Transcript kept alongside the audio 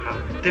How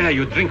dare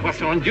you drink whilst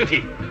you're on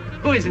duty?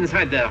 Who is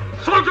inside there?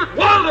 Sergeant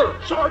Wilder!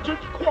 Sergeant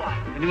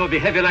Quiet! And you will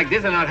behave like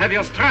this and I'll have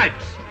your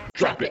stripes.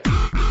 Drop it.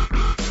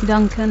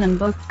 Duncan and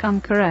both come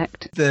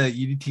correct.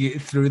 You need to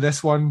get through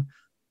this one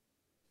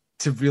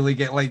to really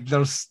get, like,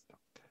 there's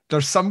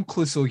some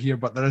Clouseau here,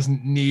 but there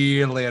isn't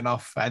nearly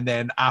enough. And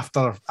then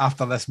after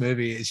this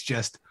movie, it's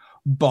just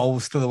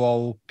balls to the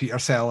wall, Peter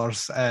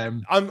Sellers.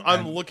 I'm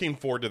looking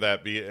forward to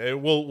that.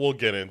 We'll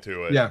get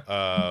into it.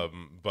 Yeah.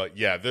 But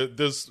yeah,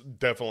 this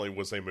definitely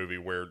was a movie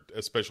where,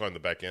 especially on the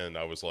back end,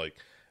 I was like,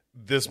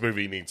 this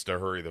movie needs to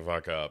hurry the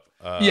fuck up.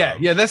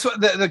 Yeah. That's what,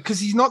 because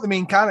he's not the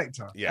main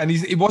character. Yeah. And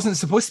he wasn't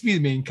supposed to be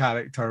the main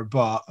character,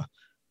 but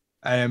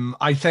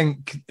I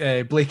think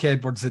Blake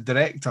Edwards, the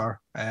director,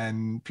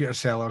 and Peter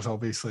Sellers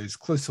obviously is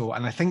Clouseau,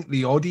 and I think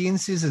the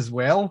audiences as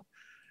well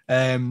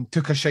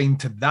took a shine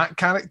to that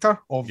character,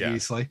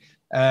 obviously.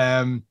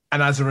 Yeah. And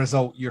as a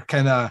result, you're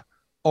kind of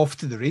off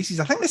to the races.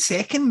 I think the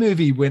second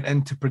movie went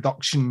into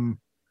production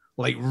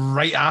like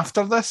right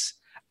after this,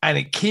 and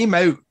it came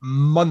out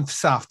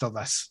months after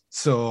this.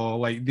 So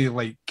like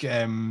A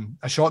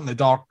Shot in the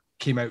Dark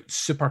came out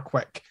super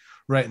quick,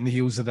 right in the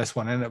heels of this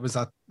one, and it was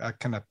a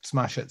kind of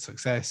smash hit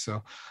success.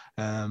 So,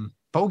 but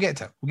we'll get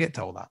to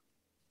all that.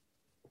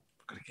 We're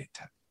gonna get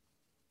to it.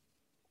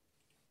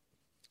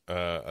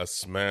 A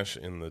smash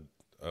in the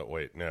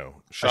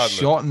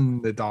Shot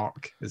in the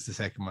Dark is the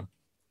second one.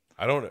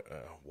 I don't.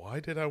 Why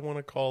did I want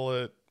to call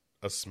it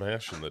a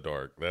smash in the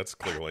dark? That's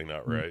clearly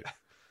not right.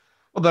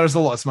 Well, there's a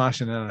lot of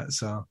smashing in it,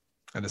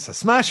 and it's a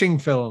smashing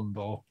film,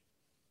 Bo.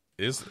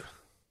 Is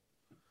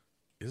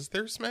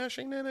there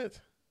smashing in it?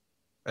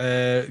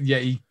 Yeah,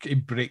 he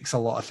breaks a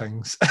lot of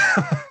things.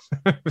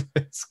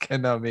 It's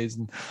kind of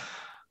amazing.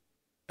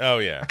 Oh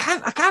yeah,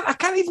 I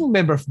can't even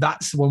remember if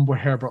that's the one where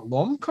Herbert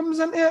Lom comes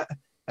into it,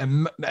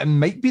 and it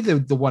might be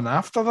the one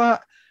after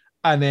that.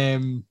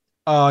 And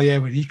oh yeah,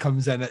 when he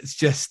comes in, it's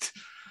just,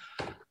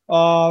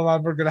 oh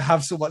man, we're gonna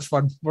have so much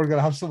fun.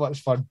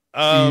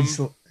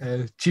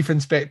 Chief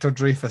Inspector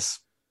Dreyfus.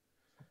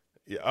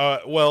 Yeah.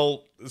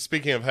 Well,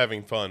 speaking of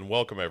having fun,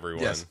 welcome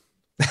everyone. Yes.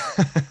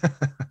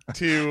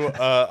 To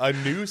a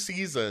new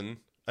season,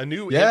 a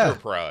new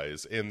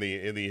enterprise in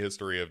the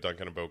history of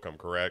Duncan and Bo Come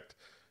Correct.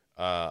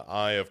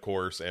 I, of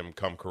course, am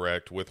Come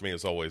Correct. With me,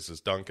 as always,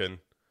 is Duncan.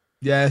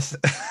 Yes.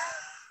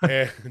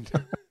 And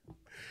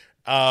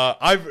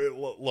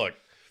look,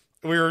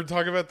 we were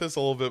talking about this a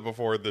little bit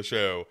before the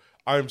show.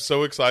 I'm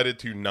so excited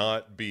to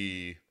not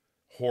be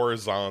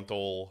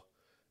horizontal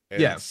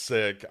and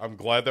sick. I'm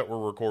glad that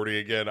we're recording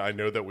again. I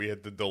know that we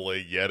had to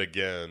delay yet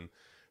again.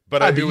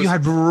 But you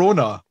had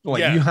Rona,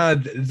 you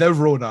had the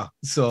Rona,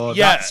 so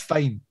that's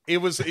fine. It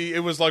was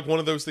like one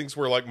of those things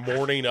where, like,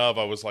 morning of,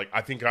 I was like,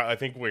 I think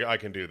I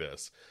can do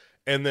this,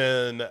 and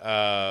then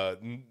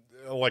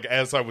like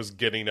as I was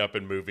getting up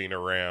and moving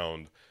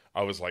around,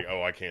 I was like,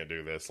 oh, I can't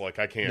do this. Like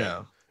I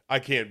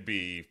can't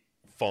be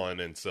fun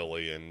and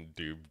silly and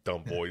do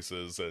dumb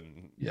voices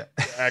and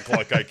act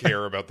like I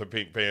care about the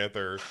Pink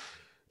Panther.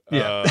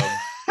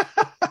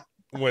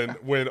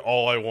 When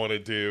all I want to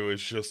do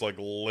is just like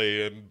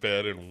lay in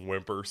bed and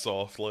whimper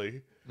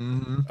softly.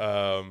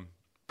 Mm-hmm.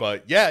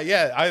 But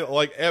yeah, I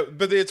like,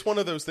 but it's one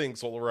of those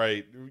things, all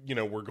right. You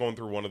know, we're going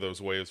through one of those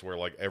waves where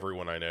like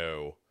everyone I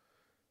know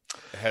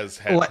has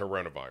had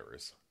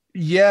coronavirus.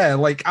 Yeah,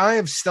 like I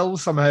have still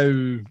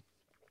somehow,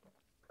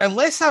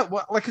 unless I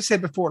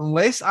said before,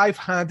 unless I've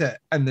had it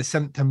and the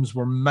symptoms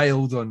were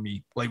mild on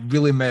me, like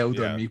really mild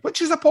on me,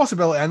 which is a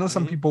possibility. I know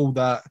some people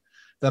that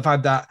have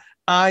had that.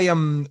 I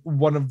am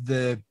one of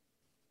the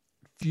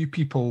few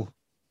people,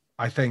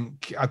 I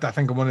think I'm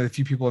one of the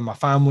few people in my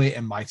family,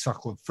 in my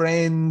circle of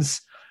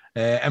friends,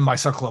 in my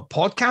circle of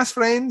podcast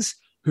friends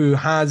who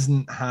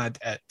hasn't had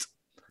it.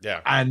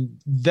 Yeah.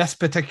 And this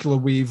particular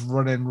wave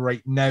running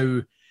right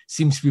now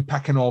seems to be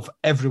picking off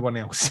everyone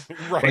else.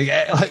 Right. Like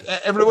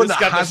everyone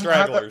that hasn't the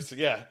stragglers.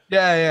 Had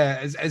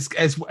it,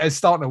 is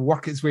starting to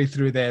work its way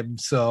through them.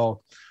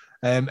 So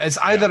it's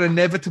either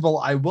inevitable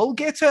I will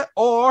get it,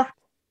 or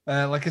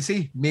like I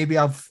say, maybe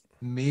I've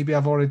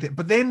already.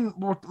 But then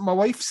my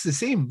wife's the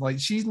same. Like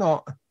she's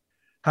not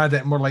had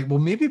it, and we're like, well,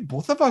 maybe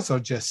both of us are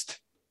just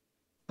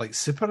like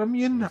super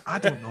immune. I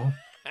don't know.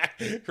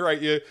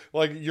 Right?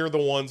 You're the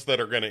ones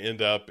that are going to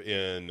end up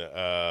in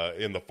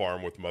the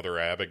farm with Mother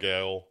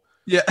Abigail.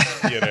 Yeah.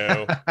 You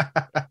know.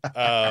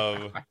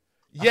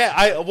 Yeah.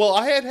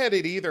 I hadn't had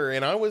it either,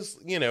 and I was,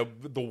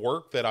 the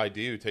work that I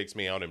do takes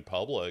me out in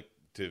public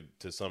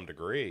to some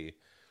degree.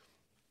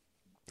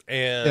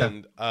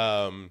 And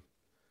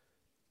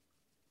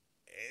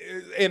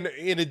and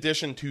in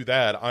addition to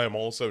that, I am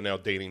also now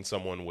dating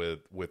someone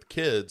with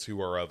kids who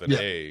are of an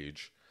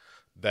age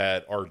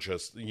that are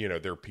just,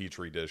 they're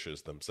petri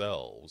dishes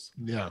themselves.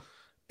 Yeah.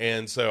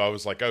 And so I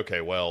was like,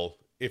 okay, well,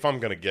 if I'm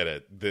going to get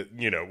it,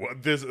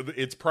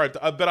 it's prime.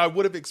 But I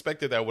would have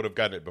expected that I would have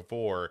gotten it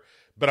before,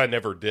 but I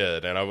never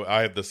did. And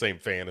I had the same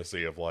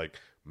fantasy of like,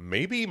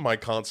 maybe my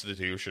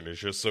constitution is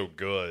just so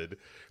good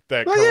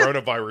that Well, yeah.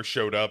 coronavirus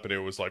showed up and it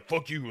was like,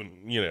 fuck you.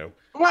 And, you know,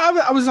 Well,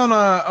 I was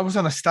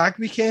on a stag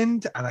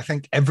weekend, and I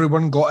think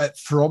everyone got it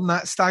from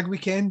that stag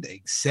weekend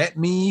except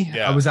me.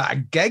 Yeah. I was at a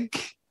gig,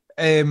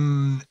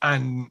 and I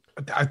mean,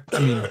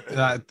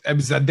 it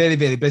was a very,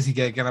 very busy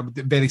gig, and I'm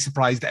very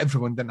surprised that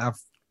everyone didn't have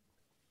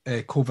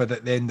COVID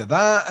at the end of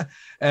that.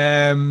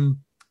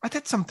 I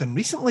did something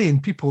recently,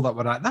 and people that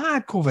were at that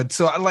had COVID.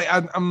 So,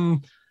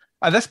 I'm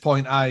at this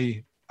point,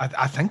 I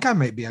think I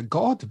might be a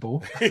god,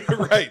 Bo.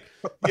 right.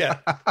 Yeah.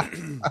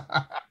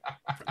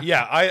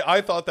 Yeah,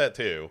 I thought that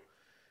too.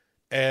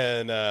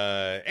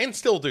 And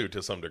still do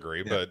to some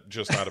degree, but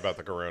just not about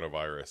the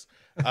coronavirus.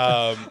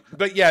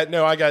 But yeah,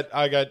 no, I got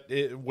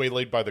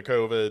waylaid by the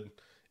COVID,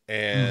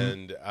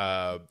 and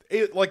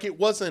it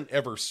wasn't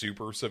ever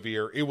super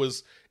severe. It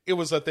was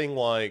a thing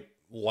like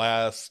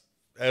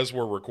as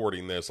we're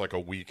recording this, like a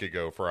week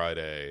ago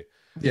Friday.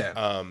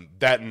 Yeah.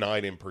 That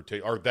night in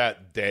particular, or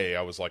that day,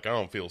 I was like, I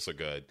don't feel so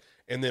good.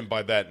 And then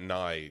by that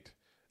night,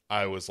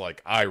 I was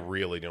like, I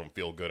really don't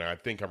feel good. And I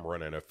think I'm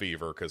running a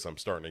fever because I'm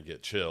starting to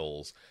get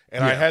chills.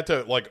 And I had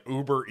to like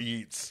Uber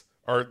Eats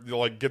or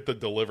like get the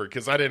delivery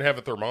because I didn't have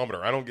a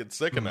thermometer. I don't get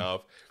sick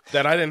enough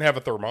that I didn't have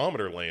a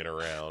thermometer laying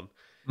around.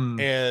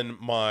 And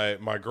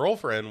my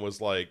girlfriend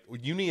was like,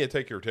 you need to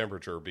take your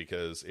temperature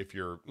because if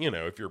your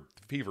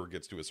fever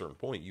gets to a certain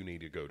point, you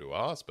need to go to a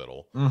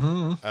hospital.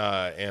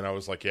 And I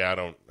was like, yeah, I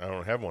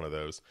don't have one of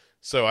those.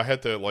 So I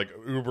had to like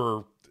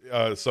Uber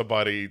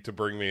somebody to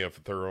bring me a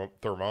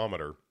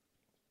thermometer.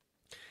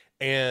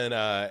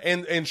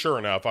 And sure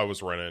enough, I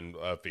was running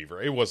a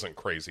fever. It wasn't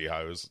crazy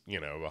high. It was,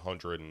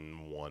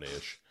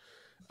 101-ish.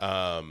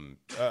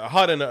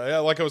 Hot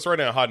enough, like I was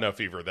running a hot enough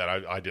fever that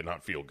I did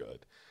not feel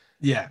good.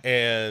 Yeah.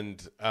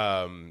 And,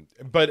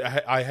 but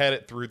I had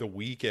it through the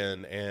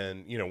weekend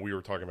and, we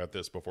were talking about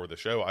this before the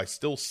show. I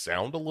still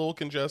sound a little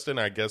congested.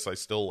 I guess I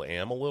still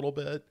am a little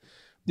bit,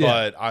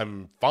 but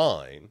I'm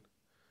fine.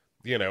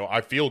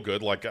 I feel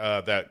good. Like,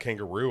 that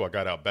kangaroo I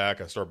got out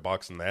back, I started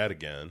boxing that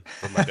again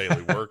for my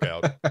daily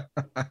workout.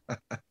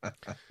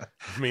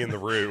 Me and the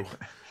Roo.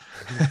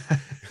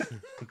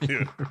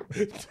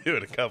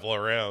 doing a couple of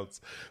rounds.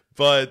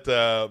 But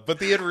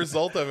the end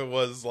result of it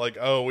was like,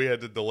 oh, we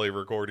had to delay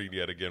recording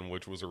yet again,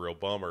 which was a real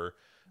bummer.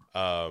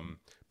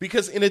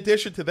 Because in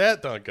addition to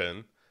that,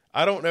 Duncan,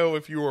 I don't know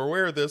if you were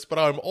aware of this, but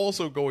I'm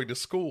also going to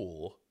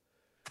school.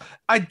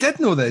 I did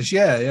know this,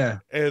 yeah.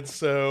 And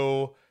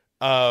so,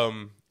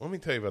 let me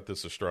tell you about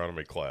this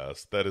astronomy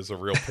class. That is a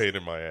real pain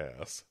in my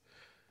ass.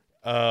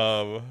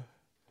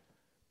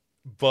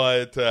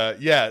 But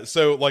yeah,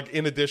 so like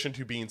in addition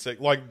to being sick,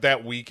 like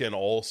that weekend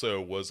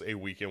also was a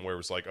weekend where it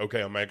was like,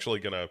 okay, I'm actually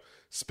gonna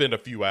spend a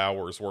few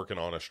hours working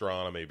on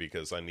astronomy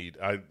because I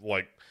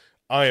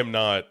am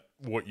not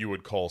what you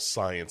would call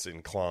science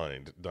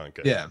inclined,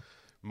 Duncan. Yeah.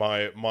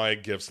 My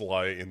gifts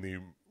lie in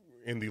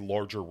the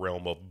larger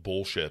realm of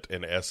bullshit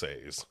and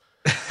essays.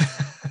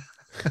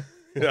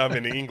 I'm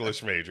an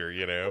English major,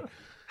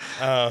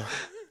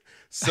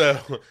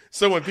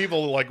 So when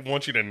people like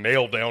want you to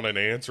nail down an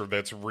answer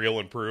that's real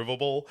and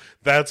provable,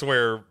 that's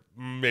where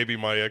maybe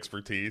my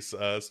expertise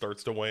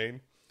starts to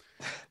wane.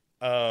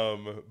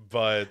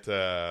 But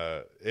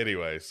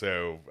anyway,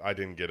 so I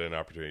didn't get an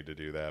opportunity to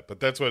do that. But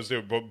that's what I was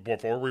doing. But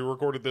before we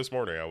recorded this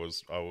morning, I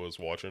was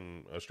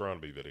watching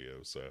astronomy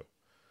videos. So,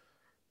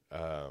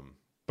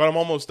 but I'm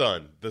almost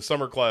done. The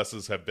summer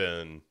classes have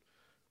been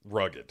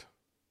rugged.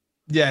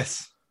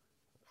 Yes.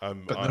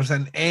 There's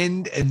an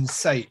end in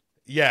sight.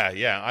 Yeah.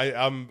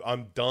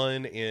 I'm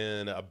done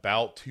in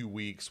about 2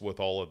 weeks with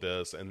all of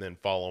this, and then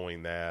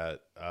following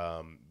that,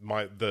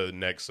 the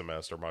next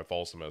semester, my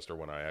fall semester,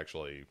 when I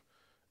actually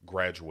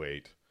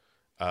graduate,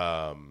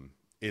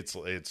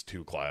 it's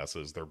 2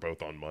 classes. They're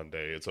both on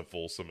Monday. It's a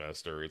full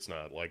semester. It's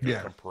not like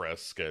a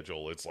compressed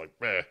schedule. It's like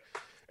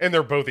and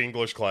they're both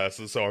English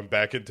classes, so I'm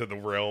back into the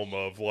realm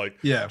of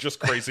just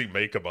crazy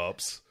makeup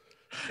ups.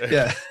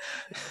 Yeah,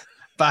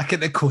 back at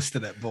the coast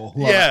of it, Bo.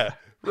 Yeah.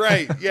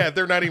 Right. Yeah,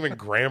 they're not even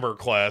grammar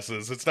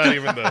classes. It's not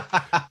even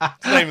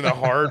the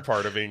hard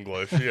part of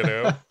English,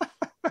 Yeah,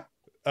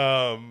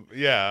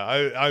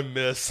 I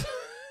miss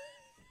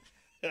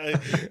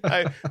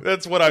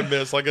that's what I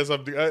miss. Like, as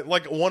I'm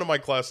like, one of my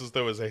classes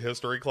though is a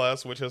history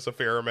class, which has a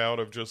fair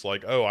amount of just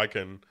like, oh, I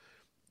can,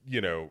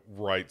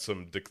 write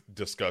some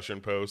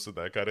discussion posts and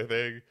that kind of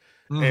thing,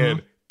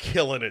 and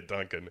killing it,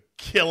 Duncan,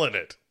 killing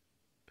it.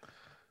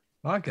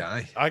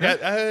 Okay, I've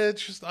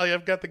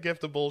got the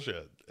gift of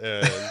bullshit,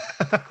 and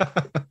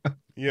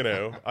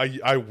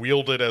I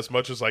wield it as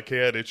much as I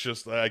can. It's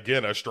just,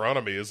 again,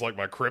 astronomy is like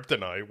my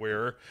kryptonite,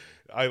 where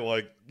I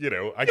I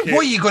can't.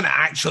 What are you going to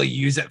actually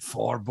use it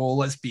for, Bo?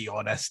 Let's be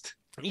honest.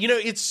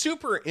 It's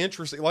super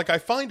interesting. Like, I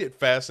find it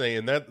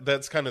fascinating.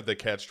 That's kind of the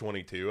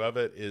catch-22 of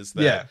it, is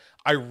that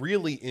I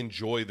really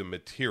enjoy the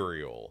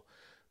material,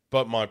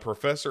 but my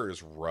professor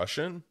is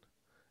Russian,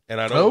 and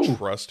I don't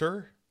trust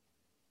her.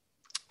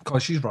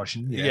 Because she's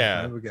Russian.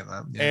 Yeah. We get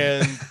that.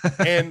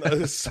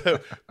 Yeah. So,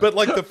 but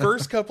like the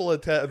first couple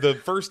of the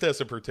first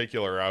test in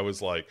particular, I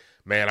was like,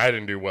 man, I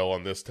didn't do well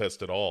on this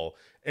test at all.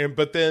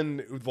 But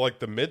then like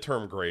the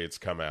midterm grades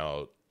come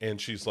out, and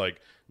she's like,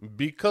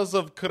 because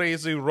of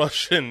crazy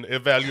Russian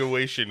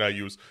evaluation I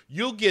use,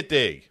 you'll get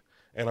A.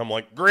 And I'm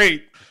like,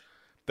 great,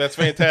 that's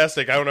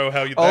fantastic. I don't know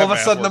how you. All of a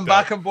sudden, I'm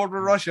back on board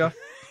with Russia.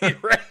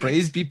 Right.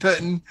 Praise be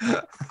Putin.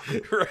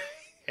 Right.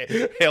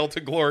 Hail to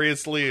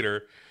glorious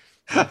leader.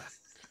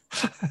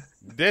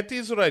 That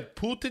is right.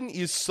 Putin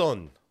is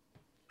son.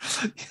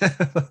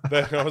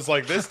 I was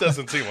like, this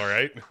doesn't seem all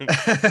right.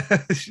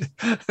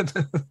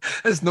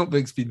 This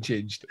notebook's been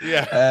changed.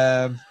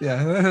 Yeah.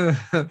 Yeah.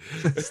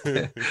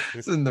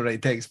 It's in the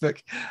right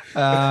textbook.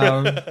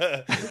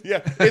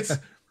 Yeah.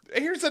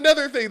 Here's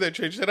another thing that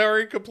changed. Did I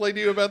already complain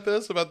to you about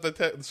this? About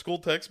the school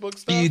textbook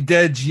stuff? You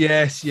did,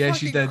 yes, you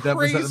Fucking did. That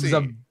was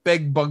a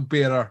big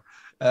bugbearer.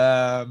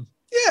 Yeah.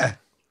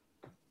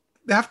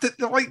 They have to,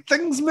 like,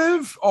 things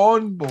move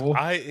on, Bo.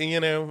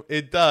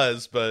 It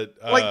does, but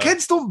like,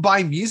 kids don't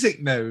buy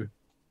music now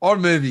or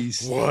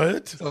movies.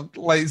 What?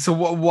 So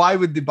why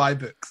would they buy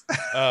books?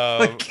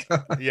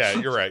 Yeah,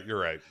 you're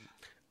right.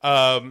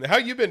 How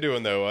you been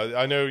doing though?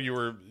 I know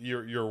you're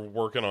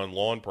working on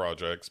lawn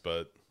projects,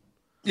 but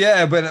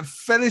yeah, when it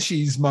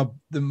finishes,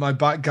 my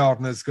back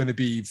garden is going to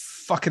be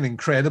fucking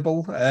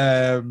incredible.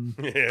 Yeah,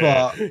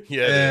 but it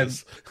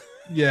is.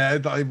 Yeah,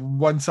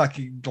 once I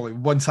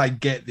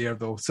get there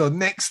though. So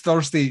next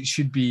Thursday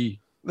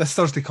this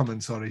Thursday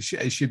coming, sorry,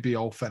 it should be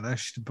all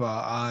finished.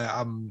 But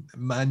I'm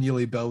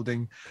manually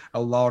building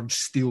a large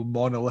steel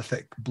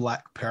monolithic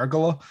black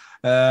pergola,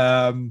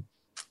 and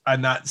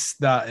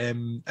that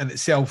in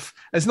itself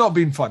has not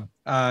been fun.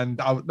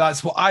 And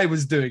that's what I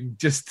was doing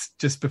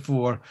just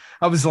before.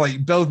 I was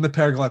like building the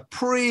pergola,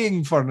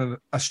 praying for an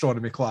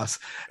astronomy class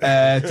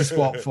to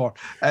swap for.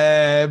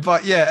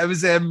 But yeah, it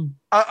was.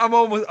 I'm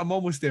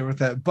almost there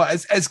with it.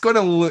 But it's going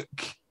to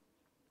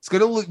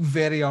look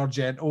very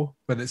Argento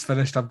when it's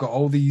finished. I've got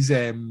all these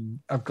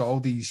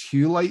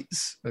Hue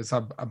lights. It's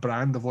a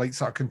brand of lights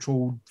that are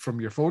controlled from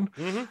your phone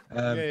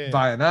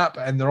via an app,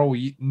 and they're all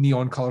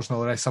neon colors and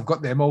all the rest. I've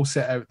got them all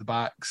set out the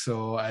back,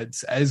 so it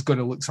is going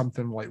to look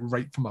something like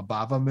right from a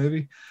Bava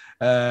movie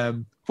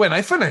when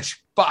I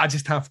finish. But I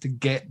just have to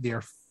get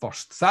there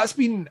first. So I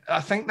think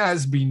that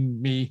has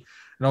been me,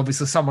 and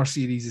obviously summer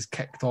series is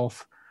kicked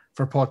off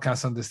for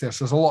Podcast Under Stairs.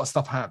 So there's a lot of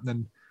stuff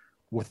happening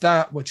with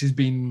that, which has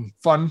been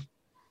fun.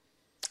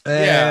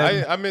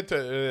 Yeah, I meant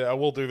to. I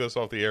will do this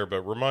off the air,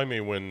 but remind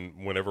me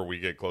whenever we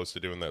get close to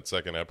doing that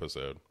second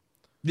episode.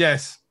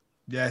 Yes,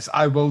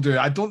 I will do.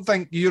 I don't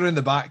think you're in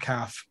the back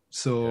half,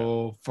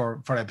 so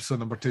for episode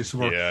number 2, so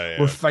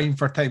we're fine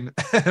for time.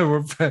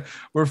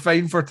 we're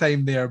fine for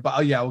time there.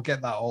 But yeah, I'll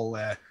get that all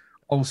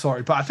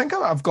sorted. But I think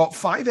I've got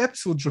 5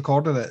 episodes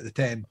recorded at the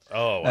 10.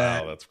 Oh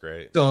wow, that's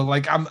great. So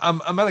like I'm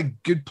in a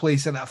good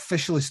place, and it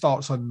officially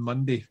starts on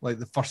Monday. Like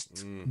the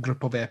first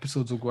group of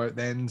episodes will go out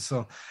then.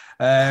 So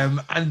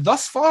and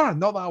thus far,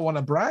 not that I want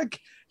to brag,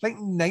 like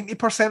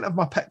 90% of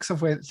my picks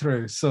have went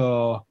through.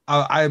 So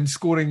I am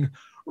scoring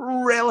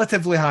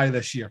relatively high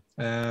this year.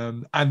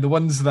 And the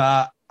ones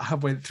that I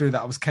have went through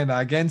that I was kind of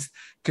against,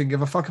 couldn't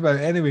give a fuck about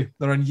anyway.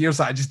 There are years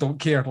that I just don't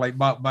care. Like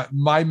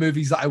my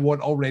movies that I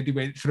want already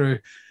went through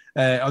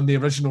on the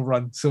original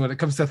run. So when it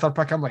comes to a third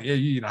pick, I'm like, yeah,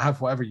 you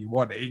have whatever you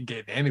want. It ain't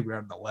getting anywhere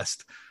on the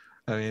list.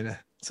 I mean,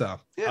 so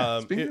yeah,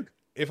 it's been good.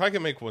 If I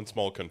can make one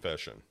small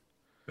confession.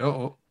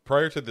 Uh-oh.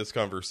 Prior to this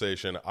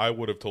conversation, I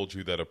would have told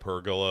you that a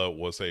pergola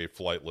was a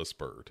flightless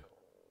bird.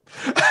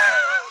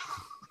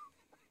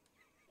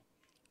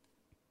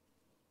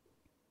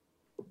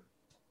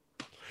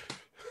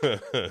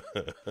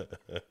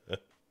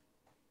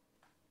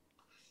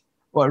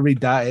 Well, read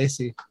that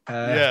essay.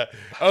 Yeah.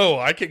 Oh,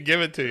 I can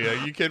give it to you.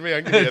 Are you kidding me?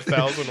 I can give you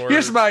 1,000 words.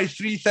 Here's my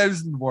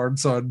 3,000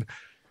 words on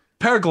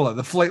pergola,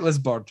 the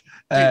flightless bird.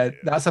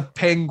 That's a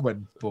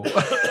penguin, Bo.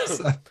 That's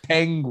a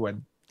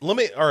penguin.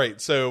 All right.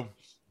 So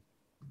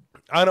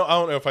I don't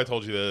know if I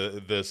told you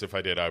this. If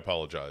I did, I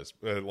apologize.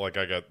 Like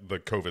I got the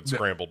COVID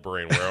scrambled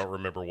brain where I don't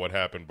remember what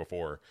happened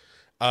before.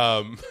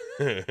 I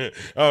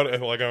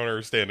don't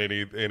understand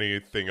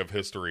anything of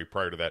history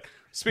prior to that.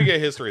 Speaking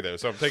of history, though,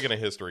 so I'm taking a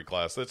history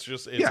class. It's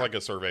like a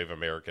survey of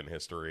American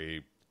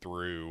history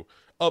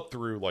up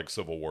through like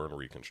Civil War and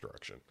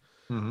Reconstruction.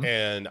 Mm-hmm.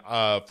 And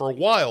for a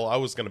while, I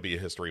was going to be a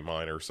history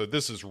minor, so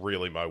this is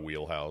really my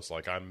wheelhouse.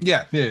 Like I'm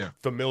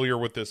familiar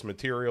with this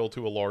material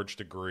to a large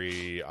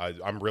degree.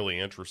 I'm really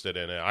interested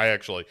in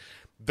it.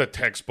 The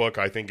textbook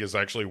I think is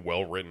actually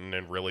well written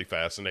and really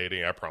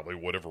fascinating. I probably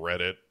would have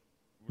read it.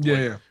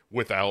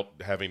 Without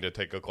having to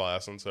take a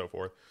class and so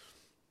forth.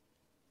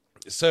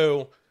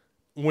 So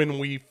when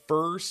we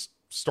first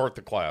start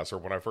the class, or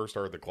when I first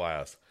started the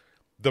class,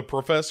 the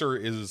professor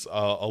is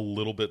a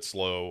little bit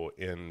slow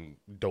in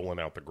doling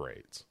out the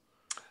grades.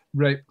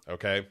 Right.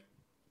 Okay.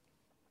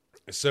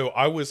 So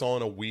I was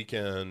on a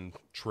weekend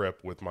trip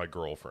with my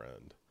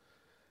girlfriend,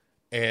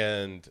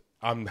 and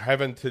I'm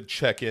having to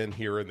check in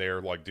here and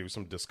there, like do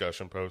some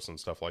discussion posts and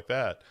stuff like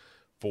that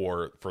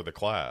for the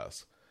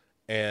class.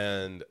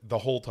 And the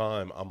whole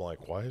time I'm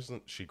like, why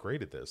isn't she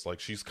great at this? Like,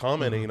 she's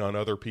commenting on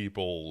other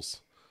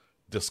people's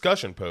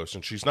discussion posts,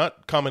 and she's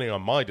not commenting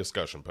on my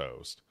discussion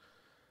post.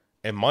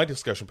 And my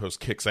discussion post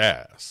kicks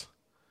ass.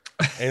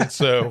 And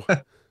so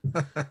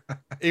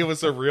it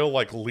was a real,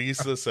 like,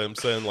 Lisa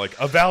Simpson, like,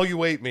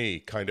 evaluate me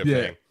kind of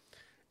thing.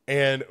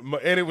 And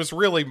it was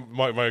really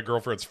my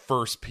girlfriend's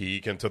first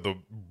peek into the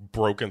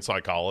broken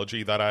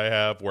psychology that I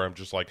have, where I'm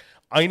just like,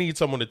 I need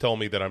someone to tell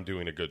me that I'm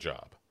doing a good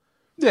job.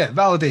 Yeah,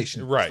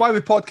 validation. Right. That's why we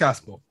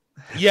podcast, Bob.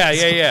 Yeah.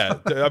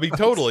 I mean,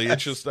 totally.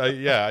 It's just,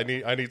 I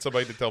need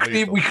somebody to tell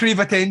me. We crave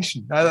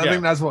attention. I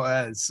think that's what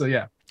it is. So,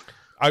 yeah.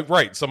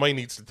 Right. Somebody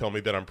needs to tell me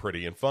that I'm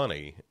pretty and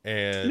funny.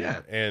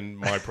 And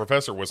my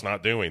professor was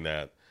not doing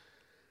that.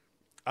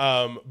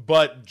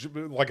 But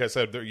like I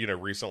said,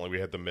 recently we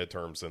had the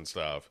midterms and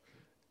stuff,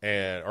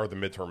 or the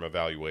midterm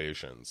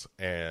evaluations,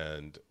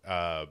 and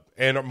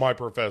my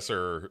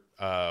professor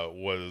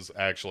was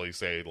actually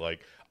saying,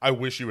 like, I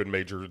wish you had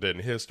majored in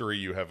history.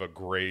 You have a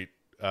great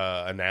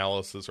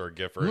analysis, or a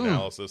gift for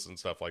analysis and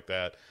stuff like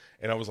that.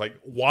 And I was like,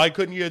 why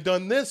couldn't you have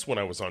done this when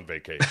I was on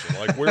vacation?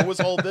 Like, where was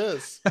all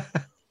this?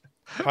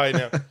 Hi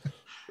now.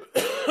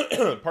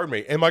 Pardon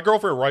me. And my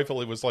girlfriend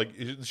rightfully was like,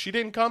 she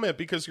didn't comment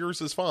because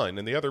yours is fine,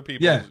 and the other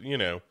people,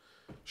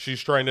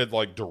 she's trying to,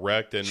 like,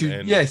 direct and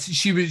yes,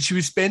 she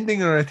was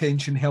spending her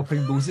attention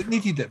helping those that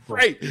needed it.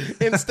 Right.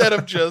 Instead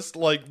of just,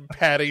 like,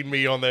 patting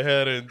me on the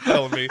head and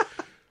telling me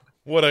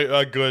what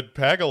a good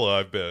Pagala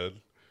I've been.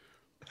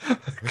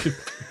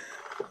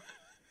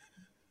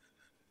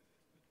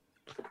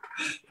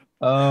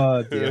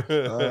 Oh dear.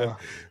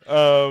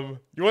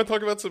 You want to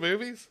talk about some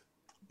movies?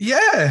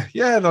 Yeah.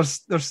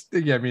 There's.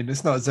 I mean,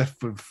 it's not as if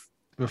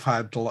we've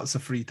had lots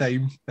of free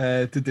time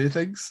to do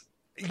things.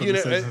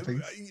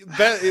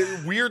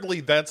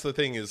 Weirdly, that's the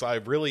thing, is I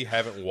really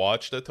haven't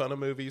watched a ton of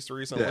movies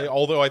recently. Yeah.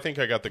 Although I think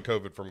I got the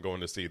COVID from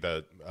going to see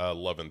that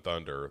Love and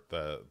Thunder,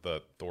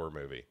 the Thor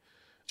movie.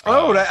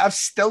 Right. I've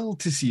still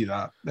to see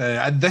that.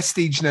 At this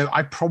stage now,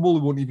 I probably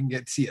won't even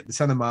get to see it at the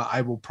cinema.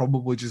 I will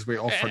probably just wait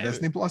off for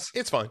Disney Plus.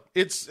 It's fine.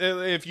 It's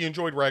if you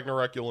enjoyed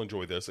Ragnarok, you'll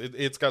enjoy this.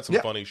 It's got some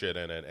funny shit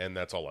in it, and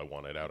that's all I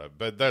wanted out of.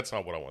 But that's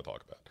not what I want to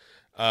talk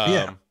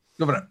about.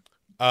 Go for it.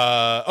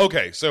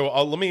 Okay,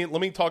 so let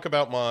me talk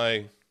about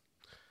my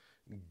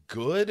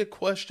good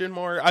question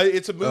mark.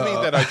 It's a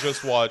movie that I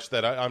just watched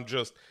that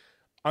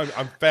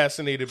I'm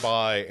fascinated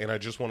by, and I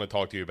just want to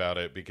talk to you about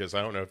it because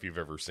I don't know if you've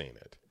ever seen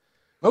it.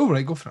 Oh,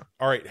 right, go for it.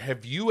 All right,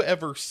 have you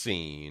ever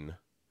seen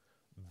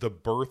The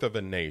Birth of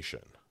a Nation?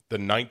 The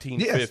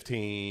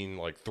 1915,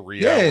 like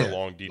 3-hour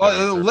long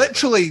DW.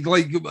 Literally,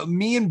 like,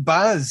 me and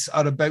Baz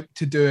are about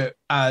to do it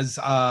as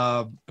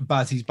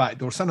Baz's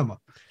Backdoor Cinema.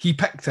 He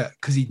picked it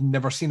because he'd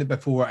never seen it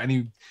before,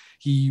 and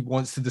he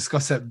wants to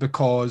discuss it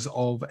because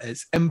of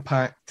its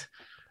impact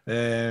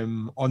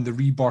on the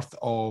rebirth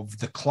of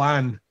the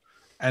Klan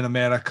in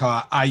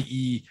America,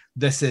 i.e.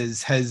 this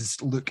is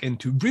his look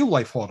into real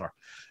life horror.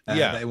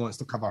 That he wants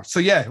to cover.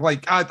 So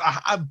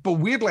but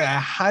weirdly, I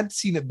had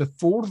seen it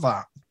before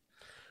that.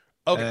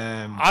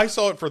 Okay, I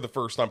saw it for the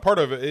first time. Part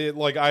of it,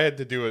 like, I had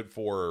to do it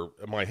for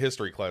my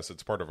history class.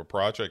 It's part of a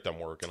project I'm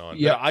working on.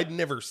 Yeah, I'd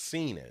never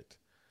seen it.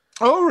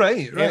 Oh,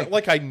 right. And,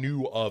 like, I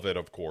knew of it,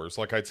 of course.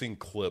 Like, I'd seen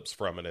clips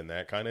from it and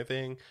that kind of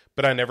thing,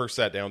 but I never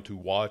sat down to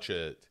watch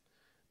it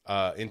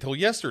until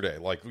yesterday.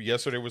 Like,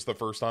 yesterday was the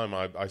first time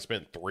I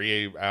spent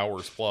 3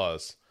 hours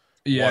plus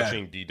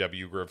watching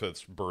D.W.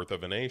 Griffith's Birth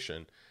of a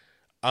Nation.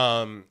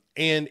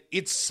 And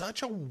it's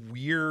such a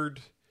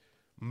weird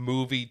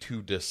movie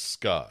to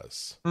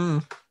discuss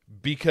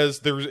because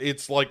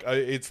it's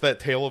that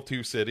Tale of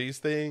Two Cities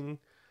thing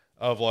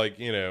of, like,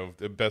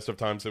 the best of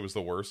times, it was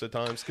the worst at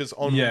times. Because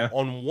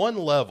on one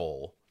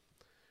level,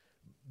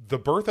 The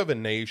Birth of a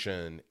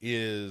Nation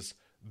is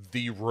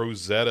the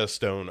Rosetta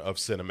Stone of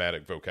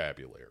cinematic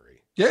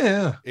vocabulary.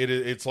 Yeah.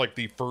 It's like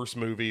the first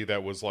movie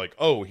that was like,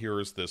 oh, here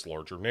is this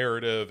larger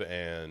narrative,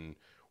 and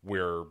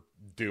we're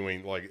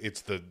doing, like,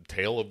 it's the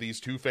tale of these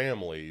two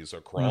families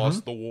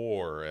across the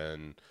war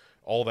and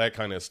all that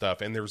kind of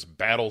stuff. And there's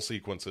battle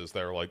sequences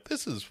that are like,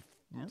 this is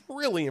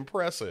really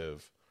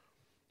impressive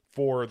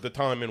for the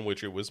time in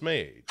which it was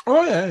made.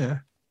 Oh, yeah.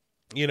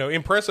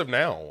 Impressive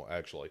now,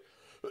 actually.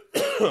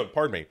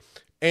 Pardon me.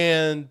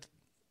 And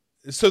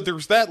so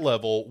there's that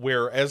level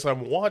where, as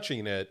I'm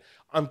watching it,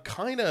 I'm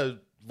kind of,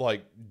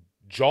 like,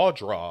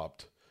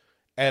 jaw-dropped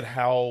at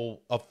how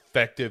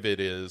effective it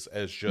is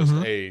as just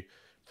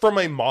from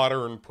a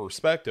modern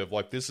perspective.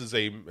 Like, this is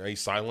a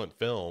silent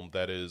film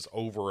that is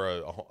over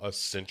a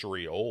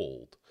century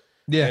old.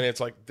 Yeah. And it's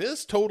like,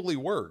 this totally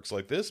works.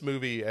 Like, this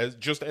movie, as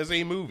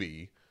a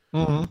movie,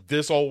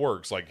 this all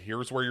works. Like,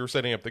 here's where you're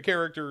setting up the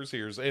characters.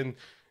 And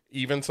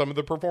even some of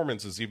the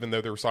performances, even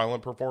though they're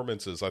silent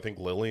performances, I think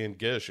Lillian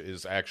Gish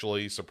is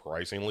actually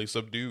surprisingly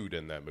subdued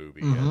in that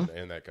movie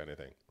and that kind of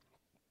thing.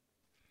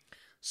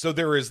 So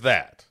there is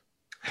that.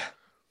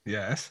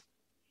 Yes.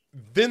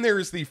 Then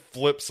there's the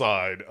flip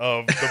side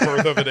of The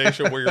Birth of a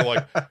Nation where you're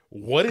like,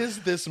 what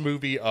is this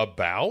movie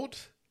about?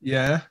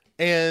 Yeah.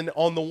 And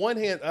on the one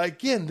hand,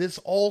 again, this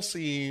all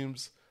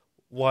seems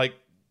like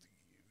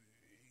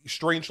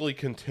strangely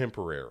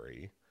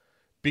contemporary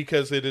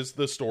because it is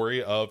the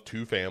story of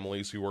two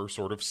families who are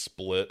sort of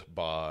split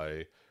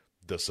by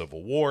the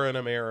Civil War in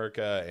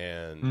America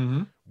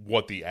and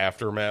what the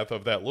aftermath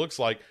of that looks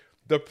like.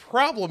 The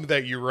problem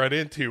that you run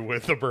into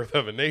with The Birth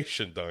of a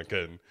Nation,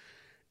 Duncan,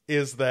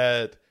 is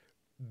that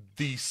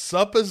the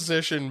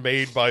supposition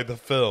made by the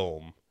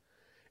film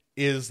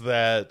is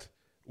that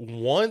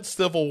once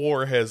Civil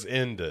War has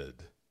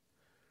ended,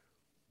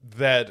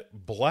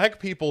 that black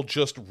people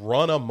just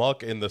run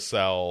amok in the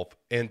South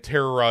and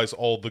terrorize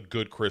all the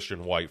good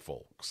Christian white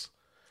folks.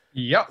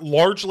 Yep.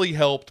 Largely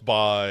helped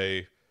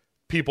by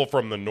people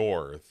from the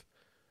North,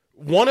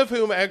 one of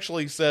whom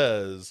actually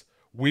says,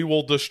 we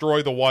will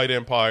destroy the white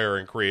empire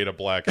and create a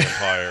black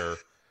empire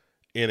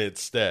in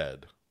its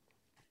stead.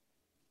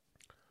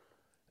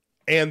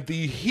 And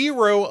the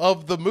hero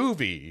of the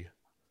movie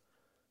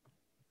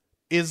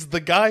is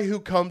the guy who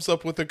comes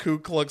up with the Ku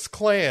Klux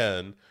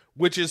Klan,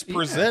 which is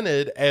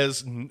presented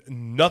as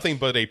nothing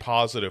but a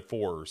positive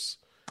force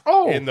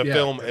in the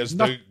film as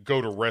they go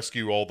to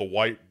rescue all the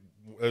white,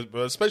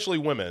 especially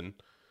women,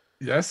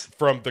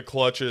 from the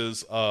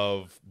clutches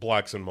of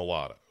blacks and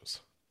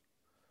mulattoes.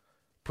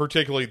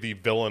 Particularly the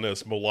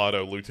villainous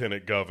mulatto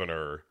lieutenant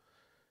governor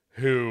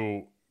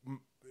who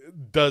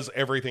does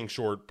everything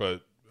short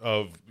but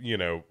of,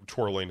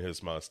 twirling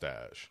his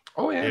mustache.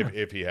 Oh, yeah.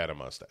 If he had a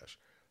mustache.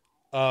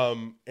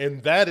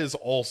 And that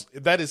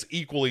is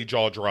equally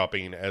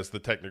jaw-dropping as the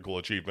technical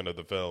achievement of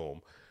the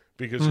film,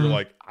 because you're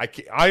like,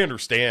 I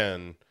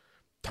understand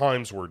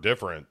times were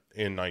different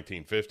in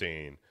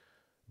 1915,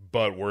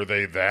 but were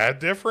they that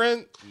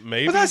different?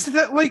 Maybe. But that's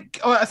that. Like,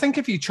 I think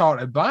if you chart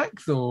it back,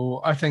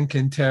 though, I think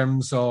in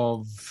terms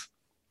of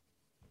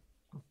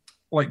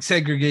like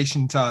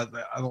segregation to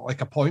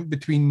like a point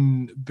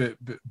between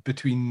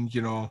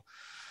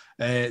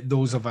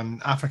those of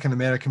an African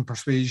American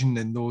persuasion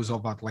and those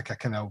of a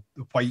kind of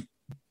white,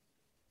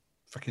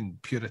 fucking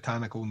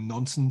puritanical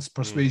nonsense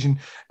persuasion.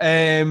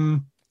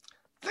 Things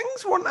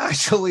weren't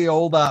actually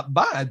all that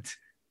bad.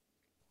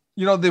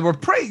 They were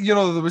pretty. There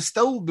was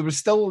still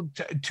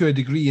to a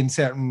degree in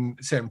certain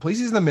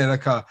places in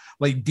America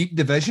like deep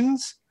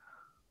divisions,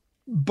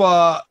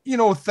 but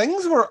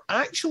things were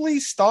actually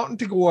starting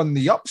to go on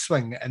the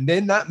upswing. And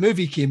then that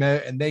movie came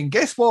out, and then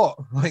guess what?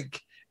 Like,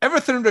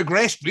 everything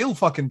regressed real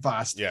fucking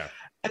fast. Yeah.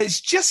 And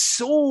it's just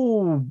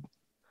so...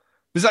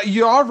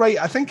 You are right.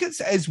 I think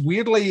it's as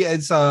weirdly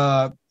as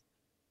an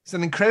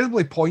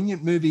incredibly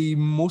poignant movie,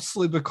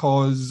 mostly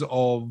because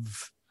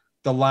of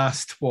the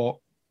last,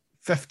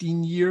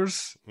 15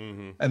 years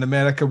in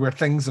America, where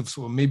things have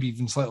sort of maybe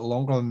even slightly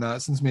longer than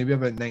that, since maybe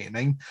about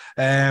 99,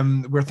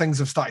 where things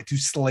have started to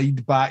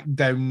slide back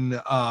down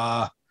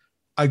a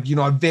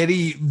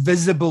very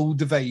visible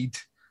divide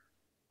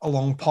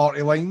along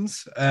party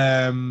lines.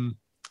 And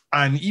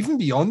even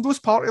beyond those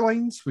party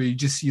lines, where you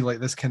just see like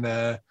this kind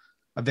of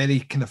a very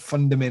kind of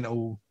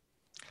fundamental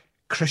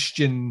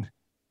Christian,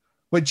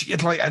 which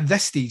like at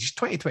this stage,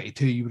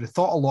 2022, you would have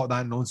thought a lot of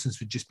that nonsense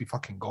would just be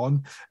fucking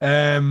gone.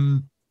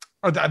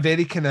 Or a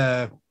very kind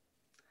of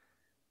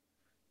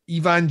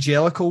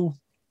evangelical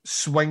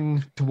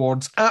swing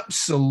towards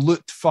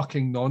absolute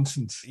fucking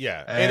nonsense.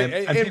 Yeah,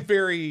 and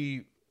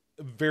very,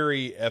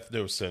 very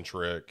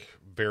ethnocentric.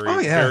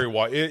 Very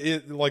wide.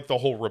 It like the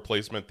whole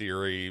replacement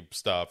theory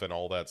stuff and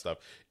all that stuff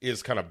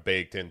is kind of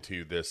baked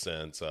into this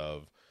sense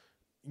of,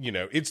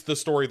 it's the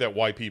story that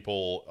white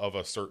people of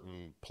a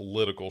certain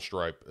political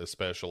stripe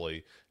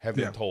especially have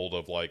been told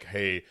of, like,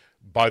 hey,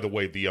 by the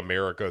way, the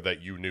America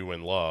that you knew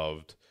and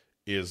loved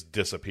is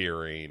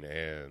disappearing,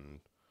 and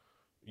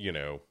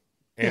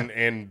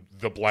and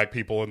the black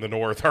people in the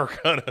North are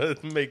gonna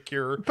make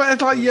your. But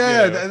it's like,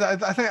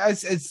 I think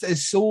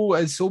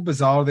it's so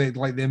bizarre that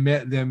like the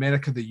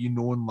America that you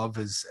know and love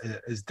is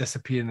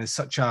disappearing. Is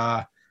such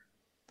a.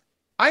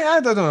 I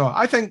don't know.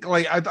 I think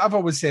like I've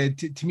always said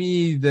to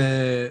me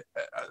the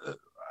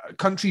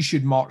country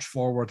should march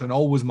forward and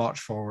always march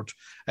forward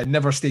and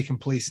never stay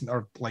complacent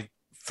or like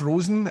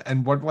frozen,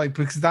 and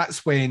because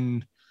that's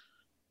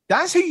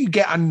how you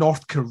get a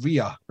North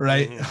Korea,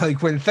 right?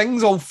 Like when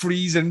things all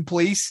freeze in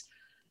place.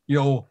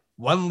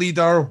 One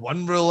leader,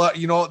 one ruler,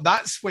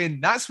 that's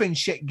when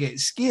shit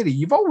gets scary.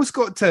 You've always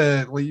got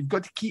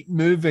to keep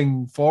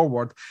moving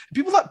forward.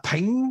 People that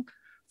pine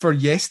for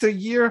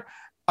yesteryear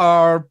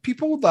are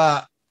people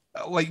that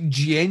like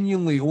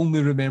genuinely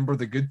only remember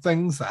the good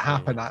things that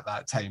happen at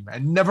that time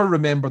and never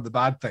remember the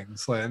bad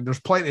things. And there's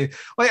plenty,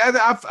 like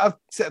I've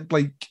said,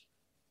 like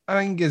I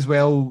think as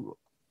well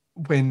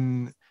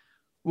when,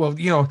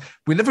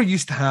 we never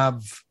used to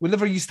have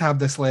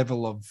this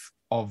level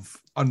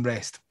of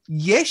unrest.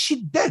 Yes,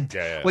 you did.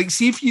 Yeah. Like,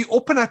 see, if you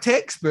open a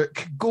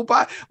textbook, go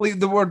back. Like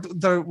there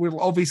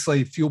were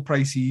obviously fuel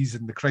prices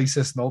and the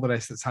crisis and all the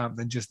rest that's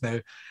happening just now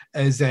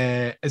is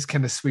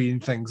kind of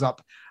swaying things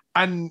up.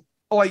 And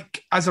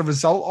like as a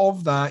result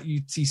of that,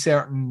 you'd see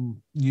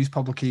certain news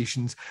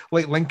publications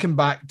like linking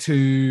back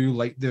to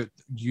like the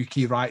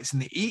UK riots in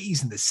the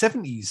 80s and the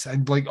 70s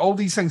and like all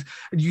these things.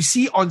 And you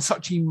see it on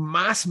such a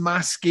mass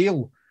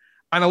scale.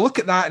 And I look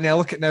at that and I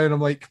look at now and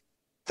I'm like,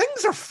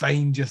 things are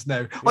fine just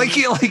now. Like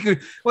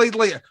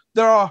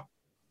there are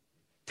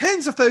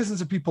tens of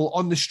thousands of people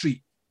on the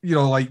street, you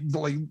know, like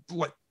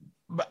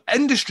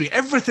industry,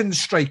 everything's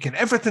striking,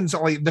 everything's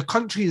like the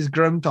country is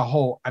ground to a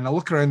halt, and I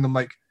look around them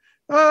like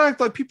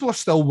people are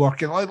still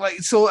working,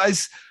 so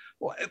as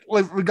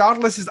like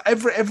regardless, is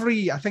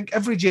every I think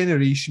every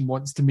generation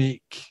wants to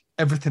make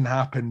everything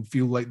happen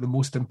feel like the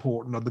most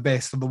important or the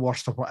best or the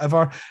worst or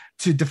whatever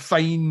to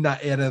define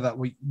that era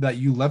that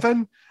you live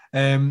in.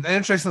 And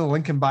interestingly,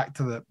 linking back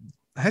to the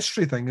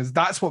history thing is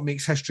that's what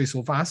makes history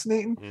so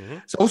fascinating.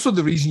 It's also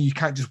the reason you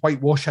can't just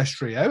whitewash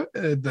history out.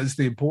 That's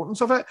the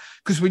importance of it,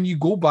 because when you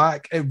go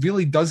back, it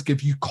really does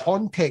give you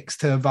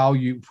context to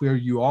evaluate where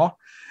you are.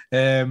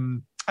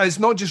 And it's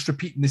not just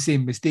repeating the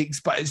same mistakes,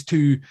 but it's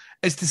to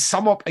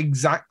sum up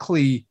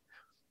exactly.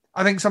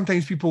 I think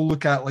sometimes people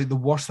look at like the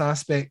worst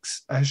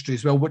aspects of history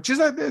as well, which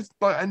is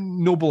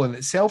noble in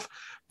itself.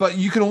 But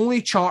you can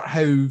only chart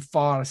how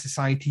far a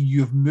society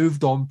you have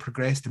moved on,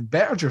 progressed, and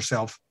bettered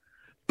yourself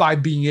by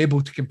being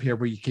able to compare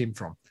where you came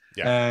from.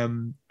 Yeah.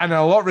 And in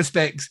a lot of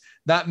respects,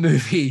 that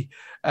movie,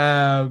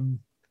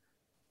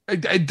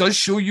 it does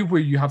show you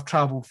where you have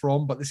traveled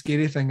from. But the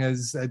scary thing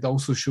is it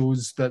also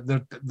shows that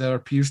there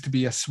appears to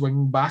be a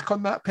swing back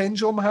on that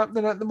pendulum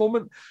happening at the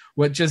moment,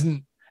 which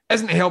isn't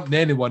helping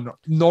anyone,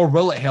 nor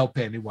will it help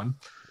anyone.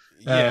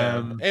 Yeah.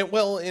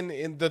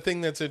 And the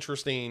thing that's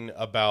interesting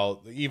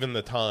about even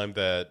the time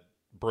that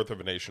Birth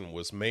of a Nation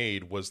was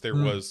made was there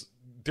was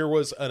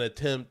an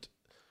attempt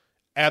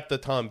at the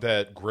time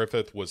that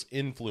Griffith was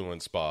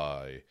influenced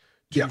by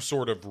to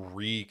sort of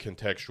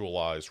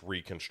recontextualize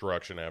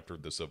Reconstruction after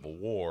the Civil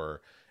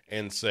War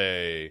and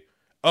say,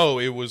 oh,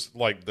 it was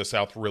like the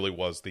South really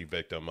was the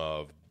victim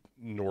of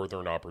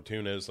Northern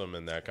opportunism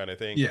and that kind of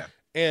thing. Yeah.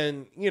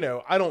 And, you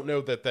know, I don't know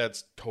that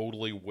that's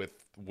totally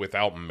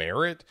without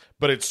merit,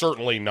 but it's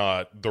certainly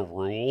not the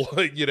rule,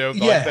 you know,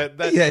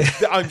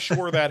 I'm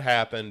sure that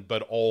happened,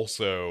 but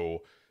also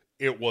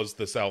it was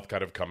the South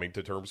kind of coming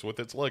to terms with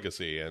its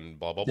legacy and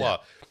blah, blah, blah.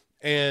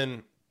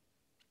 And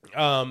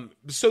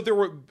so there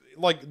were,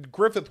 like,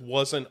 Griffith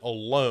wasn't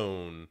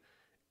alone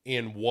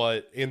in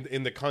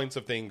the kinds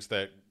of things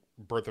that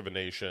Birth of a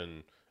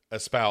Nation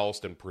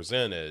espoused and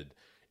presented.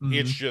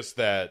 It's just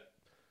that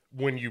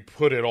when you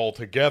put it all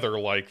together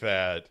like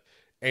that,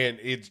 and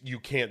you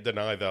can't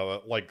deny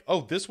that, like,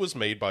 oh, this was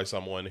made by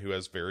someone who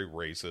has very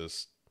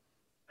racist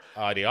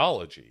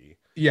ideology.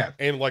 Yeah.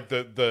 And like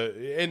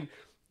and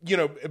you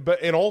know,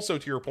 and also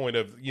to your point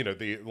of, you know,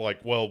 the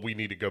like, well, we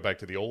need to go back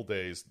to the old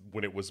days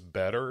when it was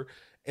better.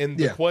 And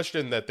the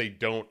question that they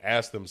don't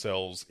ask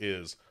themselves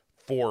is,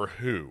 for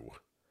who?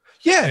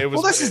 Yeah, it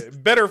was this is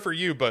better for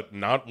you, but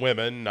not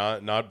women,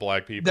 not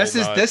black people. This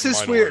is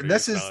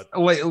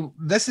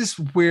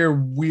where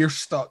we're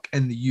stuck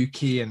in the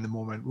UK in the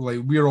moment.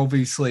 Like, we're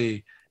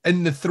obviously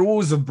in the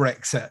throes of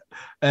Brexit,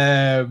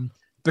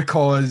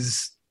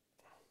 because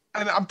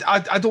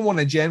I don't want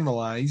to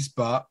generalize,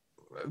 but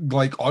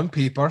like on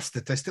paper,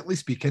 statistically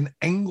speaking,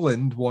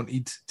 England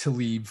wanted to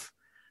leave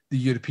the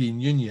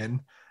European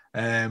Union.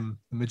 The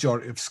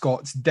majority of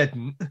Scots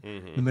didn't.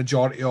 The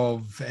majority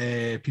of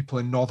people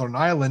in Northern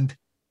Ireland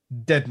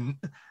didn't.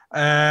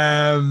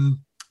 And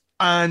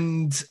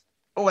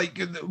like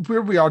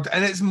where we are,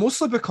 and it's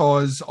mostly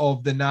because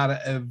of the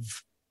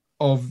narrative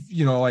of,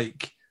 you know,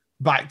 like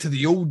back to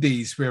the old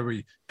days where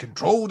we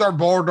controlled our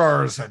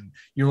borders and,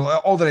 you know,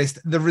 all the rest.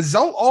 The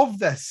result of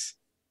this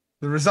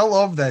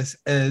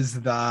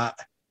is that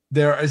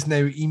there is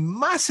now a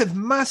massive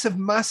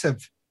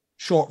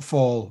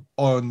shortfall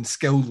on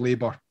skilled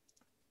labour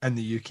in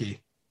the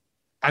UK.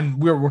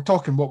 And we're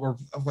talking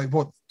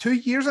what 2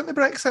 years into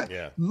Brexit?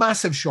 Yeah.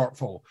 Massive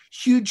shortfall,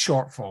 huge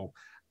shortfall.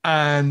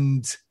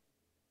 And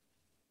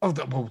all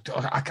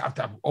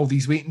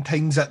these waiting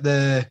times at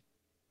the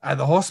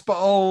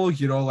hospital,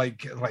 you know,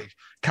 like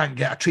can't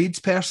get a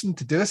tradesperson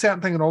to do a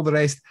certain thing and all the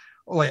rest.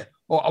 Like,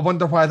 I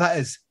wonder why that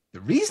is.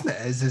 The reason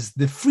it is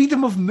the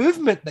freedom of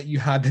movement that you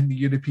had in the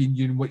European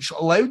Union, which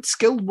allowed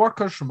skilled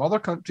workers from other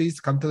countries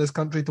to come to this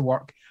country to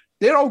work.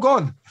 They're all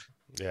gone.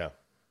 Yeah.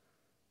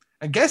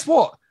 And guess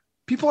what?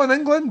 People in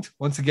England,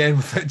 once again,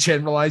 without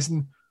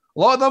generalizing, a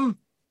lot of them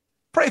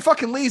pretty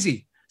fucking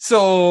lazy.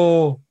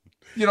 So,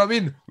 you know what I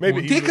mean?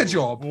 Maybe take a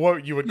job.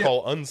 What you would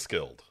call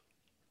unskilled.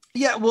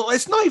 Yeah, well,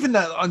 it's not even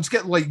that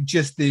unskilled, like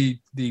just they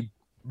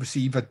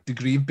receive a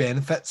degree of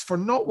benefits for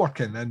not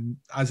working, and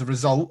as a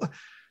result,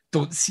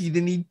 don't see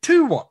the need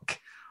to work.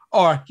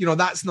 Or, you know,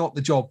 that's not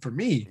the job for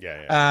me.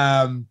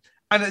 Yeah.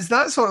 And it's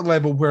that sort of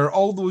level where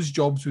all those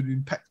jobs would be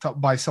picked up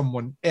by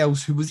someone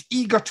else who was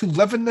eager to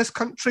live in this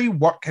country,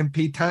 work and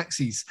pay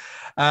taxes.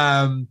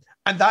 And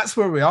that's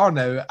where we are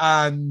now.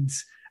 And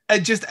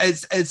it just,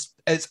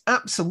 it's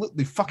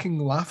absolutely fucking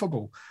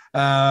laughable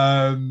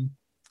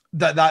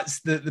that's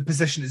the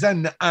position it's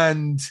in.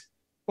 And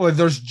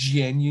there's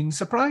genuine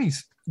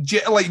surprise.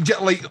 Like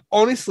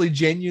honestly,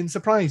 genuine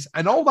surprise.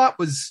 And all that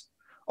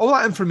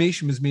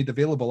information was made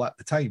available at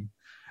the time.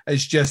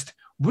 It's just,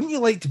 wouldn't you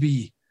like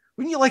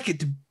it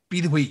to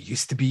be the way it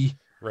used to be?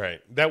 Right.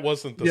 That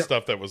wasn't the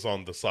stuff that was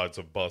on the sides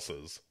of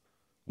buses.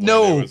 when it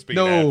No, was being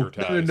no,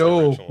 advertised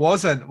no, originally.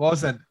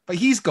 wasn't. But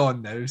he's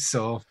gone now,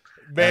 so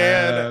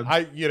Man,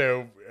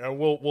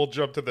 we'll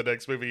jump to the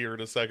next movie here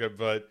in a second,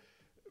 but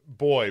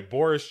boy,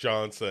 Boris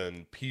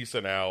Johnson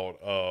piecing out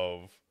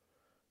of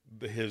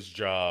his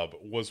job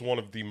was one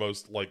of the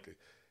most like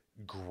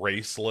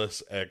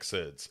graceless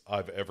exits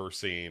I've ever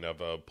seen of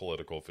a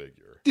political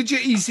figure. did you?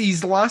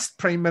 His last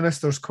prime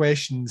minister's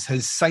questions,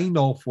 his sign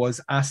off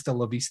was "Hasta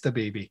la vista,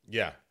 baby."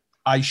 Yeah.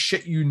 I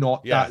shit you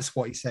not. Yeah. That's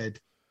what he said.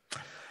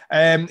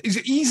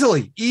 Is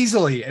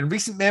easily in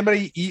recent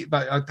memory,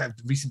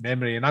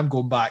 and I'm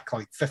going back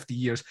like 50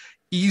 years,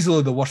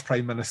 easily the worst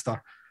prime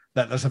minister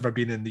that there's ever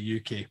been in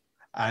the UK.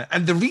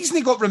 And the reason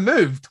he got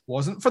removed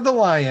wasn't for the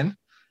lying,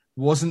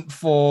 wasn't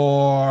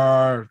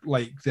for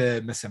like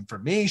the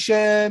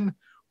misinformation,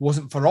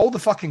 wasn't for all the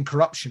fucking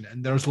corruption,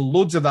 and there's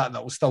loads of that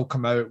will still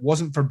come out.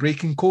 Wasn't for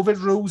breaking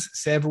COVID rules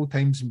several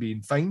times and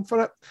being fined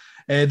for it.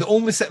 The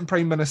only sitting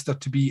prime minister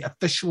to be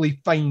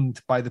officially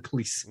fined by the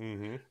police.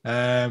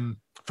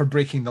 For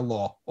breaking the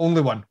law. Only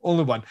one.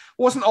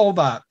 Wasn't all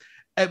that.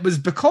 It was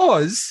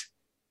because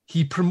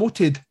he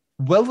promoted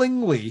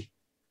willingly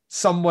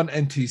someone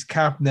into his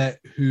cabinet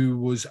who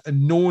was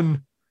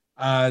known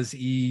as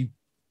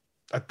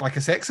like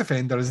a sex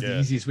offender is the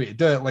easiest way to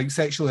do it, like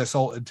sexually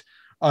assaulted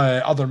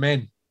other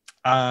men.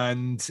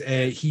 And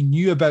he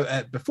knew about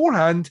it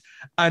beforehand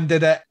and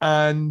did it.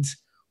 And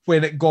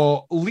when it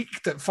got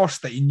leaked at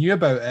first that he knew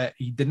about it,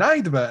 he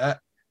denied about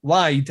it,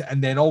 lied,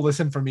 and then all this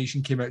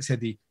information came out,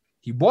 said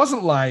he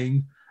wasn't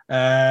lying,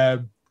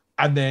 and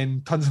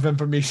then tons of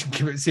information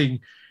came out saying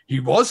he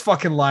was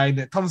fucking lying.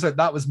 It turns out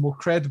that was more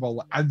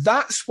credible, and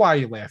that's why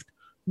he left.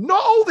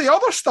 Not all the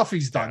other stuff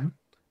he's done.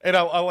 And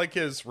I like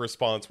his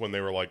response when they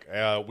were like,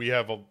 we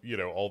have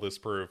all this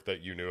proof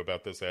that you knew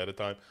about this ahead of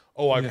time.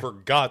 Oh, I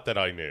forgot that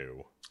I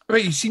knew.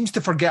 Right, he seems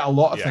to forget a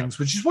lot of things,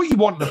 which is what you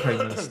want in a prime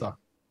minister.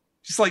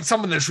 Just like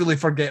someone that's really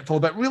forgetful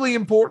about really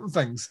important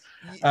things.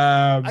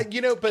 But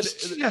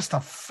he's just a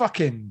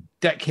fucking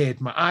dickhead,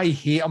 man. I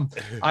hate him.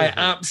 I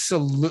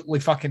absolutely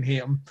fucking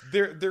hate him.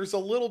 There's a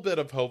little bit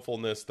of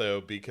hopefulness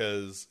though,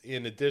 because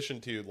in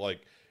addition to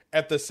like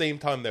at the same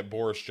time that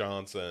Boris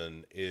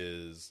Johnson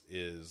is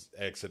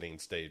exiting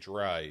stage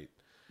right,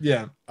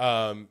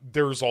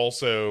 there's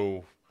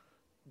also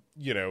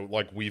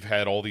like we've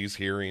had all these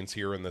hearings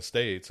here in the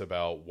States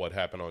about what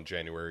happened on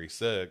January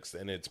 6th,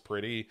 and it's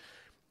pretty.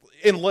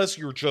 Unless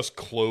you're just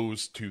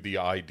closed to the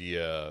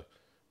idea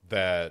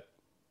that,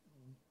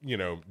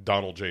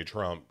 Donald J.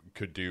 Trump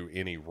could do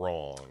any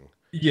wrong.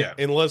 Yeah.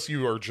 Unless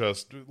you are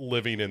just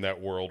living in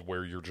that world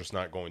where you're just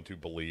not going to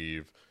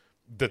believe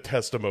the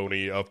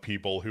testimony of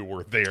people who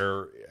were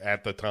there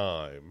at the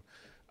time.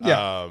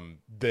 Yeah.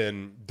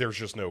 Then there's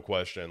just no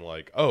question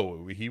like,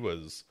 oh, he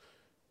was,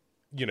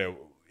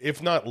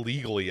 if not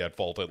legally at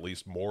fault, at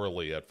least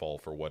morally at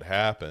fault for what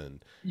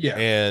happened. Yeah.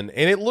 And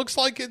it looks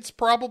like it's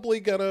probably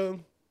gonna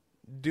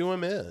do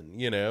him in,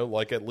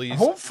 like at least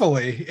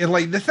hopefully. And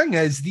like the thing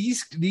is,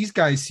 these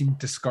guys seem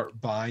to skirt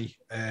by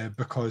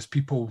because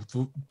people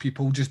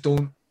just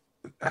don't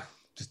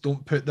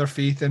put their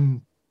faith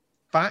in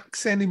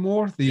facts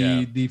anymore.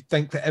 They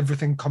think that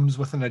everything comes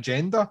with an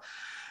agenda,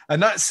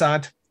 and that's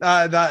sad.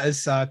 That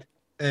is sad.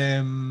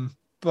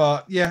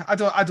 But yeah, I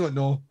don't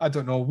know.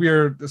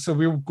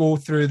 We'll go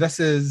through. This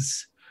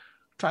is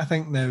I'm trying to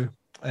think now.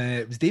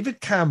 It was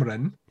David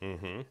Cameron.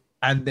 Mm-hmm.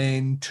 And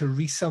then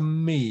Theresa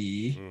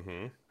May,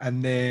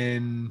 and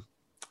then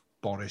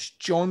Boris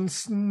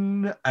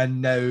Johnson,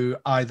 and now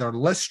either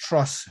Liz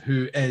Truss,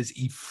 who is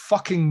a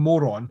fucking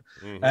moron.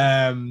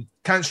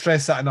 Can't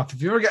stress that enough.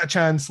 If you ever get a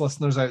chance,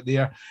 listeners out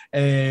there,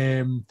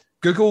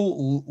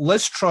 Google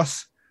Liz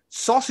Truss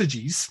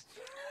sausages,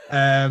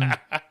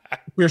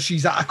 where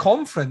she's at a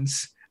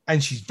conference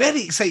and she's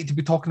very excited to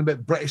be talking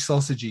about British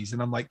sausages.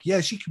 And I'm like,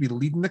 yeah, she could be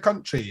leading the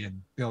country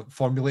and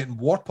formulating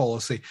war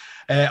policy.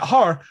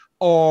 Her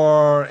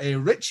or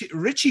Richie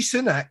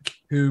Sunak,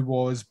 who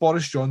was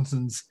Boris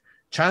Johnson's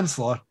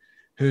chancellor,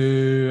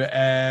 who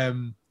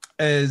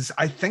is,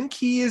 I think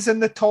he is in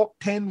the top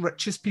 10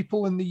 richest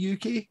people in the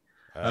UK.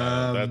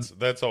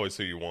 That's always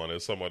who you want,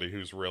 is somebody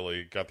who's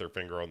really got their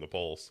finger on the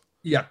pulse.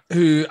 Yeah,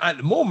 who at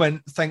the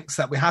moment thinks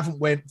that we haven't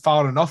went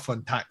far enough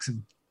on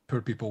taxing poor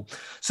people.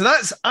 So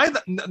that's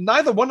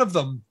neither one of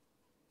them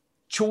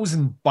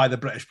chosen by the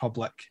British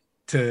public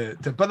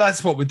but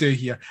that's what we do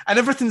here. And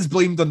everything's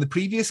blamed on the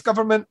previous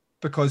government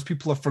because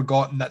people have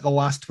forgotten that the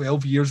last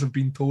 12 years have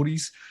been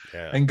Tories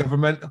in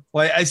government.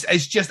 Like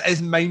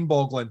it's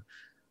mind-boggling.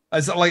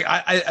 As like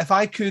if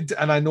I could,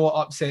 and I know it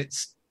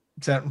upsets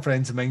certain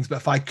friends of mine, but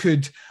if I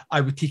could,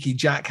 I would take a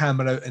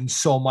jackhammer out and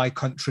saw my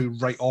country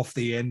right off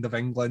the end of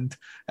England.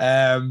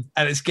 And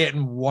it's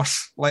getting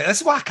worse. Like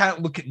that's why I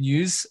can't look at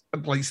news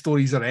like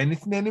stories or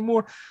anything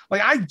anymore.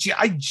 Like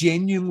I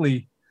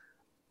genuinely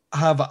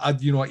have a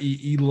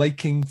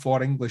liking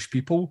for English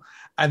people,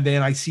 and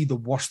then I see the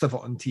worst of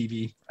it on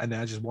TV, and then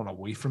I just want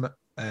away from it.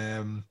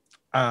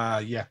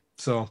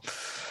 So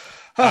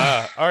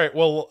all right.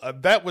 Well,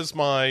 that was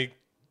my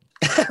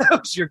that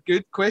was your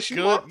good question.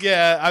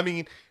 Yeah, I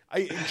mean,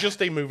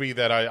 just a movie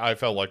that I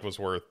felt like was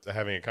worth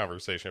having a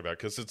conversation about,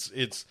 because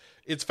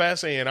it's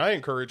fascinating. And I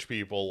encourage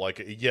people,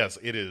 like, yes,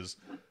 it is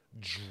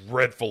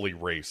dreadfully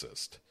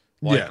racist.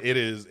 Like, it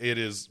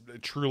is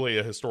truly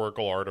a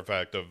historical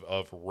artifact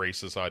of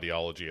racist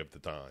ideology of the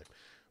time.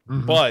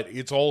 But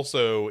it's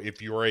also,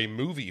 if you're a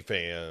movie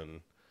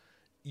fan,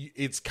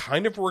 it's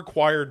kind of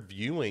required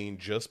viewing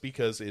just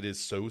because it is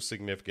so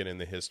significant in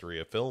the history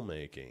of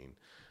filmmaking.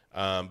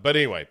 But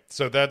anyway,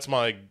 so that's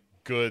my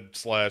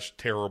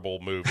good/terrible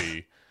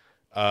movie.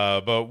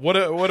 But what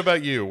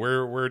about you?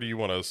 Where do you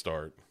want to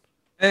start?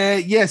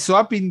 So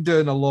I've been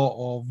doing a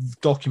lot of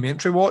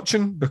documentary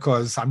watching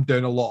because I'm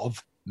doing a lot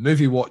of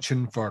movie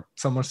watching for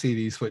summer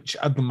series, which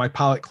I've been my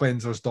palate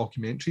cleansers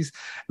documentaries.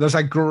 There's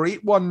a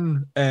great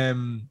one.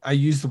 I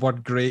use the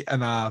word great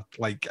and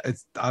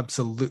it's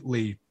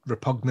absolutely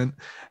repugnant.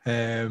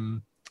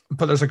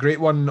 But there's a great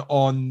one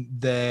on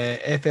the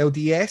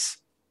FLDS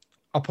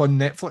up on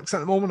Netflix at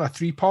the moment, a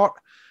 3-part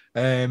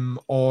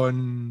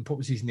on, what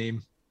was his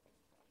name?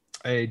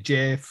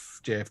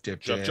 Jeff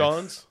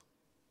Johns?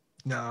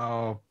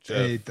 No,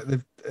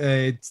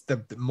 it's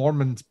the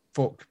Mormon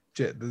folk.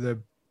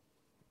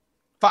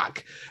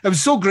 Fuck. It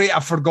was so great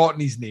I've forgotten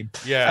his name.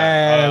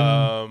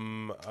 Yeah.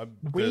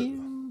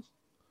 Wayne?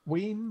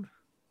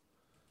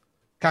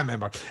 Can't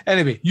remember.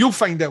 Anyway, you'll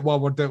find it while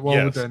we're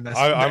doing this.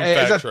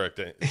 I'm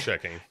fact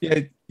checking.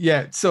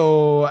 Yeah.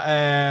 So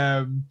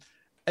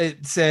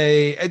it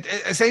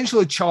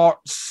essentially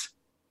charts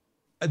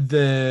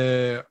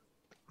the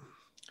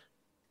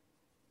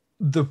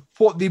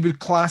what they would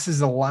class as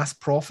the last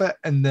prophet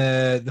and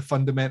the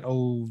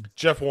fundamental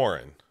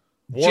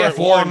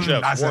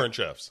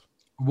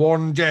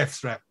Warren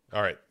Jeffs, right?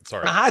 All right,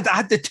 sorry. I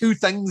had the two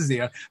things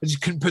there. I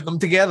just couldn't put them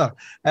together.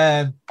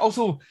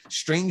 Also,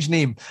 strange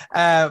name.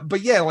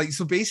 But yeah,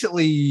 so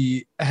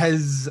basically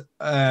his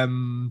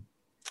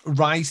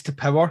rise to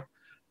power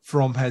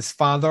from his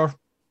father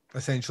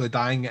essentially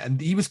dying, and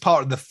he was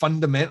part of the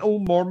fundamental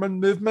Mormon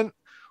movement,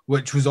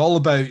 which was all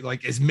about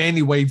as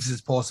many wives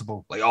as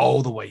possible,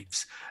 all the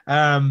wives.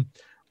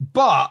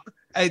 But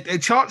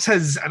it charts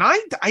his, and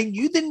I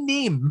knew the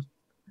name,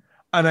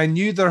 and I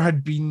knew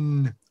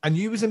I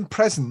knew he was in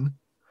prison.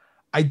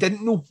 I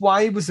didn't know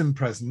why he was in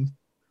prison.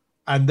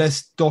 And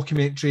this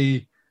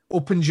documentary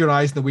opens your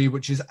eyes in a way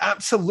which is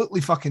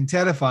absolutely fucking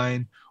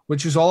terrifying,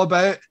 which is all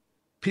about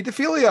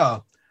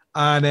pedophilia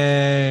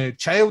and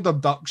child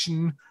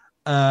abduction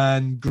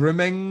and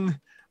grooming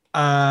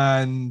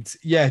and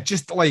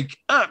just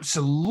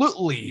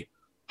absolutely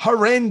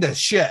horrendous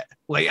shit.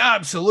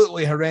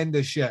 Absolutely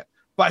horrendous shit.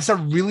 But it's a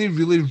really,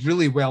 really,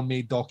 really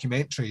well-made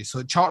documentary. So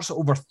it charts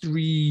over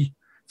three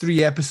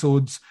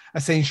episodes,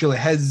 essentially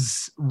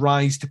his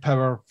rise to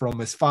power from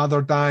his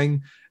father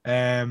dying,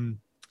 and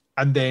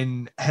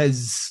then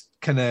his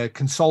kind of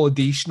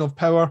consolidation of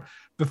power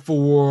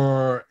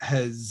before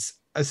his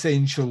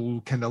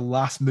essential kind of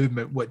last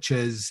movement, which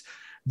is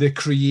the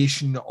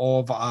creation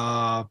of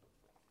a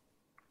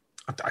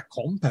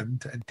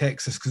compound in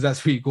Texas, because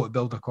that's where you go to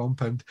build a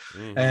compound,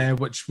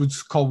 which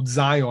was called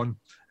Zion.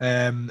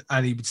 And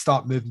he would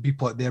start moving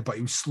people out there, but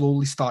he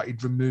slowly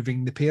started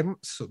removing the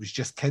parents, so it was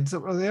just kids that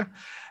were there.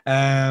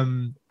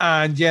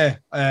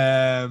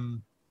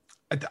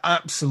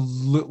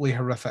 Absolutely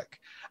horrific.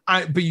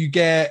 But you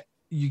get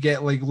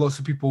lots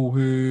of people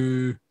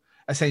who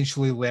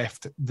essentially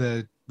left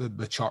the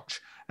church,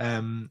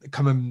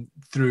 coming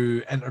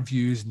through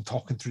interviews and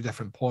talking through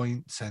different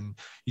points, and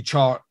you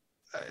chart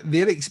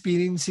their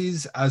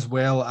experiences as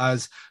well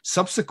as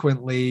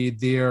subsequently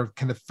their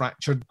kind of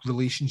fractured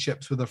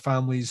relationships with their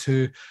families,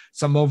 who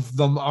some of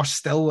them are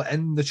still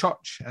in the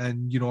church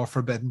and are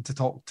forbidden to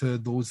talk to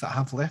those that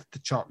have left the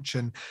church,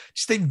 and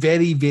just a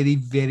very, very,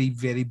 very,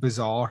 very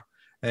bizarre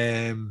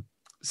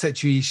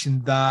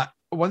situation that,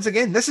 once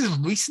again, this is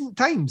recent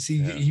times.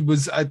 He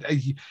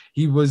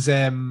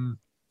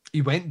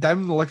went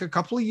down a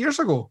couple of years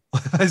ago.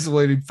 That's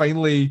when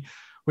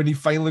he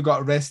finally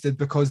got arrested,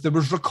 because there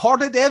was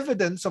recorded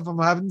evidence of him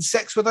having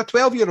sex with a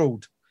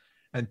 12-year-old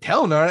and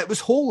telling her it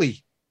was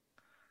holy.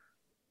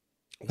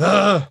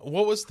 What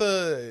was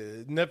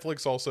the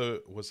Netflix also?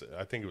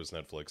 I think it was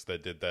Netflix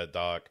that did that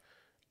doc.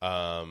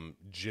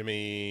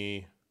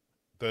 Jimmy,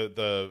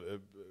 the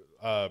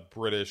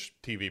British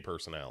TV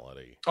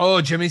personality.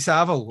 Oh, Jimmy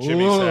Savile.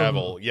 Jimmy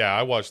Savile. Yeah,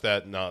 I watched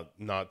that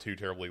not too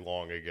terribly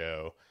long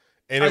ago,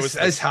 and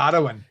it's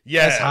harrowing.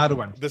 Yeah, it's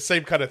harrowing. The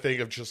same kind of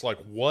thing of just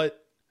what.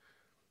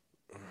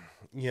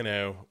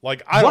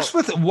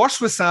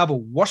 Worse with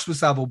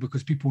Savile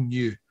because people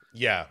knew.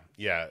 Yeah.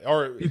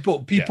 Or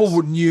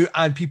people knew,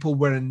 and people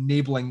were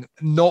enabling,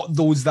 not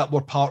those that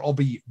were part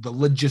of a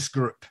religious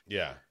group.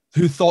 Yeah.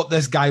 Who thought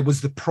this guy was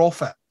the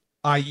prophet,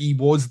 i.e.,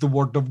 was the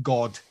word of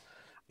God.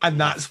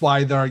 And that's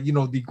why they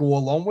go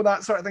along with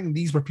that sort of thing.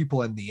 These were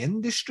people in the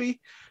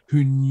industry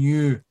who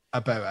knew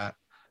about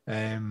it.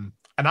 And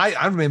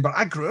I remember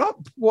I grew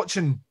up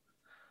watching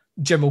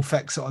Jim will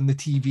fix it on the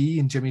TV,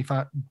 and Jimmy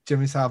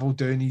Savile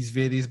doing his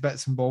various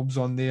bits and bobs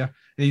on there.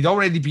 And he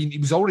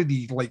was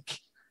already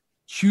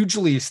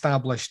hugely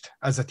established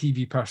as a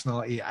TV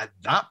personality at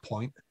that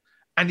point.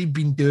 and he'd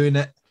been doing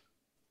it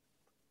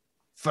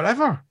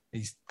forever.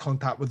 He's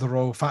contact with the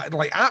royal family,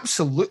 like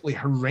absolutely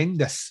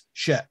horrendous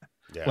shit,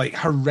 like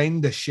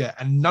horrendous shit,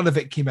 and none of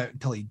it came out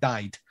until he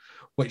died,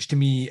 which to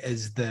me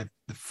is the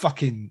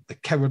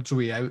coward's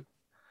way out.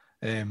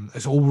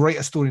 It's all write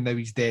a story now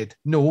he's dead.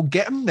 No,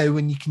 get him now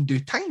when you can do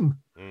time.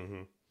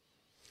 Mm-hmm.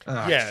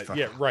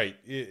 Right.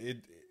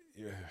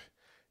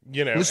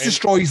 Let's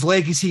destroy his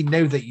legacy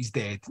now that he's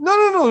dead.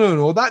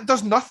 No. That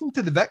does nothing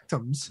to the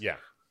victims. Yeah.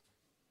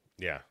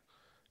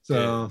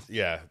 So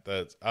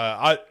that's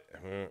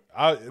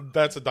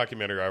that's a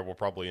documentary I will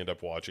probably end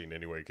up watching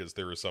anyway, because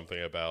there is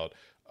something about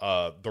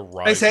the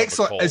rise of the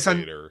cult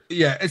leader.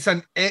 It's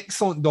an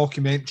excellent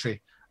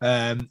documentary,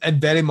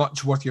 and very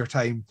much worth your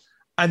time.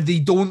 And they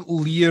don't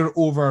leer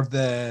over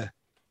the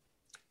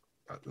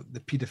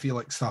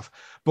paedophilic stuff,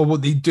 but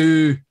what they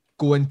do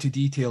go into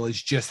detail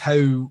is just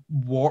how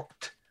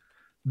warped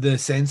the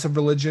sense of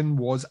religion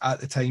was at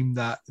the time,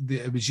 that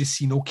it was just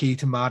seen okay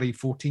to marry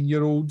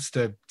 14-year-olds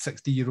to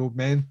 60-year-old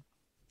men.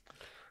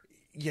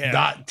 Yeah,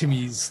 that to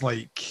me is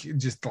like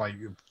just like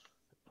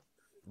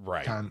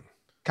right. Can't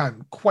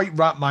quite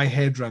wrap my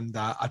head around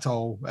that at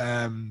all.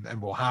 And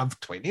we'll have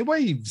 20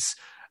 wives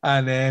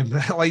and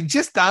like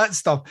just that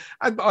stuff.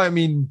 I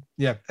mean,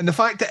 yeah, and the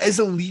fact that it is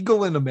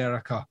illegal in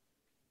America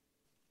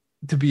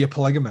to be a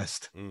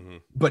polygamist,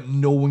 but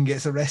no one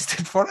gets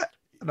arrested for it,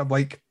 and I'm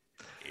like,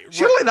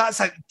 surely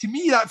to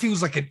me that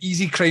feels like an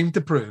easy crime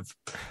to prove.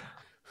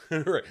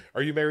 Right.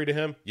 Are you married to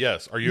him?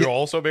 Yes. Are you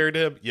also married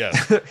to him?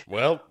 Yes.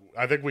 Well,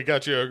 I think we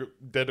got you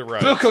dead to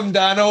rights. Book him,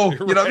 Dano. You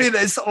know what I mean?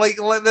 It's like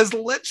this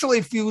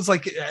literally feels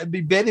like it'd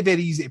be very,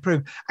 very easy to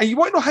prove. And you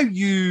want to know how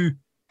you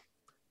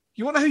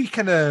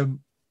kind of,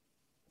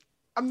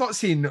 I'm not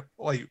saying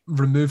like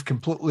remove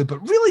completely,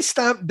 but really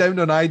stamp down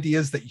on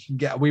ideas that you can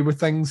get away with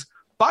things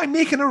by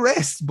making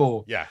arrests,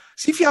 Bo. Yeah.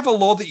 See if you have a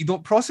law that you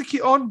don't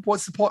prosecute on,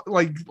 what's the point?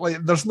 Like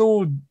there's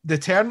no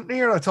deterrent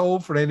there at all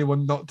for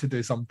anyone not to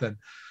do something.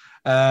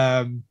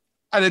 And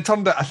it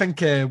turned out, I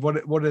think one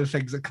of the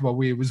things that came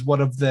away was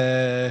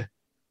it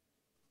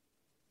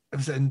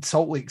was in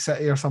Salt Lake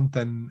City or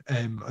something,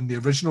 on the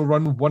original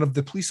run, one of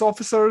the police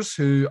officers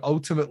who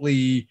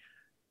ultimately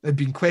had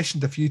been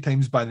questioned a few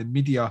times by the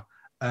media,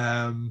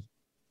 like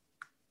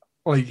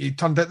it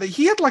turned out that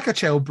he had like a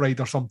child bride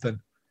or something.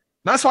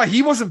 That's why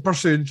he wasn't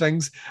pursuing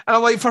things. And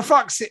I'm like, for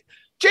fuck's sake,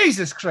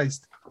 Jesus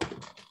Christ.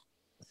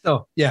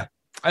 So, yeah.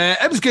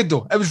 It was good,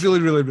 though. It was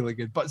really, really, really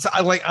good. But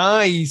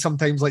I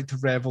sometimes like to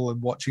revel in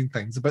watching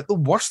things about the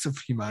worst of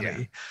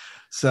humanity. Yeah.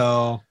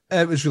 So,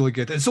 it was really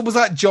good. And so was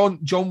that John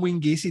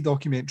Wayne Gacy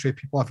documentary.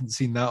 People haven't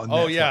seen that on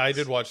Netflix. Oh, yeah, I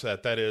did watch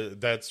that.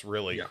 That's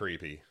really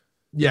creepy.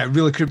 Yeah,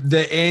 really creepy.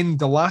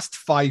 The last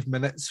 5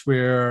 minutes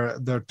where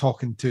they're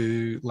talking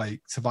to like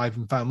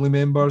surviving family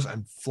members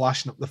and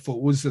flashing up the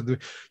photos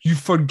you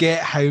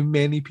forget how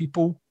many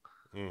people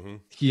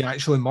he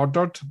actually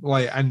murdered.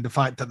 And the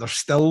fact that they're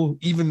still,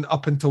 even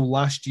up until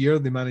last year,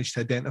 they managed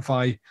to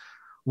identify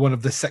one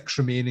of the 6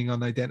 remaining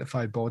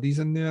unidentified bodies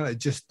in there. It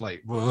just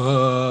like,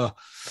 whoa.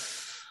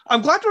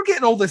 I'm glad we're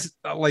getting all this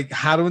like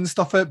harrowing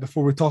stuff out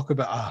before we talk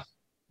about a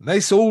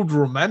nice old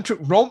romantic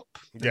romp.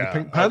 Yeah,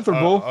 Pink Panther,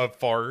 a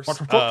farce.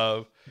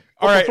 All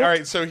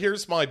right. So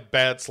here's my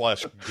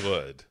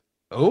bad/good.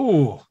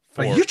 Oh,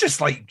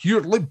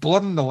 you're like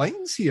blurring the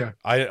lines here.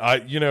 I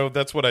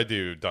that's what I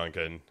do,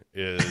 Duncan.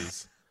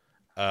 Is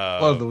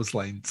one of those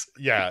lines.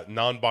 Yeah,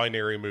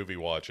 non-binary movie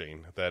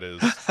watching.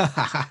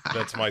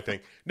 That's my thing.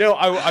 No,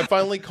 I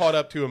finally caught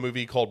up to a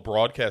movie called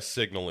Broadcast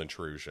Signal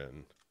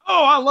Intrusion.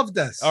 Oh, I love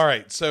this. All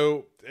right,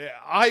 so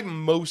I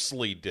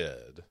mostly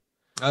did.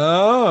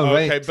 Oh,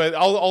 okay, right. But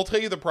I'll tell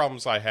you the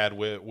problems I had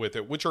with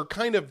it, which are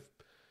kind of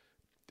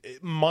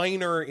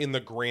minor in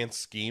the grand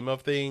scheme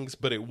of things,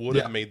 but it would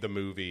have made the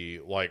movie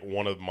like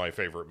one of my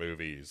favorite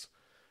movies.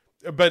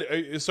 But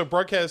so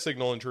Broadcast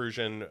Signal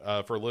Intrusion,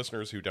 for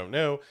listeners who don't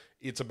know,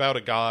 it's about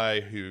a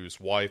guy whose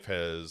wife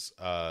has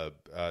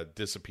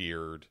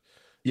disappeared,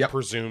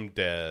 presumed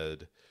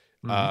dead,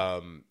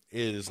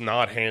 is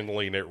not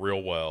handling it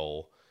real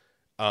well.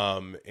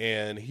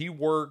 And he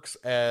works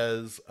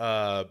as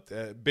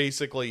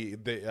basically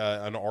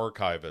an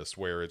archivist,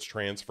 where it's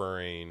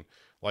transferring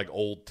like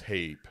old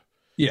tape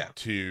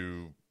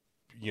to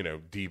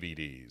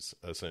DVDs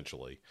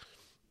essentially,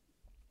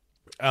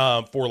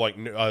 for like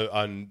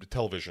on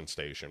television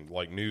station,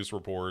 like news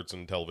reports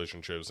and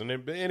television shows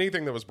and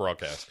anything that was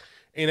broadcast.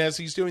 And as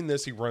he's doing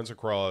this, he runs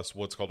across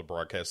what's called a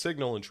broadcast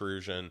signal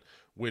intrusion,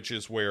 which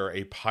is where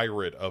a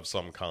pirate of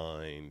some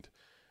kind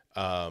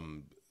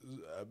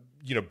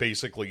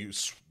basically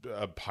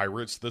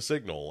pirates the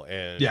signal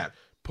and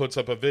puts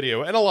up a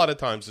video. And a lot of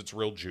times it's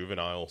real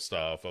juvenile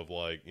stuff of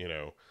like,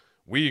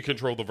 we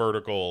control the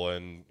vertical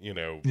and,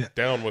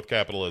 down with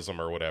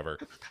capitalism or whatever.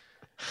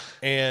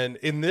 And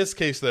in this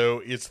case,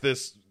 though, it's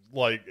this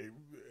like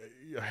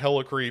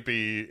hella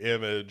creepy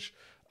image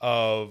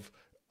of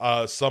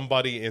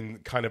somebody in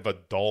kind of a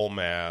doll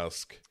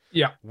mask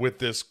with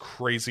this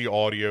crazy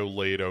audio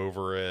laid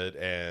over it.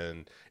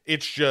 And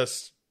it's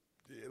just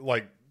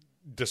like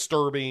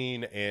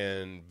disturbing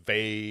and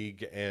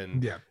vague,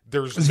 and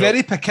there's it's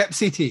very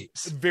Poughkeepsie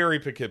tapes. Very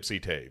Poughkeepsie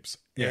tapes.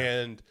 Yeah.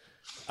 And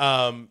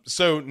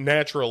so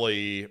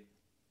naturally,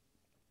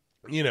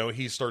 you know,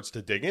 he starts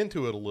to dig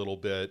into it a little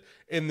bit,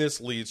 and this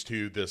leads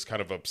to this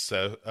kind of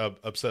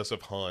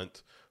obsessive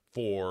hunt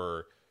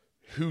for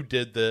who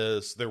did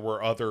this. There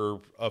were other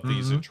of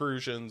these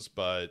intrusions,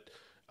 but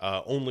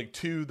only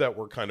 2 that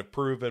were kind of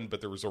proven,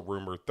 but there was a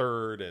rumored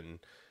third. And,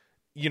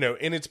 you know,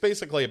 and it's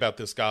basically about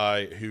this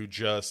guy who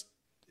just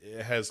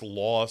has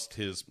lost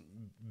his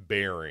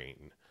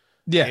bearing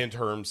in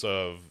terms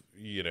of,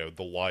 you know,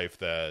 the life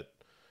that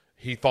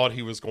he thought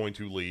he was going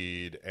to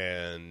lead,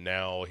 and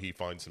now he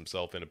finds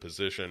himself in a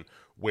position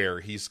where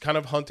he's kind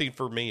of hunting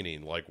for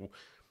meaning. Like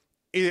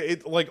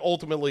like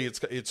ultimately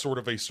it's sort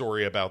of a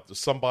story about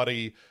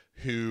somebody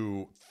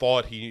who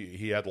thought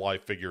he had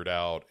life figured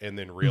out, and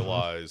then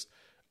realized,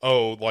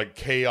 oh, like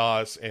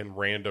chaos and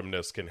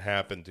randomness can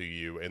happen to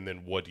you, and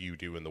then what do you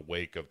do in the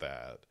wake of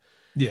that?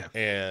 Yeah.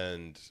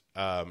 And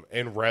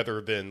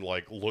rather than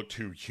like look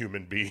to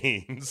human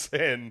beings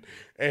and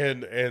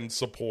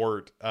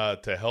support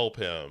to help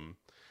him,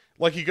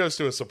 like he goes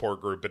to a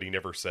support group, but he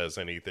never says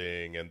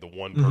anything. And the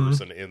one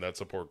person in that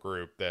support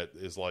group that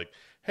is like,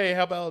 hey,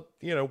 how about,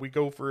 you know, we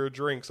go for a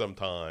drink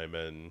sometime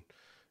and,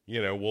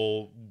 you know,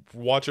 we'll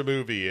watch a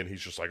movie. And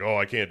he's just like, oh,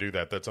 I can't do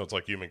that. That sounds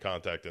like human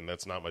contact, and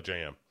that's not my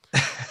jam.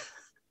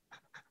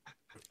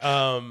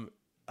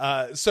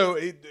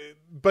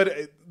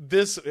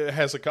 This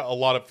has a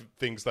lot of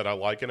things that I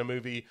like in a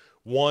movie.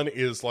 One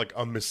is like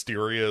a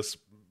mysterious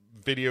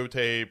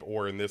videotape,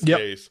 or in this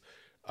case,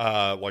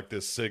 like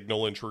this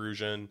signal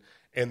intrusion,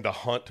 and the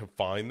hunt to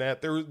find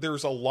that.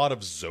 There's a lot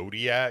of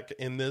Zodiac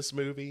in this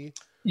movie.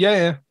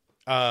 Yeah.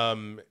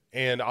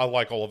 And I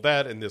like all of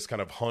that, and this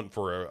kind of hunt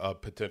for a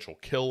potential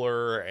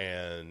killer.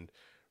 And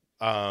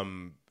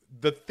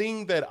the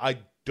thing that I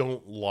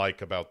don't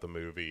like about the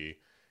movie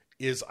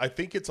is I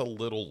think it's a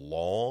little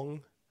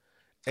long,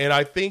 and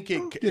I think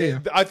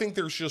I think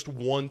there's just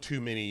one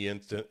too many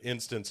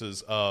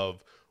instances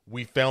of,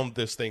 we found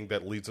this thing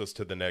that leads us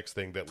to the next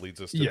thing that leads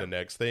us to the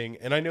next thing.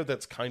 And I know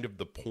that's kind of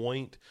the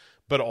point,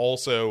 but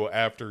also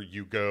after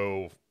you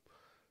go,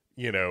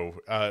 you know,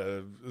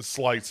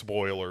 slight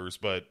spoilers,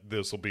 but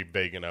this will be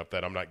vague enough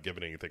that I'm not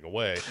giving anything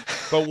away.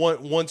 But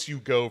once you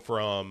go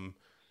from,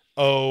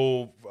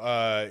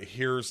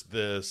 here's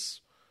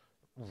this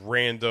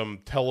random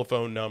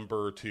telephone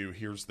number, to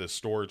here's this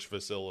storage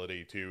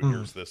facility, to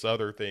here's this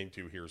other thing,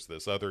 to here's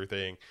this other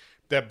thing,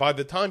 that by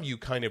the time you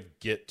kind of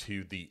get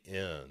to the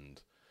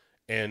end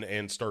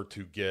and start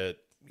to get,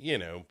 you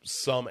know,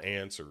 some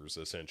answers,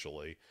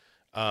 essentially,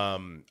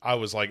 I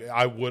was like,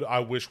 I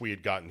wish we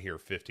had gotten here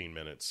 15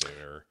 minutes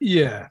sooner.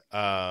 Yeah.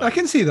 I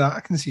can see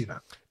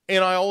that.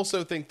 And I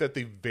also think that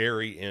the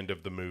very end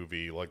of the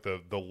movie, like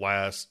the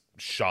last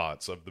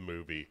shots of the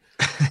movie,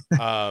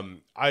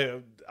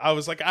 I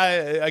was like,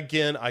 I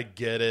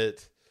get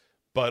it,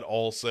 but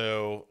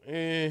also,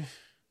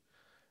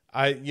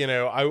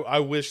 I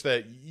wish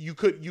that you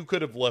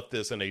could have left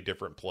this in a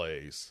different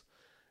place.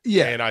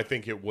 Yeah. And I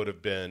think it would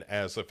have been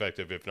as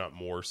effective, if not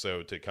more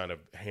so, to kind of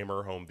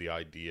hammer home the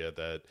idea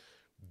that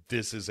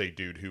this is a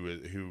dude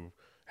who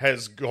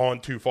has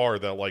gone too far,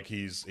 that like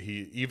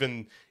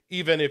even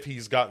if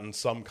he's gotten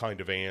some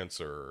kind of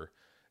answer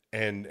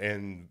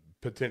and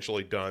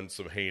potentially done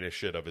some heinous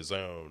shit of his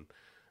own,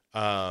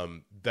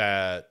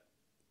 that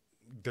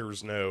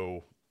there's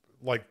no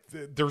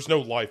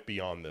life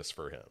beyond this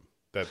for him.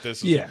 That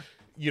this is,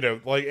 you know,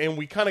 like, and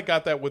we kind of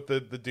got that with the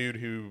dude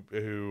who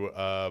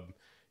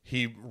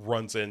he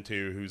runs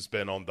into, who's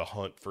been on the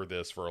hunt for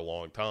this for a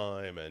long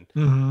time. And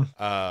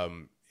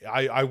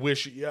I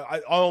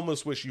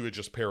almost wish you had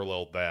just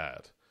paralleled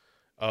that,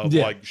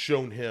 like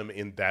shown him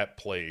in that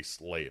place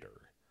later.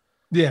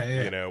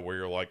 Yeah. You know, where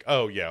you're like,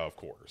 oh yeah, of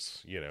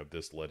course, you know,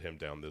 this led him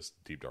down this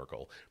deep dark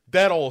hole.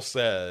 That all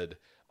said,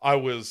 I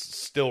was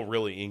still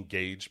really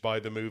engaged by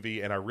the movie,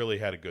 and I really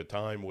had a good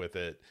time with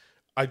it.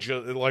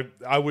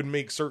 I would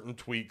make certain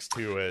tweaks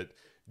to it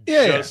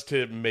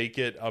to make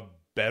it a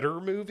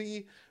better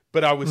movie,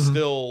 but I was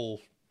still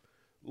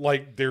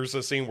like, there's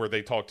a scene where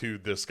they talk to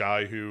this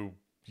guy who,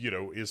 you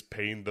know, is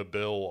paying the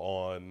bill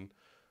on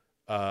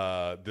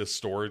this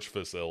storage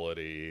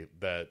facility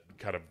that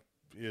kind of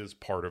is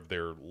part of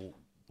their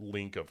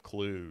link of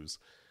clues.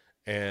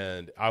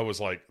 And I was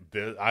like,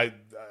 I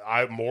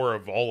more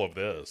of all of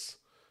this.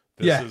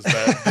 This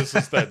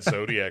is that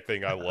Zodiac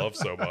thing I love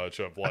so much,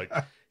 of like,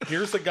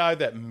 here's a guy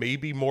that may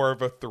be more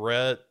of a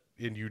threat,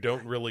 and you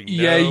don't really know.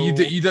 Yeah,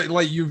 you don't,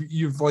 like,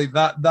 you've like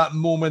that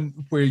moment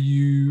where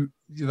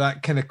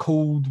that kind of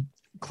cold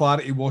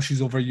clarity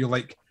washes over you.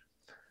 Like,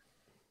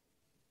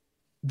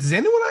 does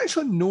anyone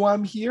actually know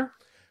I'm here?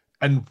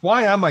 And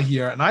why am I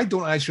here? And I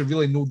don't actually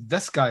really know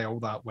this guy all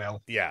that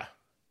well. Yeah.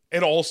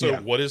 And also,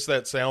 what is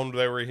that sound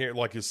they were hearing?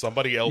 Like, is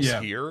somebody else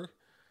here?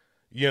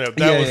 You know,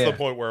 that was the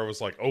point where I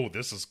was like, oh,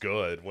 this is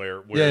good.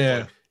 Where it's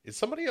like, is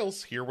somebody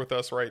else here with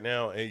us right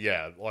now?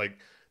 And like,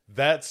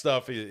 that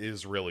stuff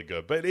is really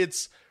good. But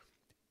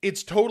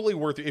it's totally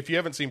worth it. If you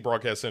haven't seen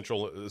Broadcast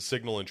Central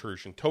Signal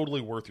Intrusion,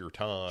 totally worth your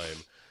time.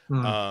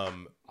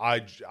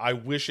 I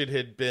wish it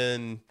had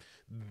been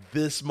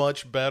this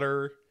much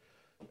better,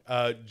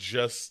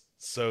 just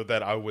so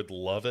that I would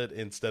love it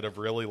instead of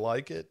really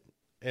like it.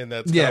 And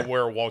that's kind of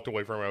where I walked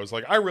away from it. I was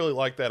like, I really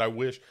like that. I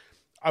wish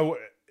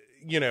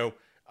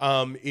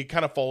it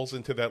kind of falls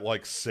into that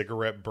like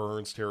cigarette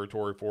burns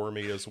territory for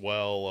me as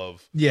well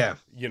of,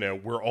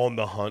 we're on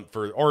the hunt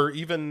for, or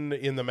even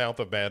in the Mouth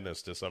of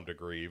Madness to some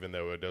degree, even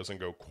though it doesn't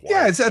go quite.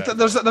 Yeah, there's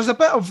a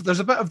bit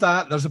of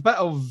that. There's a bit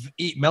of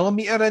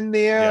 8mm in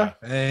there.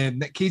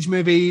 Nick Cage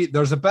movie.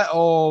 There's a bit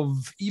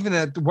of even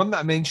one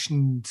that I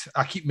mentioned.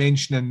 I keep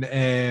mentioning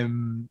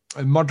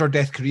Murder,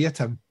 Death,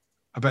 Koreatown,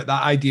 about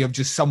that idea of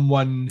just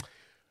someone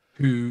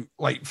who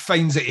like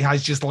finds that he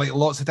has just like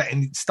lots of it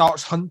and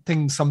starts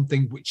hunting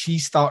something which he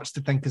starts to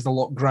think is a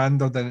lot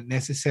grander than it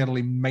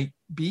necessarily might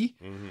be.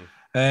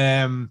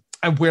 And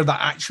where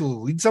that actually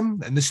leads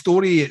him. And the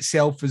story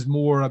itself is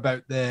more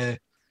about there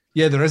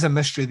is a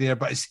mystery there,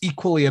 but it's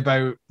equally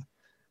about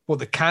what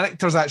the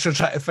character's actually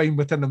trying to find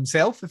within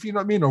himself, if you know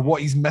what I mean, or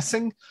what he's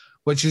missing,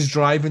 which is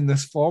driving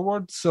this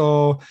forward.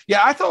 So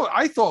yeah, I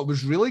thought it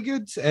was really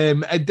good.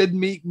 It did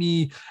make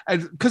me,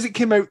 because it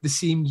came out the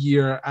same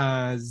year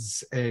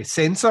as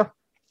Censor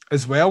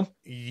as well.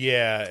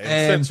 Yeah,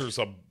 and Censor's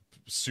a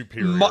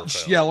superior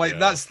film.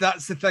 That's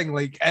the thing.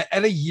 Like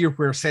in a year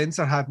where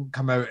Censor hadn't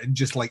come out and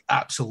just like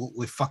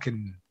absolutely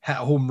fucking hit a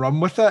home run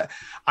with it,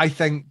 I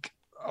think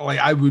like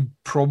I would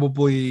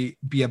probably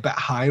be a bit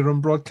higher on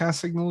Broadcast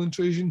Signal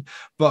Intrusion,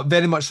 but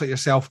very much like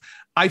yourself,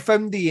 I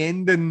found the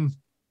ending.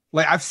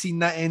 Like, I've seen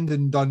that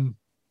ending done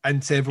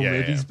in several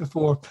movies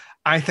before.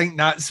 I think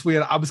that's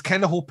where I was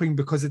kind of hoping,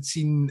 because I'd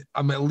seen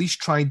him at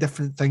least try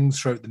different things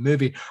throughout the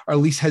movie, or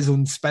at least his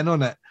own spin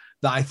on it,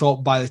 that I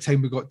thought by the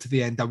time we got to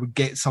the end, I would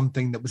get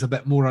something that was a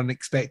bit more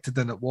unexpected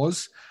than it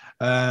was.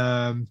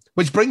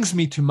 Which brings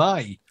me to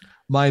my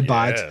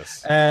bad.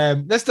 Yes.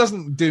 This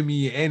doesn't do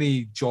me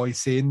any joy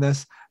saying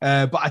this,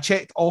 but I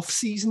checked Off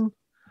Season.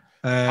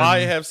 I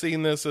have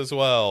seen this as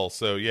well,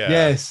 so yeah.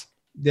 Yes.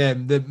 Yeah,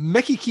 the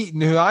Mickey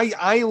Keaton, who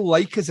I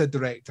like as a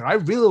director. I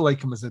really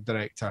like him as a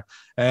director.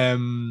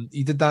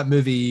 He did that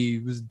movie,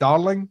 was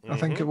Darling, I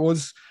think it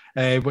was,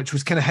 which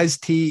was kind of his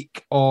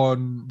take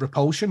on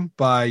Repulsion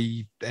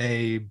by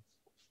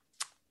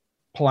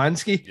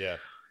Polanski. Yeah.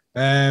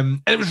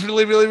 And it was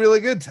really, really, really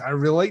good. I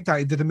really liked that.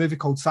 He did a movie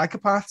called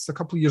Psychopaths a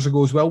couple of years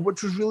ago as well,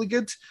 which was really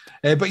good.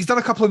 But he's done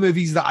a couple of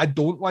movies that I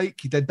don't like.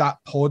 He did that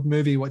Pod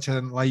movie, which I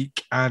didn't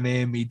like, and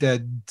he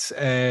did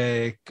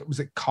was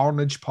it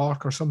Carnage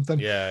Park or something?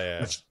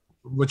 Yeah.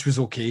 Which was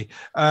okay.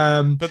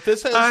 But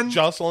this has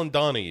Jocelyn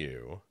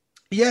Donahue,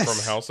 yes,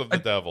 from House of the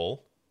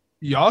Devil.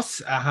 Yes,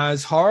 it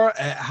has her.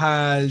 It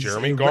has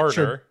Jeremy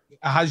Gardner.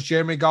 It has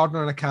Jeremy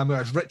Gardner in a cameo.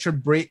 It's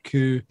Richard Brake,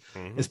 who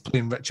is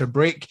playing Richard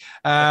Brake.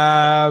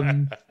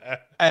 It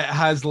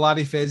has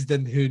Larry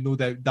Fessenden, who no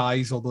doubt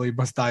dies, although he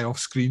must die off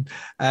screen,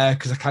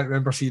 because I can't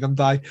remember seeing him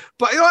die.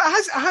 But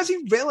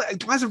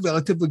it has a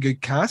relatively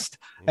good cast.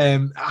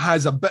 It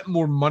has a bit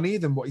more money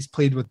than what he's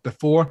played with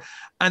before.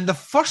 And the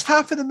first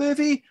half of the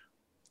movie,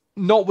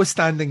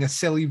 notwithstanding a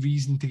silly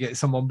reason to get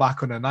someone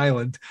back on an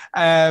island,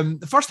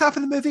 the first half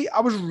of the movie, I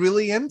was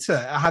really into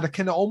it. I had a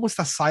kind of almost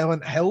a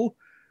Silent Hill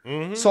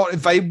sort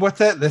of vibe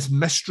with it. This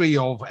mystery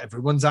of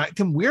everyone's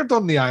acting weird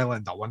on the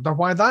island. I wonder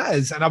why that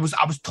is. And I was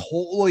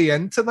totally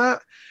into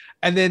that.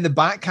 And then the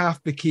back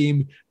half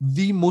became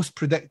the most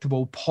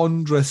predictable,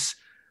 ponderous,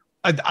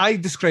 and I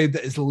described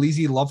it as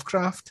lazy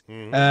Lovecraft,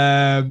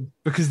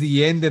 because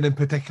the ending in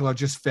particular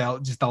just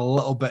felt just a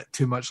little bit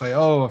too much like,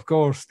 oh, of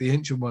course, the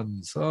Ancient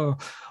Ones, oh,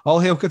 all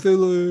hail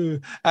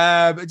Cthulhu.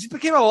 It just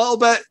became a little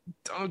bit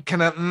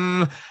kind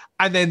of,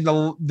 and then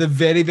the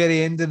very,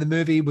 very end of the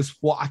movie was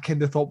what I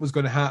kind of thought was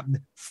going to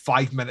happen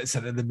 5 minutes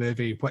into the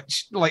movie,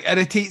 which like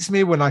irritates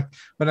me when I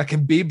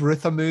can Babe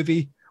Ruth a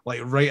movie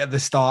like right at the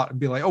start and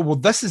be like, oh, well,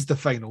 this is the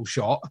final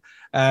shot.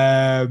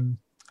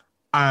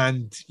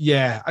 And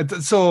yeah,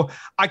 so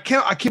I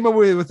came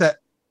away with it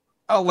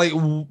like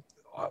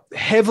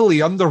heavily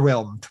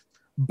underwhelmed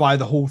by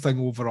the whole thing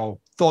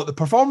overall. Thought the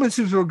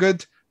performances were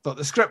good, thought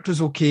the script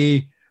was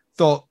okay,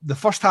 thought the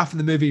first half of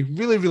the movie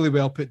really, really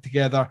well put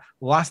together.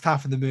 The last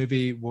half of the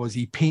movie was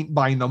a paint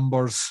by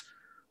numbers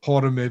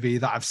horror movie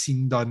that I've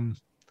seen done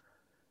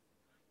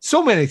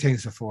so many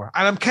times before.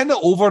 And I'm kind of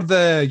over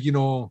the,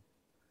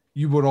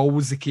 you were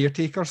always the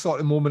caretaker sort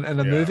of moment in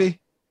a movie.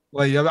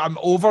 Like, I'm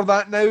over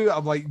that now.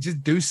 I'm like,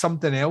 just do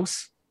something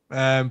else,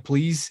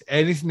 please.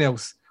 Anything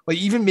else. Like,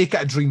 even make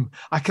it a dream.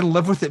 I can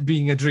live with it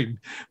being a dream.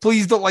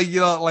 Please don't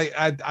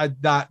add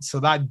that. So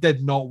that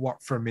did not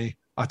work for me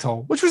at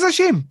all, which was a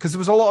shame, because there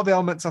was a lot of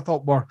elements I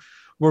thought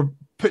were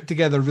put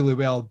together really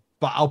well,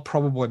 but I'll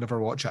probably never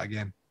watch it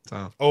again.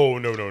 So. Oh,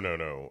 no.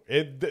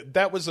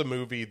 That was a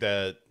movie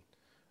that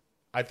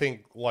I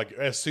think, like,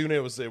 as soon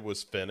as it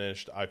was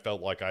finished, I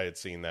felt like I had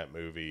seen that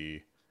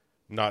movie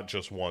not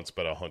just once,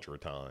 but 100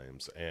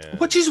 times. And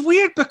which is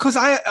weird, because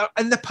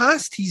in the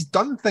past, he's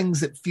done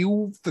things that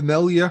feel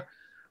familiar,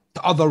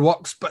 to other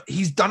works, but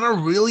he's done a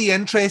really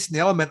interesting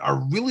element,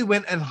 or really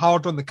went in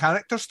hard on the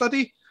character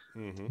study,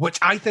 which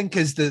I think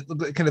is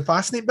the kind of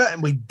fascinating bit,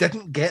 and we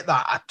didn't get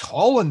that at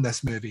all in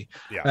this movie.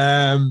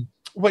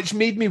 Which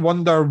made me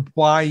wonder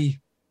why.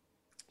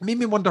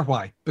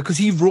 Because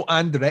he wrote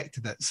and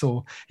directed it,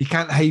 so he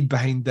can't hide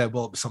behind it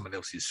was someone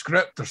else's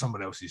script or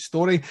someone else's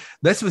story.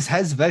 This was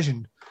his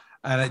vision,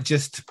 and it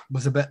just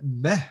was a bit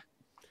meh.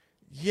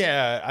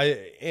 Yeah,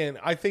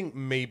 I think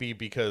maybe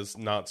because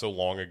not so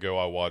long ago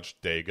I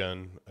watched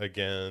Dagon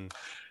again,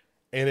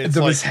 and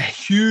there was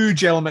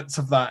huge elements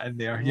of that in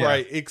there,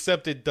 right?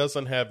 Except it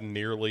doesn't have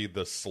nearly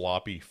the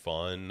sloppy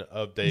fun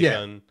of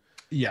Dagon.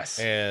 Yes,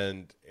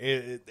 and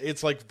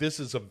it's like this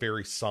is a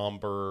very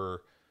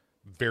somber,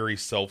 very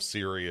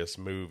self-serious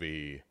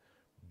movie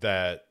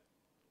that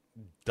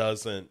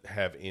doesn't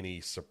have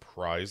any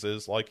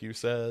surprises, like you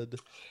said.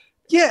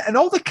 Yeah, and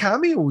all the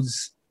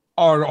cameos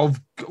are of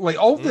like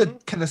all the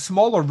kind of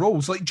smaller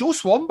roles. Like Joe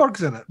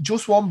Swanberg's in it. Joe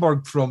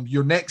Swanberg from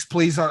Your Next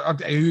plays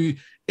who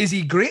is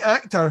a great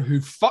actor who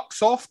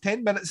fucks off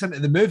 10 minutes into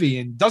the movie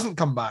and doesn't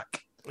come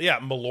back. Yeah,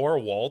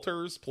 Melora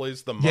Walters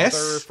plays the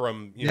mother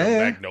from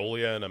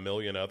Magnolia and a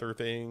million other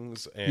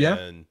things.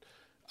 And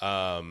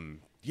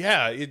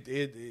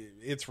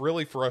it's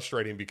really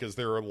frustrating because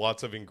there are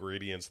lots of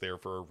ingredients there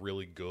for a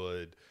really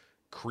good,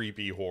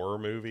 creepy horror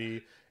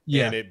movie.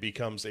 Yeah. And it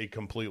becomes a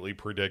completely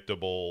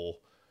predictable,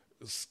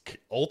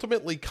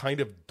 ultimately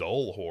kind of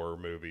dull horror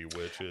movie,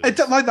 which is...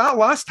 like that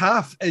last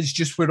half is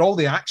just where all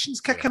the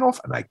action's kicking off,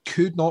 and I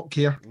could not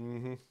care.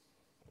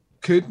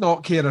 Could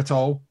not care at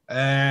all.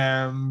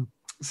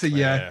 So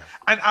yeah.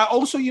 And I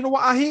also, you know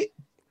what I hate?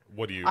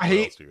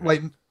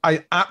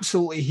 I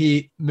absolutely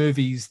hate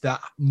movies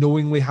that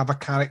knowingly have a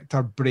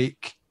character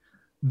break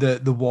the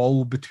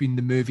wall between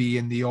the movie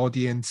and the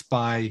audience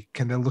by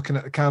kind of looking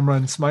at the camera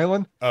and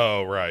smiling.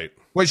 Oh, right.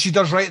 Which she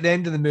does right at the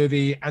end of the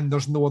movie, and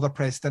there's no other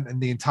precedent in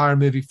the entire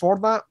movie for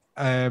that.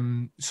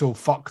 So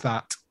fuck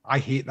that. I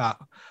hate that.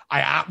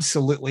 I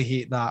absolutely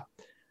hate that.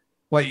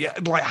 Like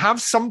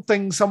have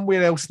something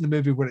somewhere else in the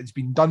movie where it's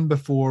been done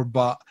before,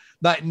 but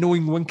that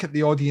knowing wink at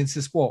the audience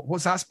is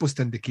what's that supposed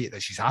to indicate?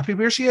 That she's happy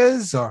where she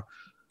is, or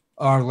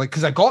like,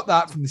 because I got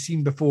that from the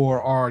scene before,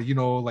 or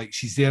like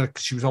she's there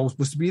because she was always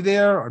supposed to be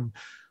there, and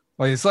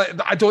like it's like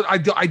I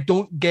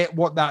don't get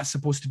what that's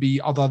supposed to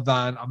be, other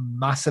than a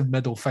massive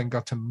middle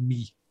finger to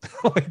me,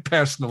 like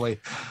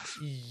personally.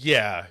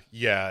 Yeah,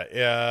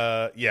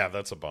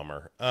 that's a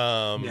bummer.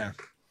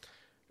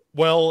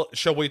 Well,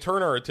 shall we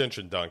turn our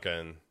attention,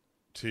 Duncan,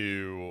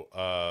 to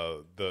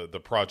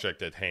the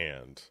project at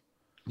hand?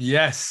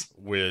 Yes,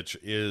 which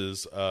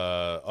is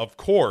of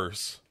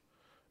course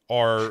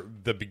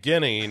the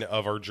beginning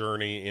of our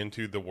journey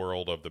into the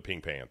world of the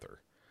Pink Panther.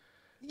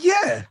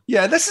 Yeah,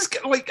 this is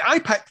like, I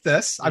picked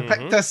this.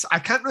 I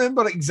can't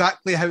remember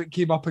exactly how it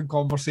came up in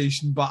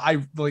conversation, but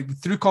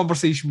through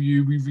conversation with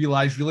you, we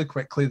realized really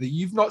quickly that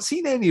you've not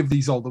seen any of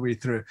these all the way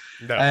through.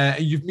 No.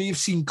 You may have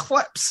seen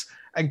clips,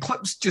 and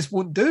clips just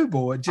won't do,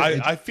 Bo.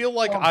 I feel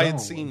like I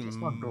had seen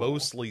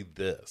mostly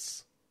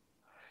this.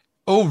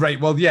 Oh, right.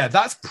 Well, yeah,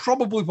 that's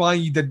probably why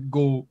you didn't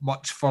go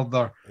much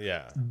further.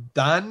 Yeah.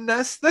 Than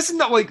this. This is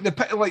not like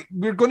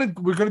we're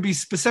gonna be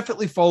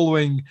specifically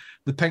following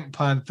the Pink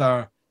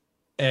Panther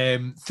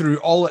through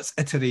all its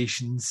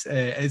iterations,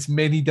 its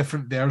many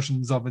different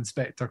versions of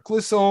Inspector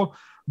Clouseau.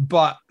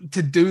 But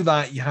to do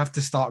that, you have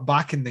to start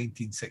back in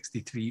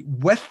 1963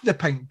 with the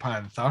Pink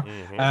Panther,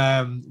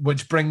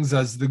 which brings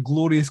us the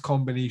glorious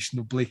combination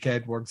of Blake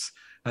Edwards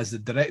as the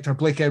director.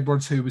 Blake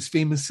Edwards, who was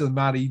famously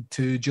married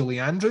to Julie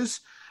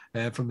Andrews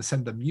from the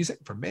Sound of Music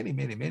for many,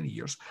 many, many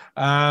years.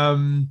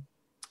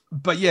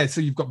 But yeah,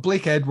 so you've got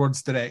Blake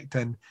Edwards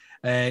directing.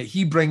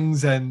 He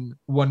brings in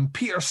one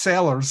Peter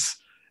Sellers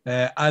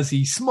as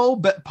a small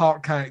bit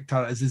part character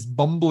as his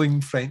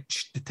bumbling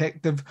French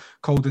detective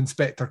called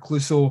Inspector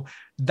Clouseau.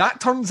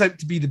 That turns out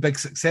to be the big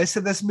success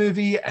of this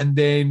movie, and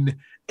then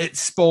it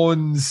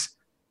spawns,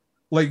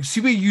 like, see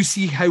where you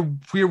see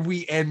where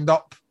we end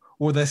up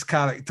with this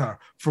character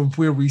from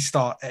where we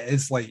start.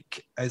 It's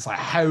like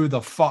how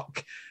the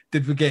fuck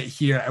did we get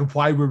here, and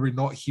why were we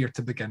not here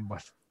to begin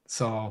with?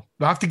 So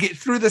we have to get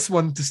through this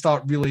one to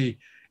start really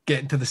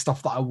getting to the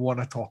stuff that I want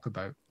to talk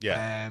about.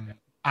 Yeah.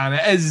 And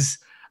it is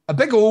a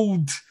big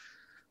old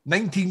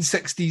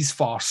 1960s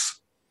farce.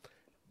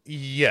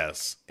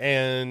 Yes.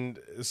 And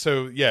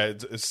so, yeah,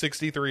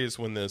 63 is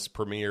when this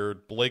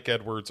premiered. Blake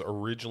Edwards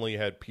originally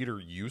had Peter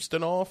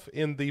Ustinov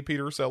in the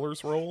Peter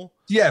Sellers role.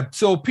 Yeah.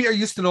 So Peter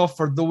Ustinov,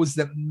 for those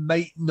that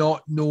might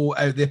not know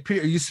out there,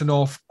 Peter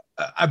Ustinov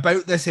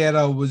about this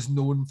era was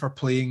known for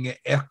playing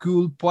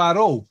Hercule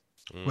Poirot,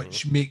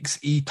 which makes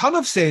a ton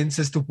of sense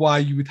as to why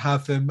you would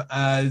have him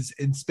as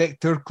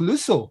Inspector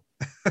Clouseau.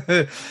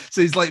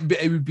 So he's like,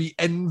 it would be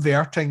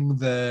inverting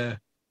the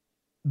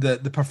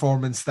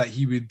performance that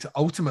he would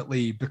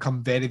ultimately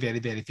become very, very,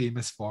 very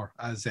famous for,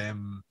 as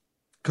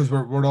because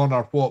we're on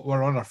our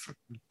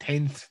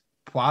 10th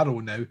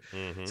Poirot now.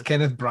 It's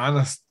Kenneth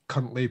Branagh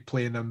currently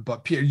playing him,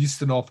 but Peter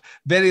Ustinov,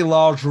 very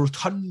large,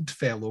 rotund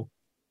fellow,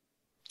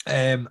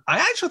 I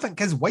actually think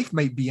his wife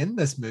might be in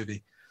this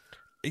movie.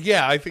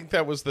 Yeah, I think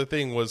that was the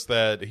thing, was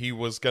that he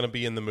was going to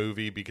be in the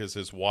movie because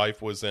his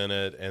wife was in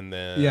it, and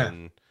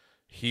then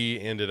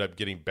he ended up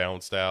getting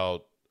bounced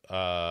out.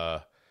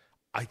 I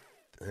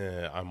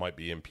might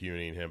be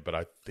impugning him, but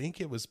I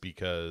think it was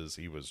because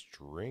he was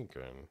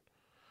drinking.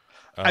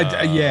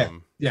 Yeah.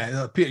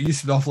 Peter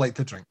Ustinov liked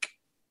to drink.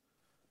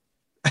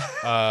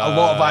 A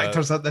lot of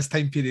actors at this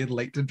time period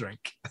like to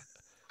drink.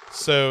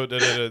 So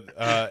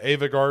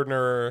Ava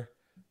Gardner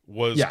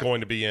was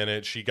going to be in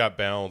it. She got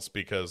bounced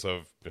because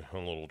of a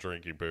little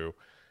drinky poo.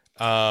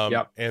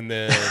 And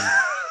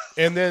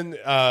then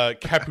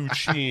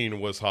Capuchin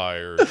was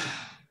hired.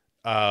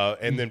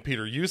 And then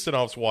Peter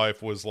Ustinov's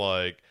wife was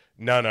like,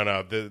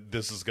 no,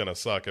 this is going to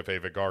suck if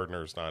Ava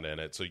Gardner's not in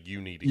it, so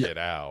you need to get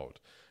out.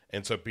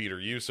 And so Peter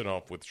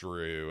Ustinov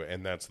withdrew,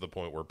 and that's the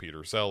point where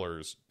Peter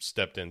Sellers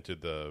stepped into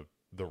the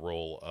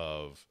role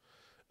of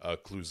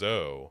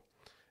Clouseau.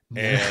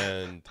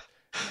 And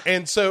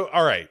so,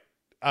 all right,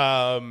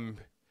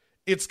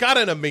 it's got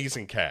an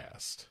amazing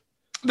cast.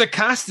 The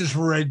cast is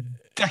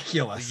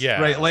ridiculous,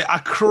 yeah, right? Like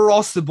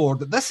across the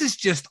board. This is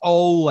just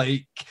all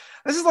like,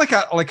 this is like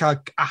a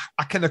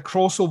kind of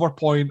crossover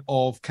point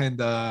of kind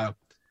of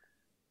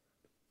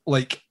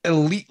like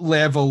elite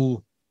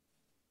level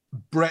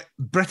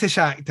British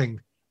acting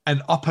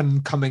and up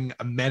and coming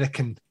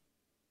American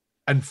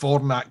and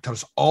foreign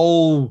actors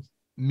all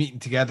meeting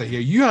together here.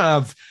 You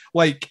have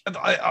like,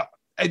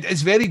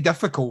 it's very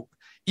difficult,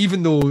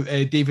 even though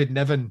David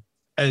Niven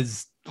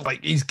is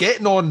like, he's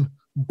getting on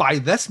by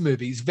this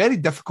movie. It's very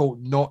difficult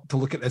not to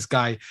look at this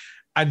guy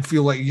and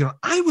feel like, you know,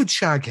 I would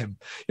shag him.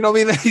 You know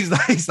what I mean? He's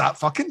that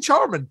fucking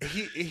charming.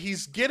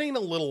 He's getting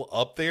a little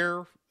up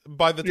there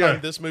by the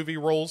time this movie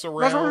rolls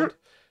around.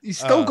 He's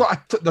still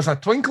got there's a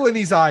twinkle in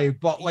his eye,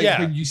 but like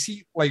when you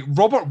see like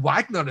Robert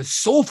Wagner is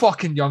so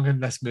fucking young in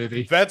this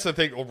movie. That's the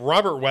thing.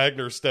 Robert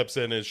Wagner steps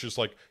in and it's just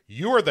like,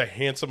 you are the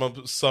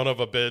handsome son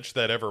of a bitch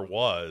that ever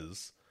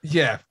was.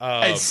 Yeah.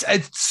 It's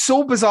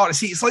so bizarre to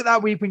see. It's like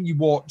that way when you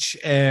watch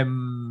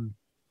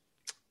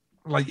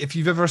like if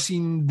you've ever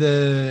seen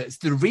the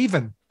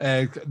Raven,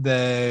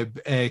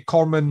 the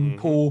Corman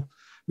Poe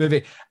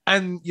movie,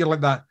 and you're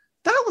like that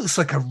looks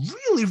like a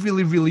really,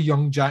 really, really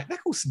young Jack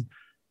Nicholson.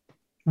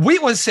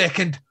 Wait 1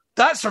 second.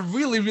 That's a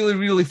really, really,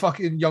 really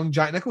fucking young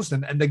Jack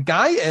Nicholson. And the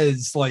guy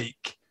is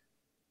like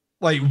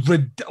not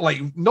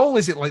only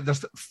is it like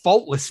there's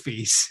faultless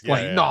face,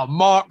 not a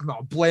mark,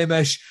 not a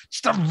blemish,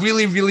 just a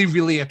really, really,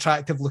 really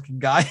attractive looking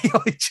guy.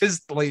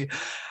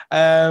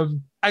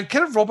 And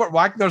kind of Robert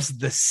Wagner's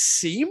the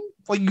same.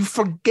 Like you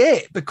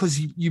forget because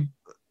you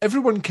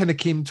everyone kind of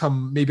came to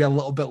him maybe a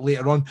little bit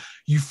later on.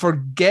 You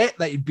forget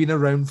that he'd been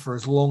around for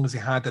as long as he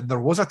had. And there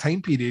was a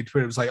time period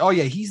where it was like, oh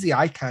yeah, he's the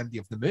eye candy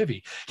of the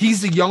movie.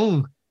 He's the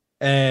young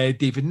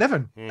David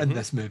Niven in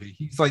this movie.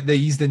 He's like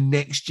he's the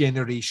next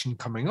generation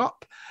coming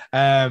up.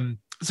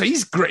 So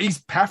he's great. He's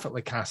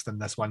perfectly cast in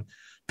this one.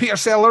 Peter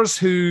Sellers,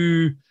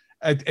 who,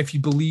 if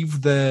you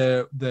believe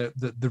the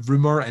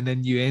rumor and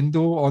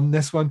innuendo on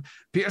this one,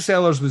 Peter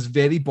Sellers was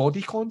very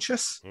body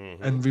conscious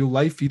in real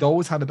life. He'd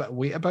always had a bit of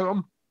weight about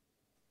him.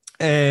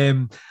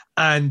 And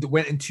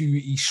went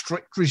into a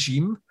strict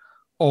regime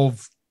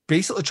of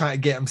basically trying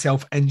to get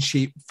himself in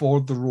shape for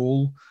the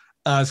role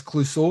as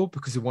Clouseau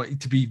because he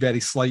wanted to be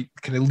very slight,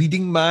 kind of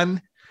leading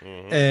man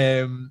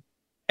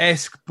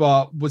esque,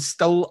 but was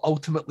still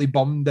ultimately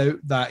bummed out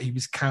that he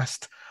was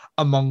cast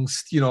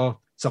amongst, you know,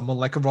 someone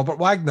like a Robert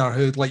Wagner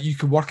who, like, you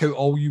can work out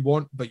all you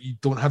want, but you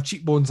don't have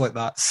cheekbones like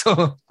that.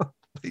 So,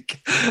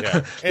 like,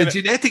 the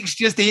genetics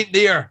just ain't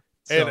there.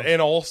 So.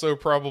 And also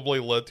probably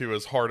led to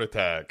his heart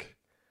attack.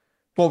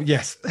 Well,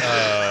 yes.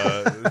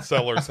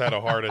 Sellers had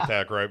a heart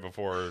attack right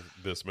before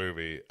this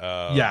movie.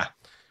 Yeah.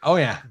 Oh,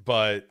 yeah.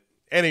 But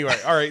anyway,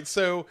 all right.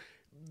 So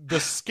the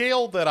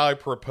scale that I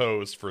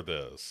proposed for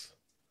this.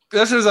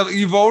 This is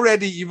you've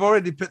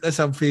already put this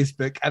on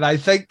Facebook, and I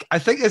think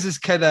this is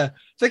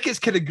it's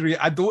kind of great.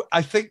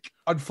 I think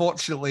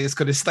unfortunately it's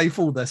going to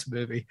stifle this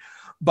movie,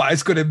 but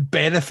it's going to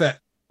benefit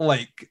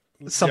like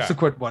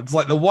subsequent ones,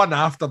 like the one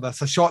after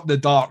this, A Shot in the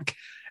Dark.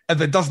 If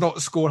it does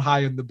not score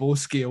high on the Beau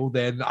scale,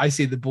 then I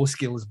say the Beau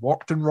scale is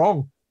warped and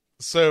wrong.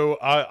 So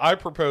I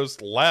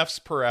proposed laughs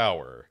per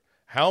hour.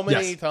 How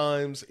many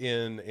times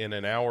in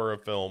an hour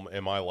of film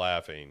am I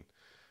laughing?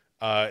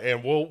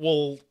 And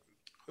we'll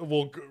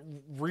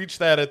reach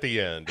that at the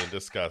end and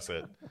discuss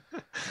it.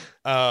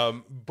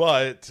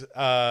 But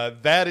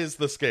that is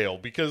the scale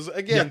because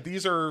again,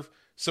 these are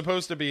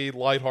supposed to be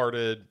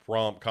lighthearted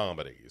romp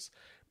comedies,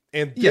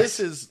 and this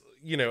is,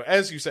 you know,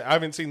 as you say, I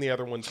haven't seen the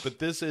other ones, but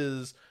this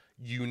is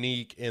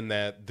unique in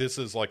that this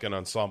is like an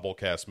ensemble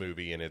cast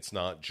movie and it's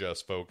not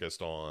just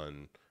focused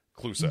on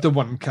Clouseau. The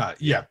one cat.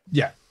 Yeah.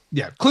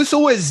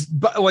 Clouseau is,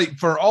 but like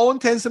for all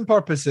intents and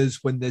purposes,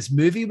 when this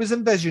movie was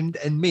envisioned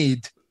and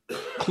made,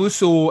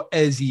 Clouseau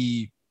is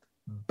a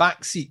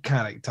backseat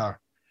character,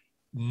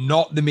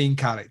 not the main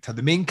character.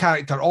 The main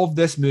character of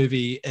this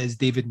movie is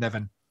David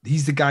Niven.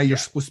 He's the guy you're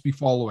supposed to be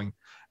following.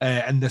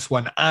 in this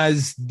one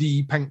as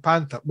the Pink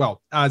Panther.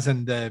 Well, as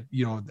in the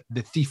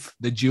thief,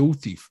 the jewel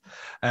thief,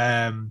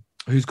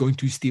 who's going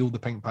to steal the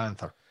Pink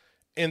Panther.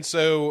 And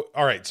so,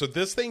 all right, so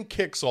this thing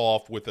kicks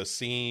off with a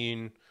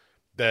scene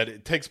that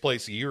it takes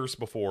place years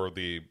before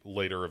the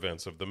later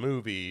events of the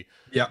movie,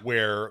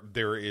 where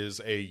there is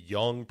a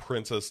young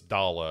Princess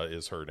Dala,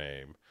 is her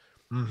name,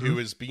 who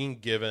is being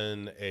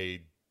given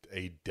a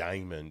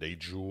diamond, a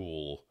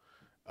jewel,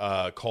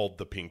 called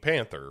the Pink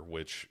Panther,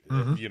 which,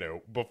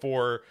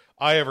 before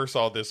I ever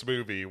saw this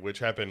movie, which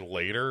happened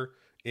later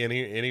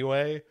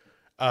anyway,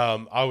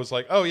 I was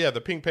like, oh yeah,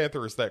 the Pink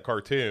Panther is that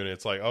cartoon.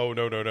 It's like, oh,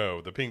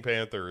 no. The Pink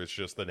Panther is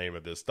just the name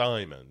of this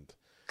diamond.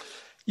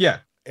 Yeah.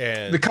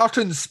 And the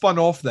cartoon spun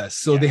off this,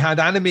 so they had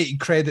animated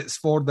credits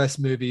for this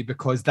movie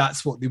because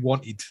that's what they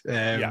wanted.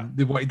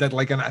 They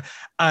wanted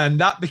and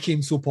that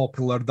became so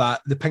popular that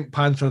the Pink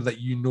Panther that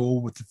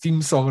with the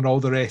theme song and all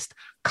the rest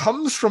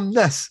comes from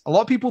this. A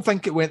lot of people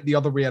think it went the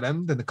other way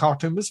around and the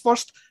cartoon was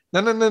first.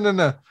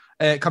 No.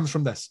 It comes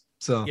from this.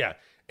 So yeah,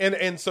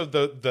 and so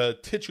the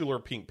titular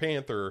Pink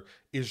Panther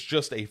is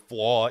just a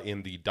flaw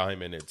in the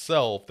diamond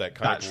itself that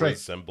kind of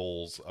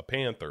resembles a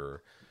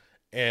panther.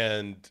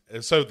 And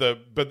so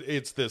but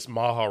it's this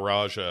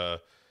Maharaja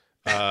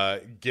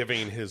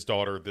giving his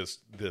daughter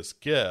this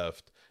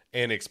gift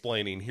and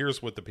explaining,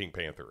 here's what the Pink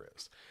Panther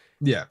is.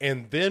 Yeah.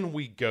 And then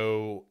we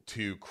go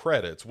to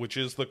credits, which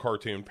is the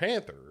cartoon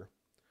Panther.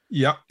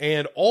 Yeah.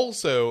 And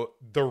also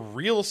the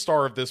real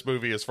star of this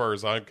movie, as far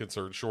as I'm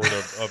concerned, short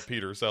of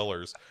Peter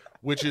Sellers,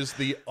 which is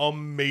the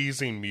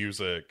amazing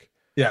music.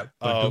 Yeah.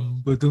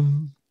 It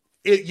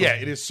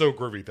is so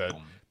groovy,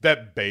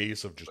 that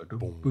bass of just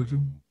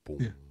boom,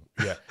 boom.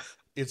 Yeah,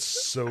 it's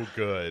so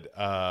good.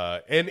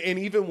 And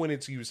even when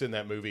it's used in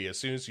that movie, as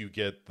soon as you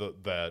get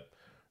that,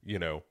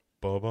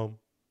 ba-bum,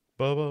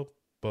 ba-bum,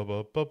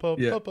 ba-bum, ba-bum,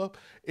 ba-bum,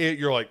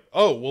 you're like,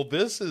 oh, well,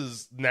 this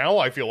is, now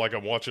I feel like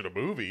I'm watching a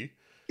movie.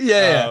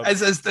 Yeah,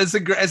 it's a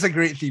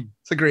great theme.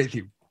 It's a great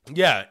theme.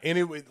 Yeah, and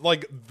it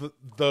like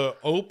the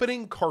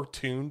opening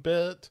cartoon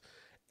bit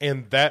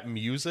and that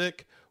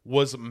music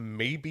was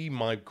maybe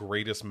my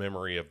greatest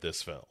memory of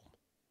this film.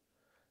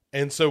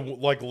 And so,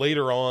 like,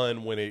 later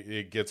on, when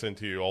it gets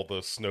into all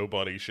the Snow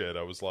Bunny shit,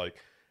 I was like,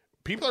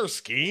 people are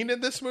skiing in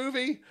this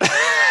movie?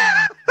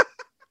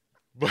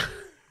 but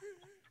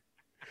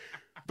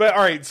all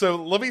right, so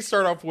let me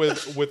start off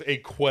with a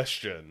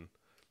question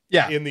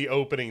in the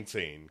opening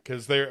scene.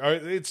 Because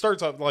it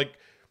starts off, like,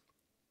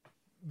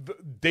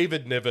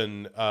 David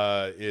Niven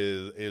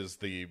is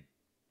the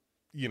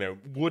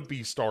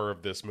would-be star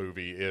of this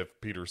movie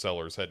if Peter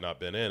Sellers had not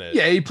been in it.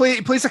 Yeah, he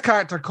plays a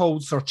character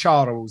called Sir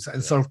Charles,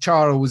 and Sir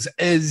Charles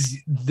is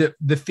the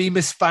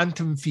famous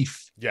Phantom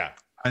Thief. Yeah.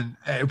 And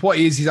what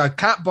he is, he's a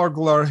cat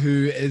burglar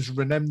who is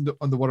renowned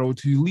on the world,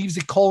 who leaves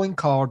a calling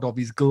card of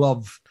his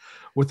glove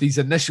with his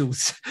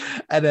initials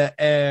in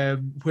it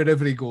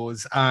wherever he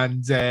goes.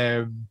 And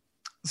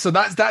so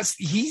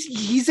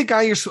he's the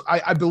guy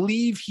I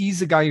believe he's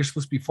the guy you're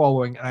supposed to be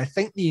following, and I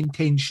think the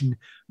intention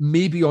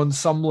maybe on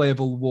some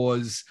level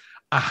was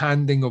a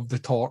handing of the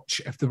torch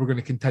if they were going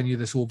to continue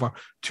this over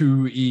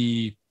to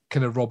a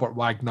kind of Robert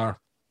Wagner,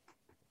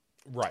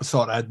 right?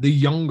 Sort of the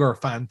younger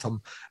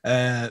Phantom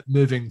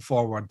moving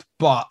forward.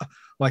 But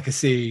like I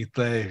say,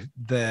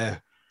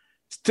 the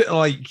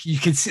like you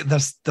can see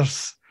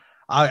there's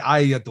I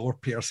adore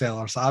Peter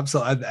Sellers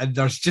absolutely, and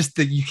there's just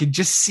that you can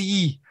just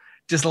see.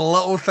 Just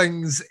little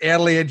things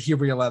early in here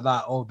where you're like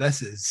that. Oh,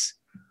 there's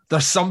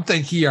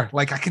something here.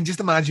 Like I can just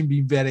imagine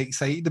being very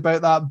excited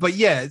about that. But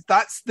yeah,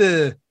 that's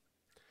the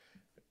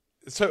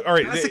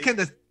kind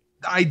of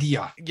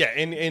idea. Yeah,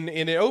 and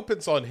it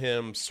opens on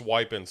him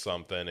swiping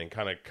something and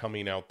kind of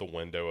coming out the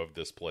window of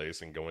this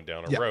place and going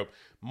down a rope.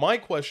 My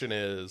question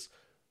is,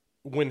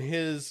 when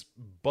his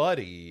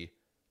buddy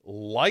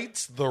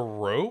lights the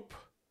rope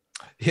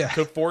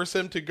to force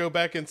him to go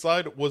back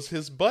inside, was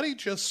his buddy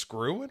just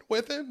screwing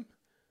with him?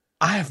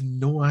 I have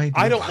no idea.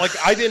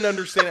 I didn't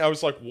understand. I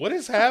was like, what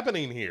is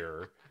happening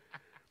here?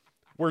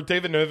 Where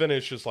David Niven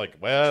is just like,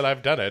 well,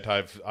 I've done it.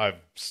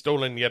 I've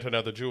stolen yet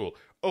another jewel.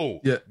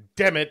 Oh,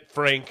 damn it,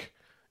 Frank.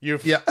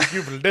 You've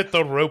lit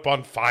the rope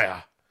on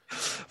fire.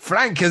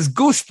 Frank has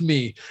ghosted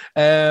me. I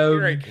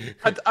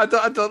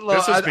don't know.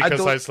 This is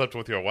because I slept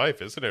with your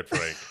wife, isn't it,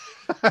 Frank?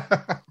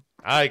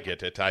 I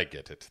get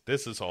it.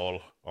 This is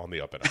all on the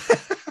up and up.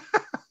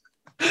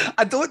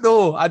 I don't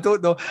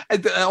know.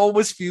 It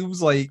almost feels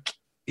like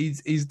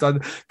he's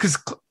done, because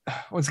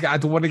once again I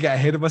don't want to get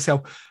ahead of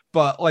myself,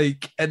 but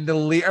like in the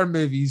later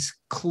movies,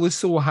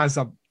 Clouseau has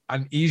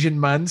an Asian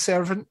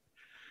manservant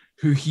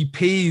who he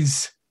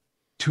pays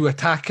to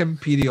attack him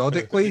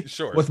periodically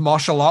with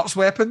martial arts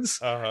weapons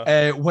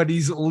when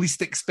he's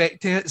least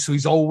expecting it, so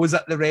he's always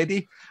at the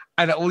ready,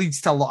 and it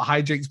leads to a lot of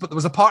hijinks. But there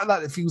was a part of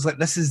that feels like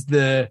this is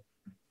the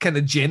kind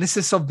of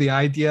genesis of the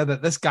idea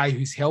that this guy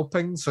who's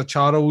helping Sir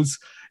Charles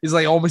he's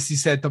like, almost he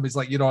said to him, he's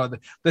like,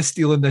 this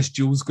stealing this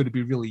jewel's going to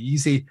be really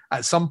easy.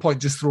 At some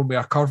point, just throw me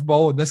a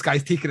curveball. And this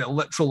guy's taking it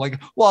literal,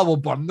 like, well, I will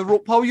burn the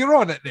rope while you're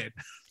on it then.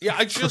 Yeah,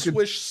 I just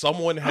wish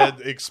someone had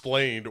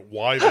explained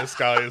why this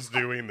guy is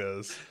doing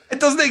this.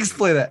 It doesn't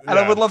explain it. And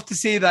Yeah. I would love to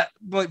see that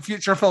like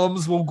future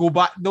films will go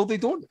back. No, they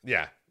don't.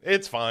 Yeah,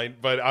 it's fine.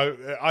 But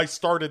I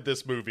started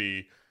this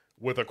movie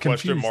with a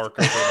question Confused. mark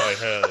over my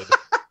head.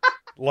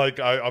 Like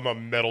I'm a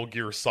Metal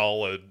Gear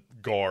Solid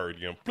guard,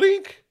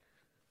 blink.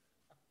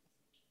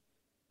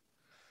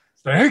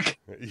 Snake!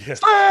 Yeah,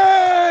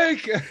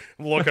 Snake!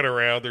 looking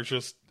around, there's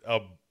just a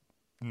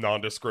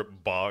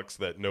nondescript box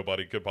that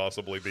nobody could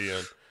possibly be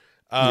in.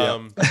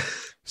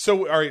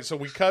 So all right, so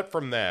we cut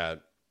from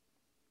that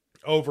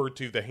over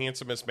to the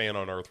handsomest man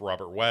on earth,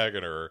 Robert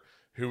Wagner,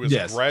 who is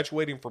Yes.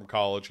 graduating from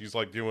college. He's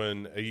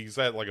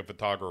at like a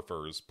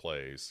photographer's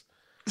place.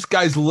 This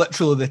guy's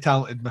literally the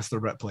talented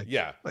Mr. Ripley.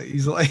 Yeah. Like,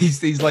 he's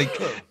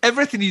like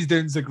everything he's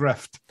doing is a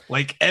grift.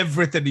 Like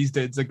everything he's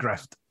doing is a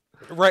grift.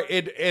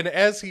 Right. And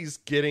as he's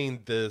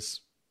getting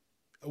this,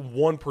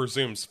 one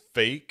presumes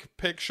fake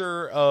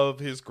picture of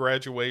his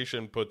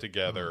graduation put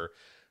together,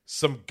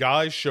 some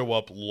guys show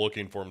up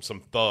looking for him, some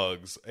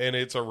thugs, and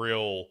it's a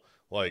real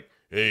like,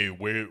 hey,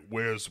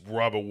 where's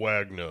Robert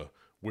Wagner?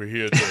 We're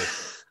here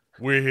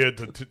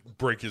to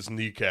break his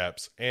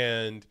kneecaps.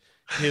 And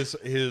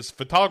his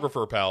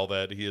photographer pal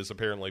that he is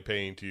apparently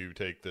paying to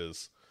take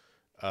this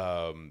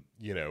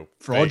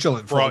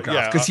Fraudulent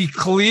photograph, because he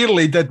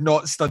clearly did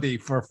not study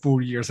for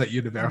 4 years at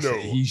university.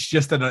 No. He's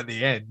just in at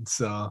the end.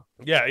 So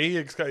yeah, he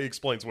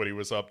explains what he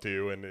was up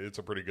to, and it's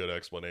a pretty good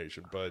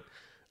explanation.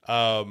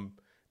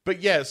 But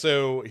yeah,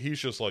 so he's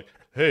just like,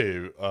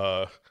 hey,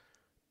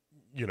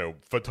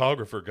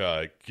 photographer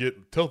guy,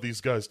 tell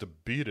these guys to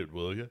beat it,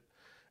 will you?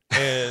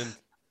 And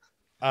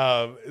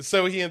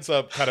so he ends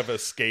up kind of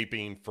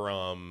escaping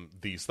from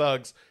these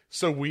thugs.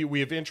 So we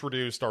have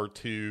introduced our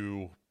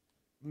two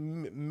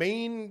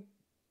main,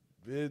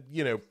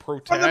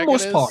 protagonists. for the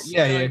most part,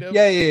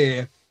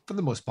 yeah. For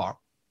the most part,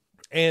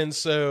 and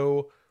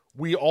so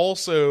we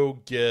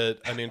also get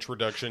an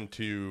introduction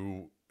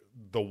to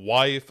the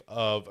wife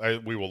of.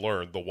 We will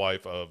learn the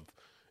wife of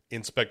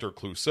Inspector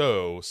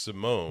Clouseau,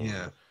 Simone.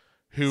 yeah.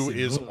 Who Simone.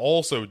 is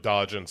also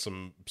dodging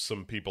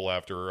some people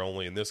after her.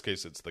 Only in this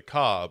case, it's the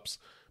cops,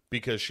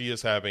 because she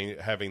is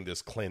having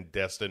this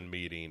clandestine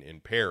meeting in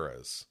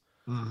Paris.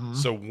 Mhm.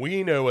 So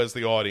we know as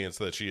the audience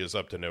that she is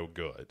up to no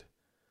good.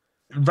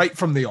 Right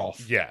from the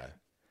off. Yeah.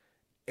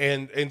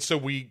 And so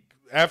we,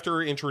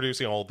 after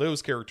introducing all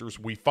those characters,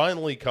 we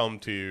finally come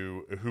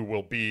to who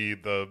will be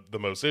the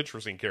most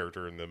interesting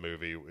character in the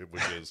movie,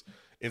 which is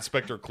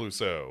Inspector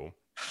Clouseau,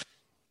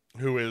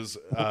 who is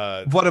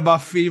One of my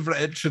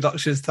favorite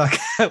introductions to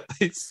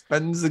he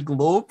spins the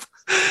globe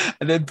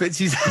and then puts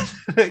his hand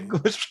and it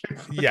goes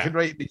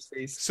right in his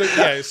face. so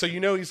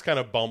he's kind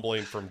of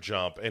bumbling from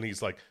jump, and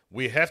he's like,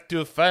 we have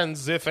to find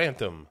the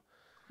Phantom.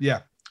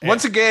 Yeah.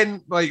 Once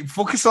again, like,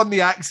 focus on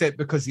the accent,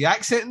 because the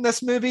accent in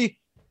this movie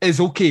is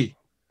okay.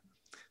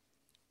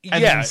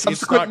 And Yeah, in it's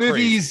subsequent not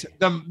movies,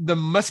 crazy. the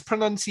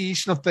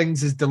mispronunciation of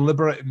things is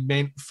deliberate and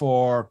meant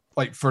for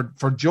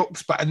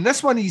jokes. But in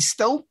this one, he's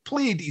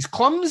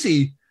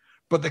clumsy,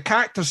 but the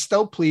character's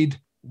still played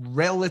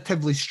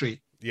relatively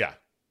straight. Yeah.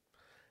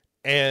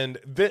 And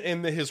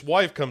his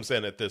wife comes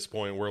in at this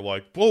point. We're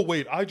like, whoa,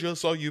 wait, I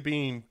just saw you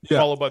being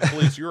followed by the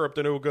police. You're up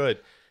to no good.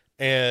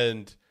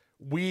 And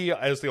we,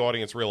 as the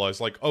audience,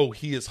 realize, like, oh,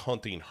 he is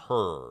hunting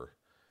her.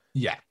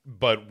 Yeah.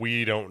 But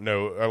we don't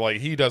know, or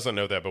like, he doesn't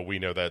know that, but we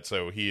know that.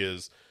 So he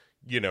is,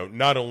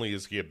 not only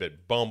is he a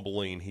bit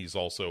bumbling, he's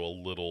also a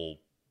little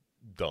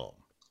dumb.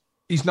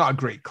 He's not a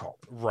great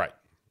cop. Right.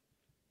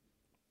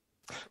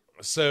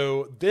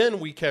 So then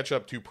we catch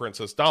up to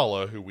Princess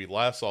Dala, who we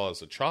last saw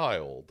as a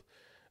child,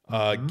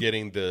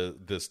 getting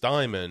this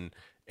diamond,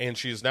 and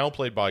she is now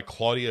played by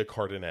Claudia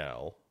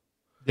Cardinale.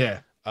 Yeah.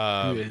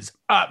 Who is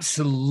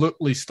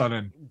absolutely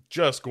stunning.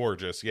 Just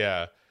gorgeous,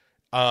 yeah.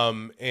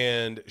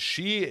 And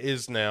she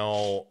is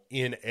now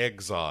in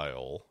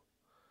exile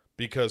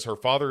because her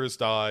father has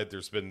died.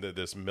 There's been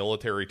this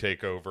military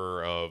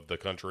takeover of the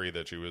country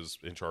that she was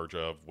in charge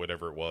of,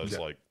 whatever it was,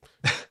 like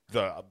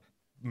the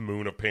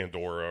moon of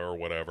Pandora or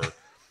whatever.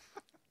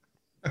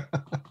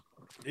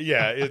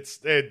 Yeah,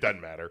 it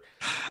doesn't matter.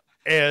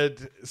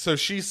 And so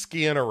she's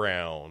skiing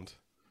around,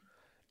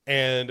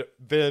 and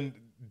then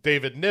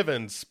David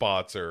Niven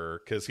spots her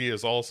because he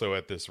is also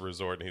at this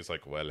resort, and he's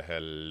like, well,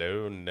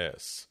 hello,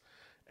 Ness.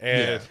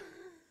 And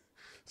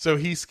so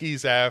he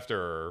skis after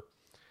her,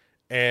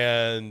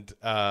 and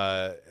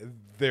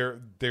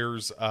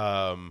there's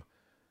who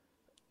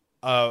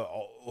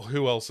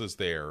else is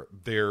there?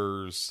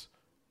 There's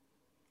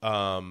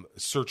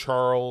Sir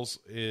Charles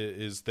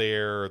is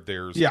there.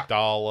 There's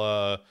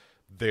Dala.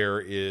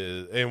 There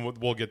is, and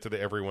we'll get to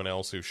everyone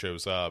else who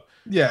shows up.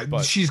 Yeah,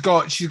 but she's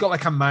got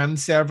like a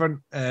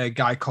manservant, a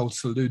guy called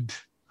Salud,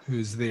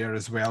 who's there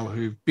as well,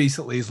 who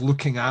basically is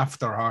looking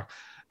after her,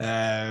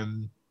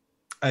 and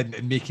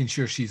making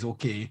sure she's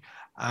okay.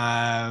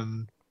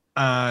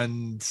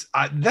 And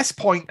at this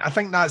point, I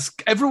think that's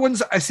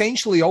everyone's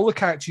essentially all the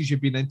characters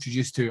you've been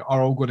introduced to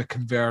are all going to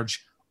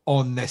converge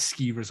on this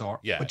ski resort,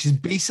 Yeah. which is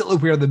basically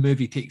where the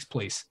movie takes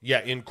place.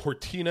 Yeah, in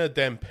Cortina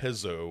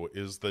d'Ampezzo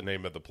is the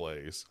name of the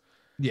place.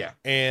 Yeah.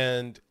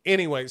 And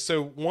anyway,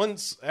 so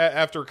once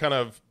after kind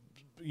of,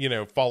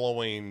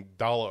 following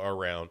Dala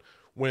around,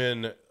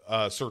 when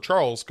Sir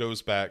Charles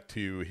goes back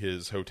to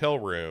his hotel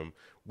room,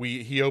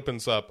 he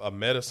opens up a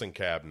medicine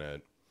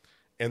cabinet,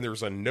 and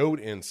there's a note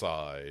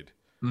inside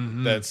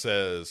that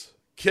says,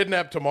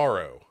 "Kidnap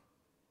tomorrow,"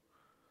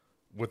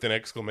 with an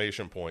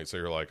exclamation point. So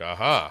you're like,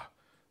 aha.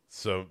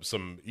 So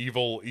some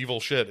evil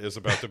shit is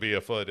about to be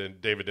afoot,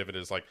 and David Niven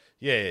is like,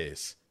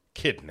 yes,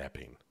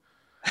 kidnapping.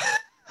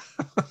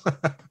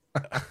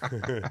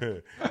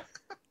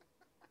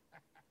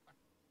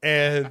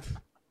 And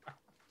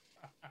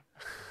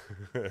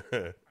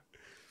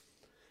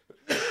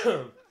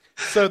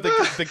so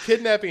the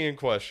kidnapping in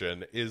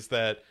question is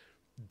that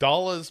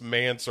Dala's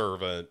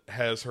manservant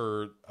has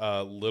her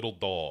little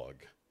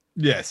dog.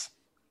 Yes.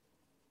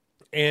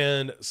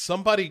 And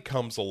somebody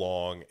comes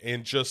along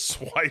and just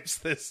swipes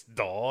this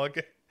dog.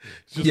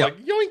 Just Yep.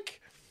 like, yoink.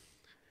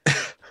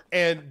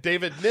 And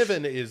David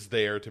Niven is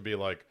there to be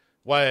like,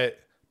 why,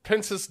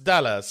 Princess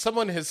Dala,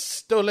 someone has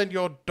stolen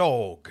your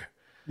dog.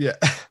 Yeah.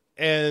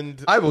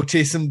 And, I will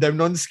chase him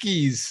down on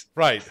skis.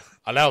 right,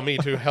 allow me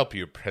to help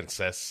you,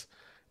 princess.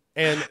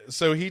 And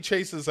so he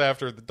chases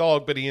after the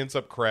dog, but he ends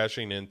up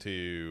crashing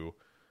into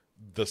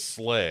the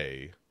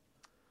sleigh.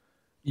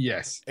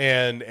 Yes.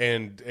 And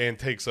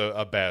takes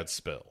a bad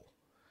spill.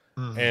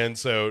 And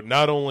so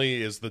not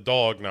only is the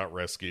dog not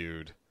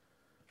rescued,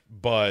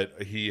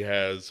 but he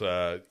has,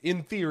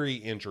 in theory,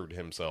 injured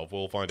himself.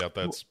 We'll find out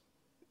that's...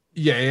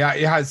 Yeah,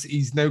 he has.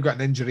 He's now got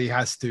an injury. He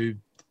has to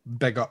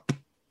big up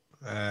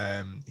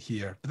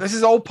here. But this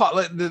is all part.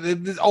 This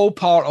is all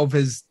part of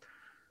his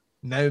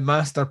now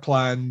master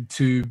plan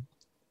to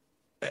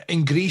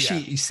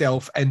ingratiate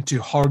himself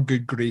into her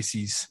good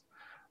graces.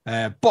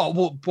 But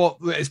what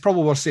it's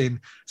probably worth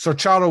saying, Sir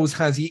Charles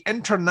has the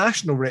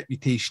international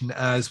reputation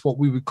as what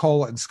we would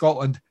call it in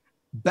Scotland,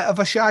 bit of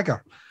a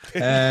shagger.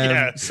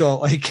 Yeah. So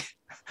like,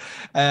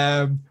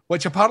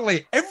 which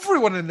apparently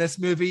everyone in this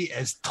movie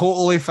is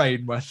totally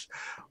fine with.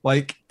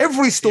 Like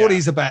every story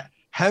is about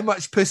how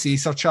much pussy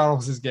Sir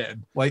Charles is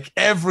getting. Like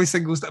every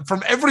single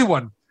from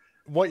everyone.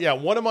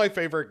 One of my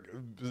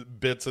favorite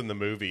bits in the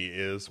movie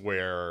is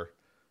where,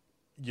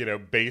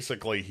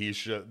 basically he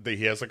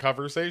has a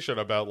conversation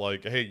about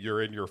like, hey,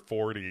 you're in your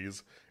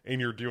 40s and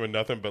you're doing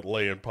nothing but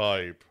laying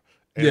pipe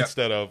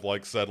instead of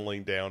like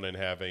settling down and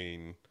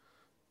having,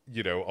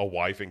 a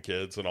wife and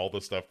kids and all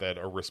the stuff that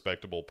a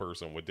respectable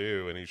person would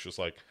do. And he's just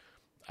like,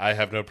 I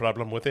have no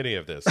problem with any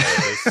of this.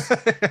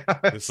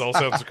 This all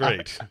sounds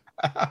great.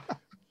 I'm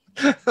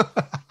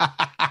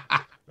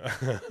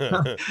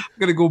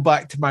gonna go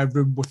back to my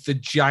room with the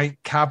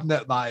giant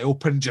cabinet that I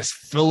opened just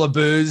full of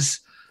booze.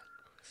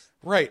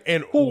 Right.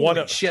 And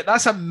Holy shit,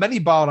 that's a mini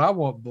bar I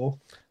want, Bo.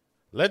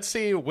 Let's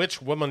see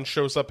which woman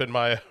shows up in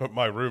my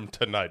room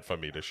tonight for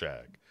me to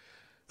shag.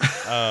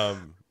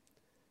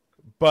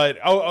 But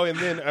and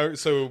then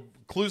so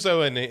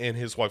Clouseau and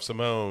his wife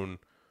Simone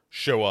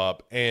show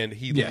up, and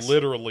he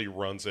literally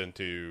runs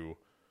into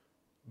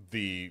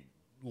the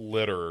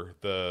litter,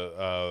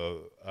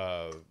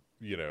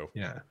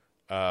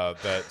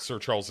 that Sir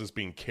Charles is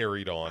being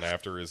carried on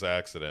after his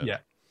accident. Yeah.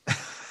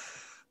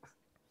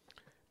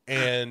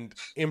 And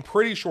in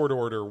pretty short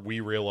order, we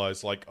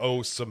realize, like,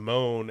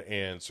 Simone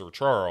and Sir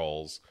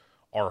Charles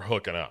are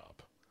hooking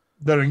up.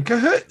 They're in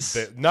cahoots.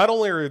 Not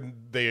only are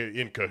they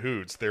in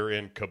cahoots, they're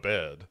in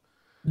cabed.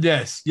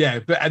 Yes, yeah,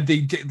 but and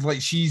they like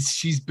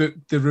she's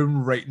booked the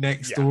room right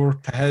next door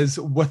to his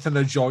with an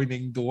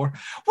adjoining door,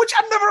 which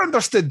I've never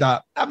understood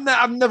that.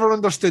 I've never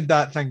understood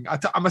that thing.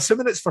 I'm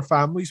assuming it's for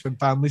families when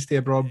families stay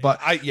abroad,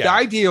 but the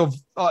idea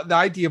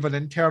of an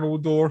internal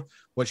door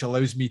which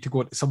allows me to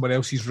go into someone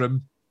else's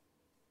room,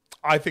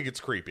 I think it's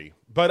creepy.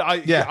 But I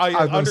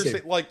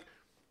understand. Like,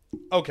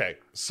 okay,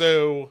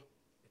 so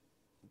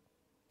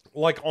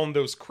like on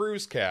those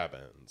cruise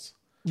cabins.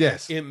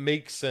 Yes. It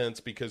makes sense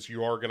because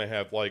you are going to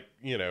have, like,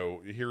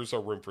 here's a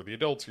room for the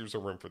adults, here's a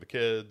room for the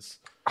kids.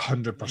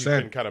 100%.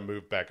 You can kind of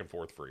move back and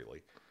forth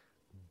freely.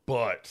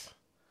 But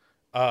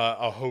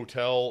a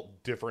hotel,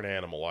 different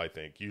animal, I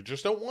think. You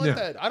just don't want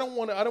that. I don't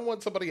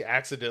want somebody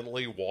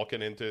accidentally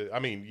walking into, I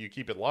mean, you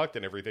keep it locked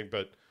and everything,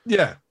 but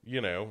a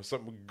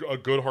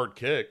good hard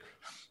kick.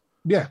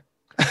 Yeah.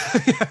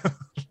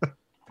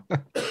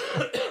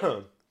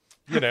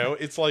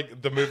 It's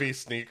like the movie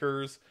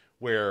Sneakers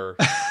where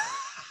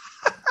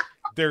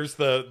there's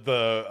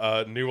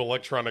the new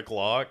electronic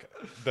lock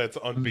that's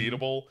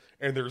unbeatable,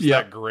 and there's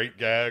that great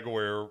gag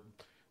where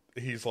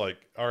he's like,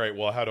 all right,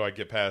 well, how do I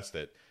get past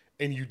it?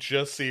 And you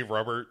just see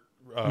Robert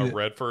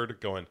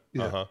Redford going,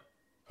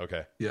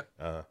 okay,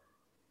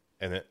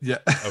 and then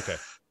okay,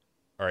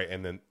 all right,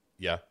 and then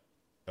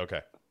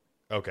okay,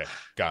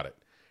 got it.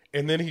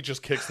 And then he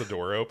just kicks the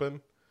door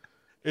open.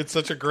 It's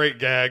such a great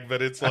gag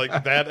that it's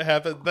like that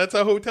happened. That's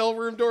a hotel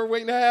room door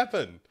waiting to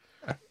happen.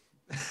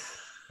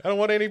 I don't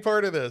want any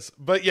part of this.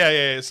 But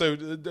yeah. So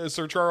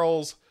Sir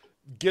Charles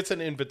gets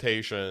an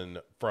invitation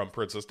from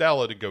Princess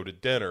Dalla to go to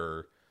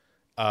dinner.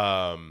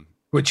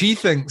 Which he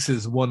thinks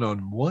is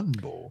one-on-one,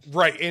 though.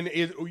 Right, and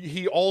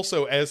he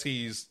also, as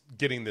he's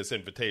getting this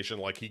invitation,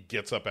 like, he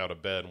gets up out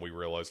of bed, and we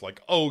realize,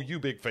 like, oh, you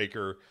big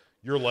faker,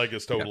 your leg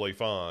is totally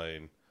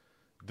fine.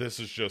 This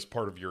is just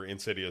part of your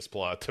insidious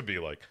plot to be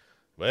like,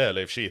 well,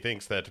 if she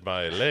thinks that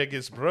my leg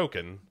is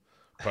broken,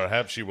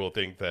 perhaps she will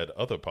think that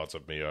other parts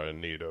of me are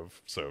in need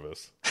of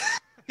service.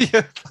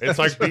 Yeah, It's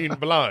like being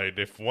blind.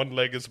 If one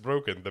leg is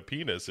broken, the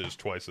penis is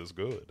twice as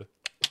good.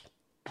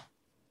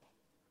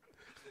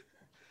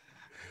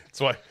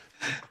 That's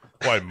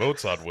why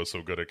Mozart was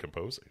so good at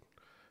composing.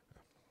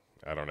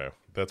 I don't know.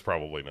 That's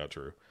probably not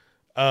true.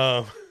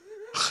 Did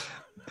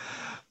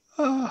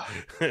I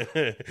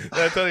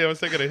tell you I was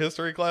taking a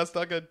history class,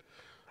 Duncan?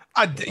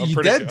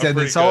 You did, and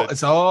it's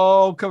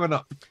all coming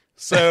up.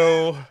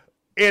 So,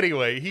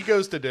 anyway, he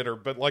goes to dinner,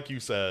 but like you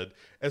said,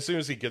 as soon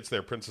as he gets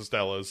there, Princess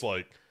Dalla is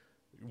like,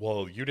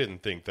 well, you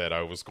didn't think that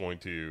I was going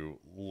to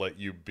let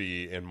you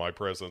be in my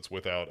presence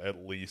without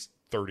at least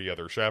 30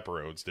 other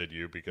chaperones, did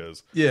you?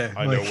 Because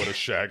I know what a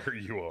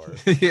shagger you are.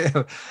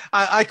 Yeah,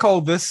 I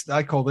call this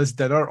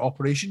dinner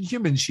Operation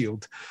Human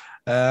Shield.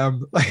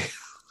 It's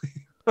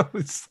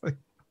like,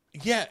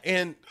 yeah,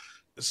 and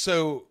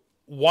so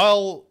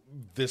while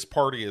this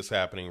party is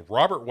happening,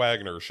 Robert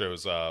Wagner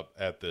shows up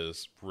at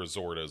this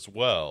resort as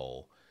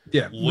well.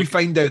 Yeah, we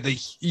find out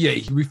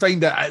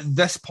at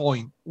this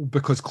point,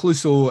 because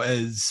Clouseau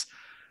is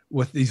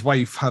with his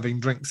wife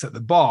having drinks at the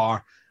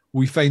bar,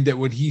 we find out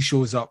when he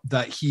shows up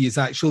that he is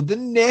actually the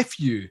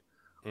nephew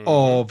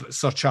of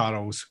Sir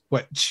Charles,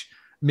 which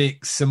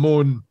makes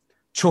Simone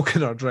choke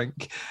in her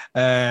drink.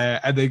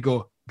 And they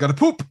go, gotta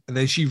poop. And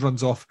then she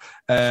runs off.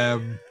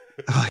 Well,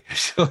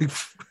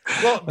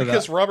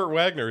 because Robert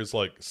Wagner is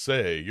like,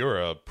 say,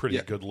 you're a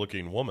pretty good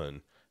looking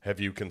woman. Have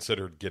you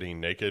considered getting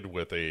naked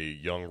with a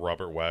young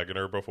Robert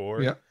Wagner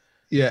before? Yeah.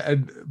 Yeah.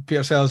 And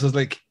Peter Sellers is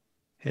like,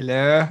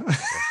 hello.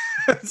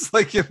 It's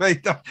like, you're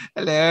right.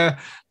 Hello.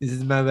 This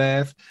is my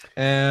wife.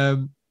 Yeah,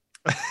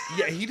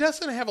 he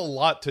doesn't have a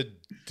lot to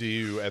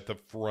do at the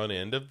front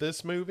end of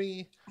this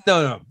movie.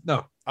 No.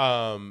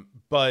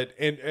 But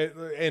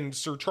and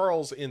Sir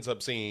Charles ends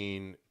up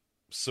seeing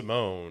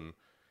Simone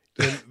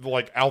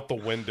like out the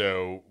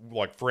window,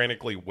 like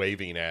frantically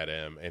waving at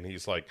him, and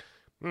he's like,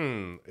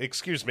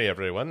 excuse me,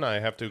 everyone, I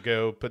have to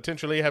go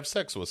potentially have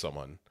sex with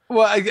someone.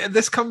 Well,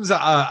 this comes at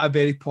a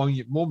very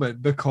poignant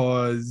moment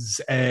because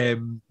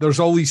there's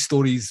all these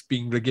stories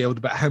being regaled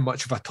about how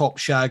much of a top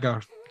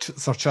shagger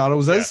Sir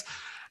Charles is.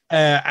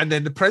 And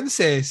then the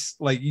princess,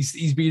 like,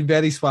 he's being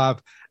very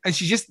suave, and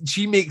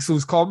she makes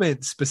those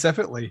comments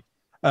specifically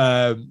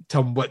to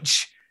him,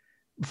 which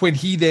when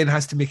he then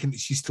has to make an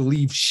excuse to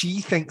leave,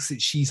 she thinks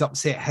that she's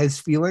upset his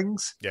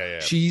feelings. Yeah.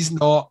 She's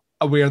not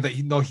aware that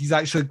he's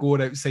actually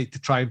going outside to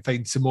try and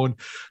find Simone,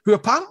 who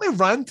apparently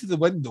ran to the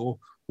window,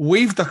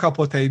 waved a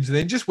couple of times, and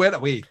then just went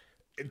away.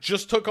 It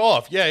just took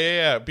off.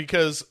 Yeah.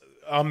 Because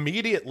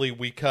immediately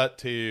we cut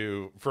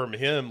from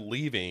him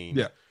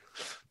leaving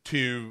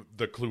to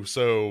the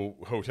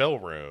Clouseau hotel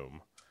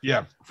room.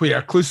 Yeah,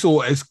 where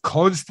Clouseau is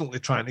constantly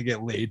trying to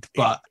get laid,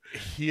 but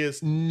he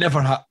is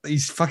never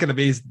he's fucking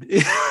amazing. He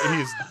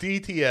is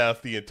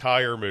DTF the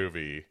entire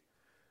movie.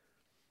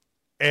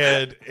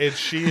 And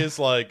she is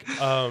like,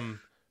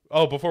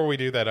 before we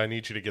do that, I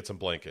need you to get some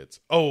blankets.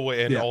 Oh,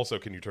 and also,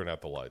 can you turn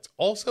out the lights?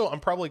 Also, I'm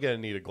probably going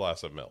to need a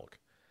glass of milk.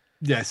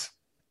 Yes.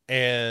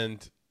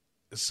 And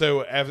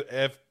so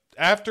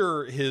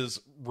after his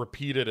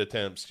repeated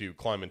attempts to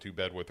climb into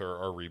bed with her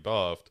are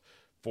rebuffed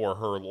for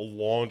her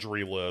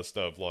laundry list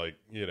of, like,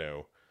 you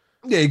know.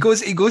 Yeah, he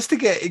goes to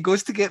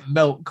get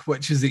milk,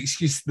 which is the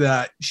excuse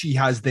that she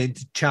has then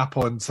to chap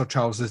on Sir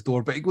Charles's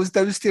door, but he goes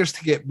downstairs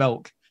to get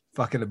milk.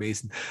 Fucking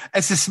amazing.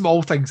 It's the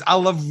small things. I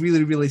love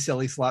really, really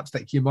silly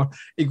slapstick humor.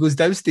 He goes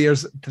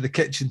downstairs to the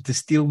kitchen to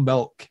steal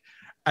milk,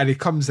 and he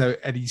comes out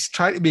and he's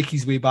trying to make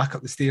his way back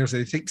up the stairs,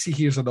 and he thinks he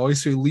hears a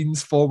noise, so he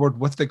leans forward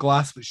with the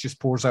glass, which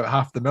just pours out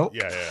half the milk.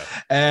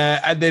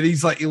 And then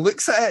he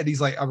looks at it and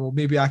he's like, oh, well,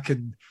 maybe I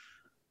can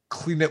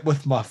clean it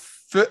with my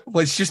foot,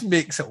 which just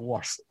makes it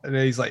worse. And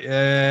then he's like,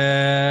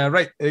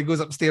 right. And he goes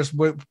upstairs.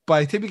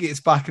 By the time he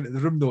gets back into the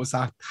room, though, it's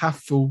a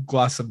half full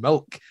glass of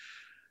milk.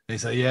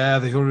 He's like, yeah,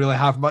 they don't really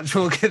have much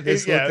milk in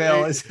this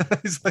hotel. It's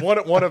like,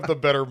 one of the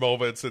better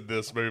moments in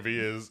this movie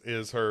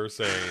is her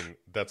saying,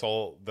 "That's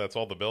all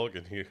the milk,"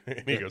 and he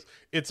goes,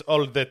 "It's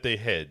all that they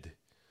had."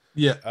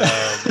 Yeah,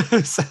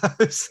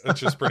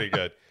 which is pretty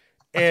good.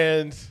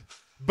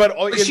 But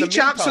she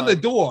chaps on the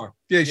door.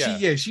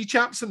 She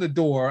chaps on the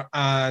door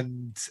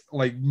and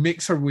like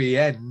makes her way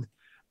in,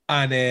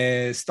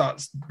 and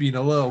starts being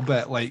a little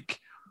bit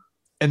like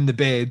in the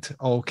bed,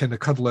 all kind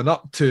of cuddling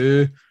up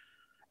to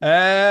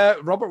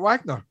Robert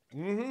Wagner.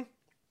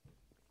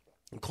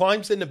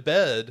 Climbs into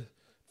bed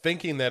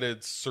thinking that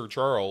it's Sir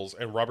Charles,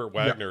 and Robert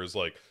Wagner is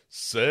like,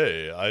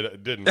 say, I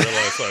didn't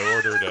realize I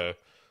ordered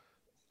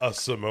a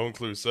Simone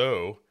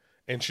Clouseau.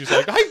 And she's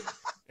like,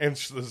 and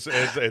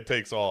it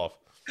takes off.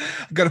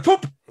 I gotta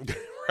poop.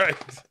 Right.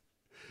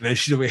 And then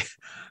she's away.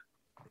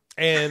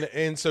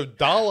 And so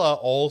Dala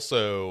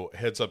also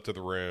heads up to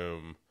the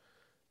room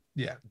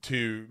Yeah.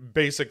 to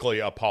basically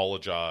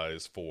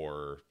apologize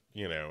for,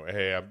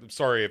 hey, I'm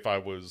sorry if I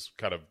was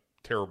kind of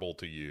terrible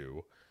to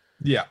you.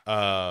 Yeah.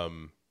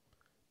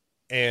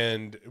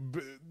 And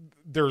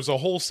there's a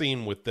whole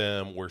scene with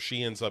them where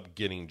she ends up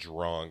getting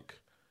drunk.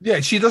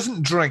 Yeah, she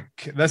doesn't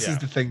drink. This is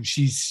the thing.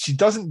 She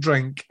doesn't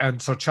drink,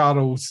 and Sir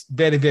Charles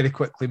very, very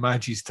quickly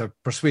manages to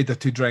persuade her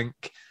to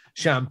drink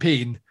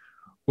champagne,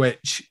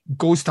 which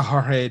goes to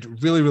her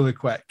head really, really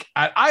quick.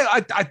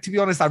 I to be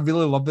honest, I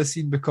really love this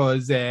scene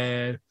because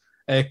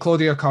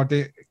Claudia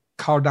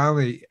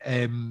Cardani,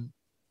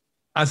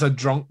 as a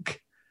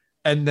drunk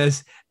in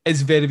this,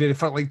 is very, very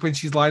fun. Like when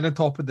she's lying on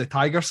top of the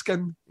tiger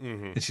skin,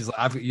 and she's like,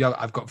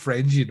 "I've got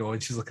friends,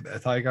 and she's looking at the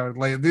tiger.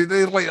 Like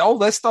they like all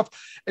this stuff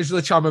is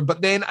really charming.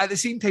 But then at the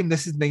same time,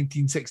 this is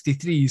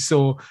 1963,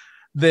 so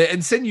the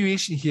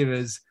insinuation here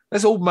is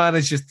this old man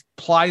is just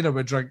plying her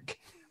with drink,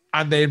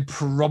 and then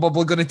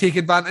probably going to take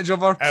advantage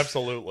of her.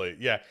 Absolutely,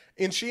 yeah.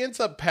 And she ends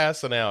up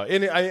passing out.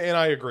 And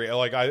I agree.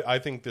 Like I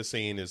think the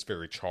scene is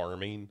very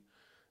charming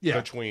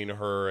between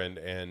her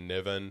and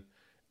Niven,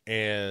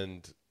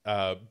 and.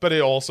 But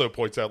it also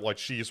points out like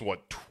she's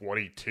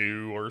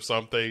 22 or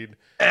something.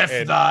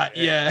 And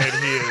he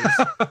is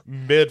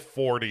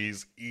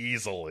mid-40s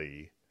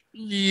easily.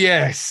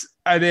 Yes,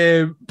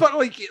 and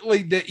but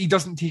he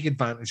doesn't take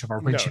advantage of her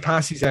when she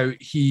passes out.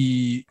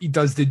 He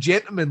does the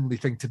gentlemanly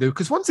thing to do,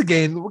 because once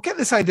again we're getting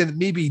this idea that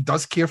maybe he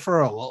does care for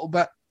her a little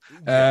bit.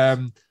 Yes.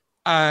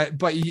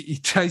 But he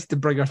tries to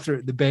bring her through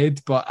to the bed,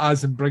 but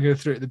as in bring her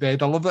through to the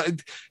bed, I love it.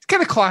 It's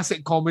kind of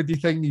classic comedy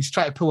thing. He's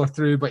trying to pull her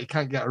through, but he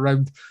can't get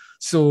around.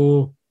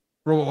 So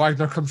Robert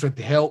Wagner comes in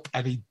to help,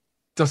 and he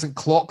doesn't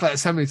clock that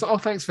it's him. He's like, "Oh,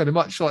 thanks very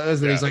much." Like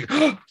this, and he's like,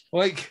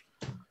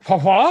 "For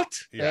what?"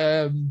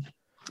 Yeah.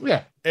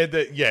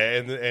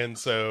 And and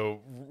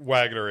so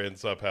Wagner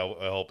ends up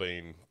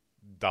helping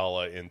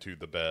Dala into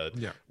the bed.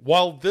 Yeah.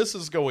 While this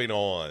is going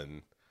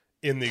on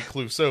in the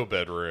Clouseau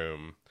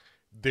bedroom,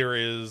 there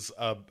is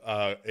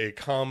a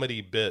comedy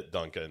bit,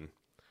 Duncan.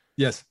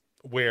 Yes.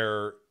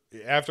 Where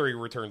after he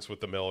returns with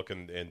the milk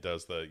and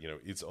does the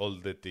it's all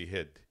that he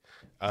hid.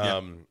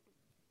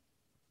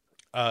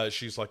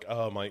 She's like,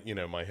 "Oh,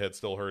 my head's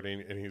still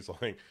hurting," and he's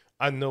like,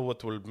 "I know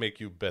what will make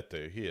you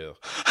better here,"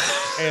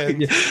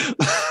 and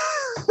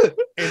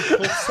and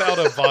pulls out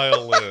a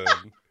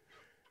violin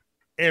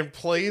and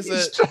plays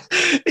it.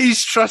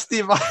 He's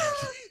trusty,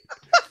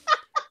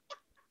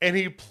 and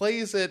he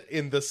plays it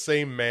in the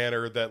same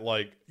manner that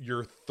like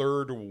your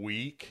third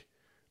week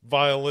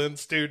violin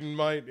student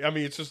might. I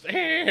mean, it's just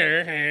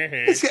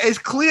it's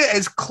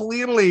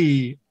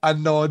clearly a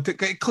nod.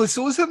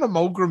 Clouseau's an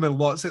amalgam in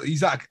lots of.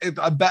 He's a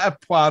bit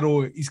of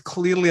Poirot. He's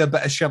clearly a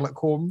bit of Sherlock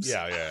Holmes.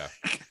 Yeah.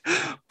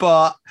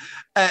 But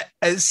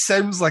it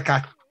sounds like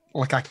a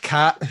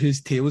cat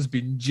whose tail's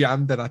been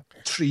jammed in a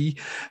tree.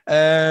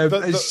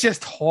 It's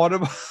just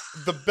horrible.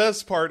 The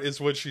best part is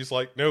when she's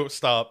like, "No,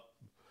 stop,"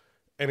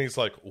 and he's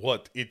like,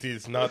 "What? It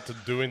is not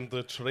doing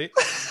the trick."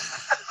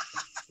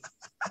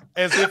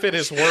 As if it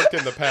has worked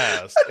in the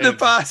past.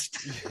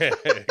 Yeah,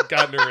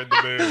 gotten her in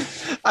the mood.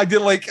 I do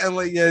like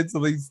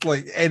it's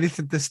like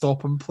anything to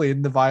stop him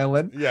playing the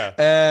violin.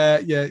 Yeah.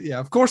 Yeah.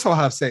 Of course I'll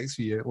have sex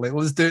with you. Like,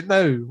 let's do it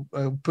now.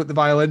 I'll put the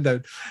violin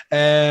down.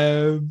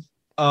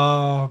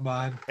 Oh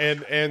man.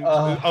 And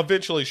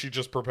eventually she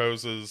just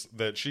proposes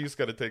that she's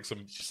gonna take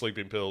some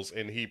sleeping pills,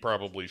 and he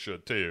probably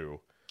should too.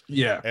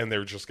 Yeah. And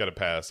they're just gonna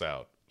pass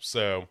out.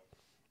 So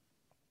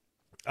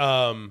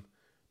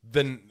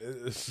then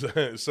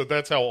so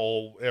that's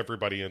how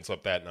everybody ends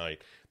up that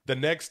night. The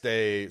next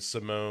day,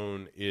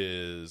 Simone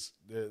is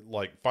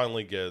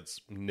finally gets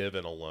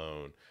Niven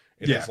alone,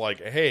 and it's like,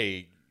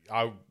 "Hey,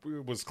 I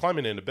was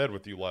climbing into bed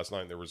with you last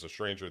night, and there was a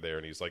stranger there."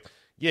 And he's like,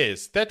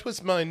 "Yes, that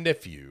was my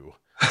nephew."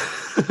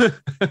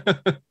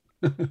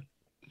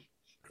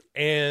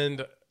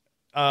 And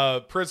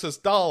Princess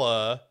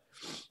Dala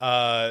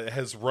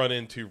has run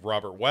into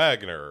Robert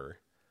Wagner.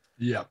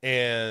 Yeah,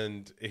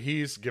 and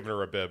he's giving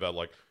her a bit about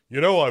like,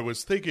 I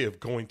was thinking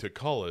of going to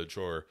college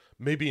or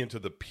maybe into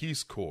the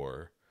Peace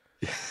Corps.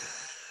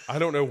 I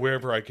don't know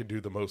wherever I can do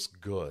the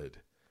most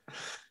good.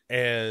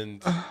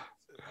 And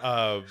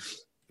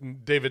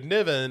David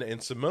Niven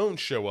and Simone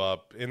show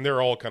up, and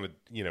they're all kind of,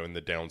 in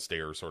the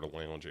downstairs sort of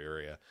lounge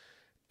area.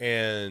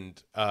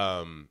 And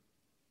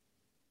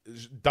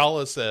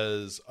Dala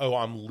says, "Oh,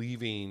 I'm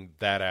leaving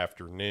that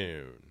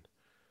afternoon.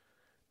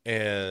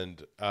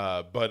 And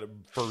but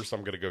first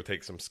I'm gonna go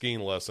take some skiing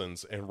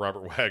lessons." And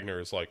Robert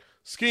Wagner is like,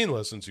 "Skiing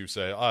lessons, you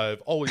say?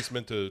 I've always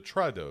meant to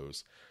try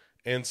those."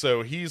 And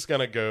so he's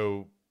gonna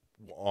go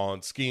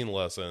on skiing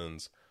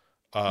lessons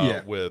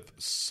with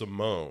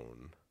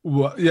Simone.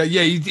 Well,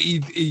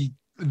 he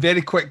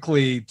very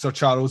quickly, Sir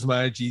Charles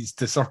manages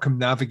to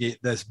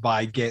circumnavigate this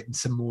by getting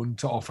Simone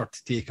to offer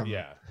to take him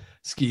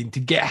skiing, to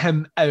get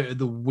him out of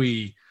the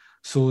way,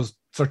 so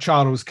Sir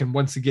Charles can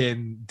once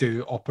again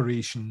do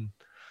Operation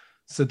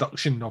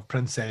Seduction of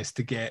Princess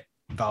to get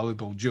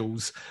valuable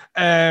jewels.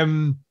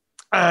 And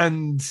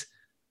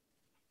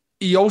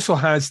he also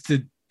has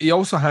to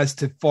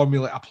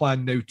formulate a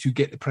plan now to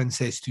get the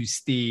princess to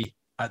stay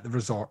at the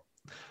resort.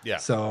 Yeah.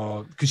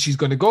 So, because she's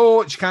going to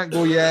go, she can't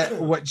go yet,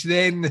 which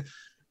then,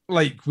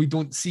 like, we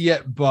don't see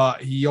it,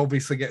 but he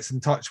obviously gets in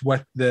touch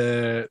with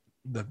the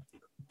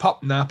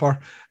pup napper,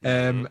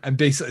 and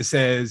basically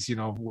says, you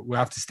know, we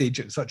have to stage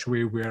it in such a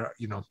way where,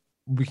 you know,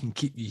 we can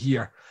keep you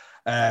here.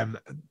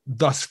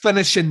 Thus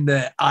finishing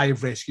the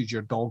I've rescued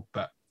your dog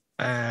bit,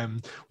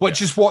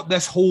 which is what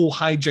this whole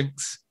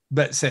hijinks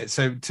bit sets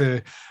out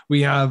to.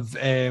 We have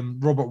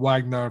Robert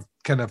Wagner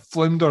kind of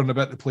floundering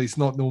about the place,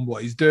 not knowing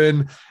what he's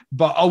doing,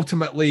 but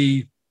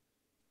ultimately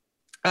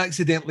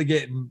accidentally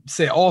getting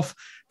set off.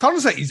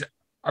 Turns out he's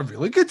a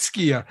really good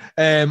skier,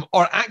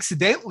 or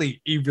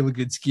accidentally a really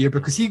good skier,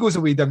 because he goes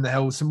away down the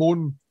hill.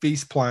 Simone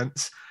face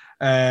plants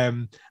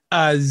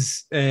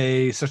as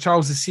Sir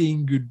Charles is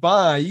saying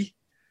goodbye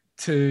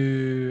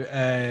to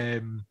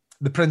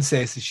the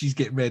princess as she's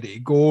getting ready to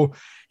go.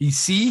 He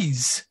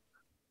sees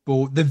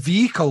the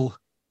vehicle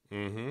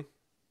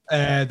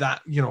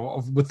that, you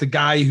know, with the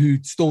guy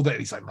who stole it.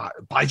 He's like,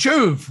 by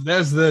Jove,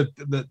 there's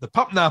the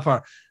pup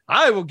napper.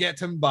 I will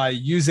get him by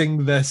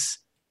using this.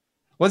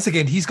 Once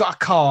again, he's got a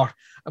car.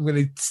 I'm going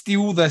to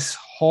steal this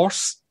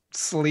horse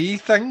sleigh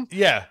thing.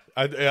 Yeah,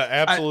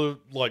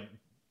 absolute like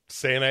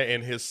Santa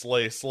and his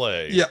sleigh.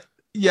 Yeah.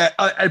 Yeah,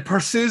 I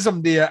pursues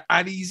him there,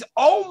 and he's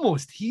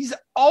almost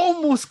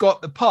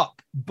got the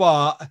pup,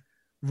 but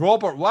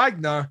Robert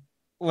Wagner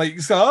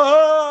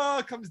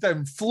comes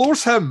down,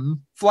 floors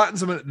him,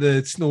 flattens him into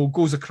the snow,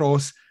 goes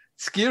across,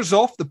 scares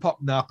off the pup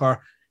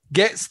napper,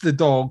 gets the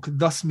dog,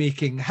 thus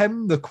making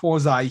him the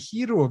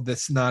quasi-hero of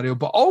this scenario,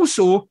 but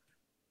also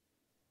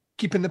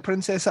keeping the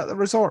princess at the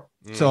resort.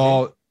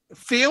 So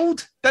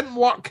failed, didn't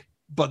work,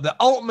 but the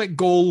ultimate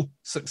goal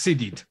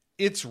succeeded.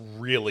 It's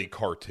really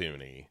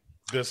cartoony.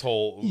 This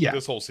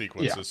whole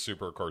sequence is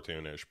super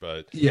cartoonish,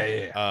 but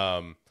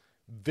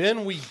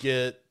then we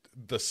get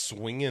the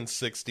swinging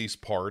 60s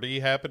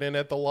party happening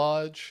at the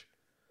lodge,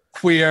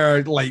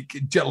 where like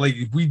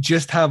we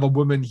just have a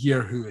woman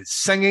here who is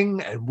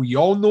singing, and we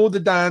all know the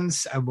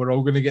dance, and we're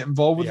all going to get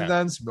involved with the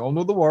dance. We all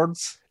know the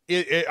words.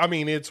 I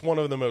mean, it's one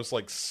of the most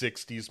like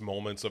 60s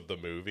moments of the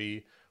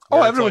movie.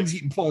 Oh, everyone's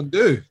eating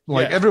fondue.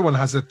 Everyone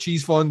has a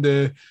cheese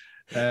fondue.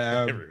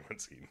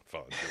 Everyone's eating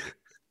fondue.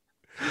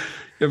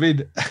 I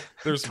mean,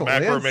 there's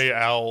macrame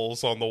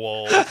owls on the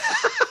wall.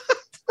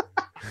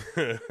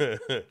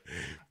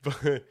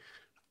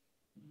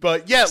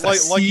 but yeah, it's like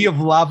sea of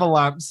lava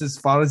lamps as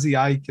far as the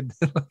eye can.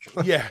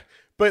 Yeah,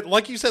 but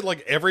like you said,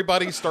 like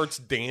everybody starts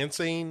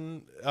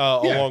dancing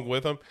along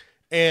with them,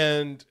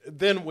 and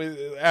then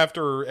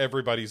after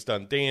everybody's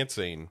done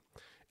dancing,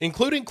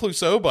 including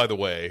Clouseau, by the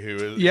way,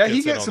 who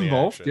he gets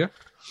involved.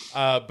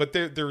 But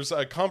there's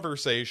a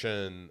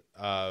conversation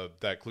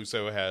that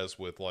Clouseau has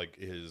with like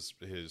his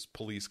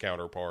police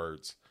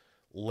counterparts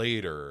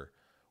later,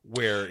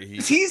 where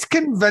he's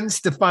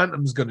convinced the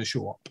Phantom's going to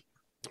show up.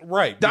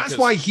 Right, that's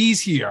why he's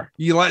here.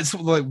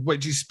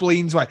 Which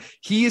explains why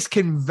he is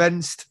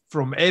convinced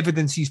from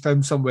evidence he's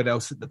found somewhere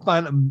else that the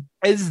Phantom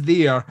is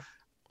there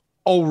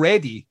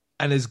already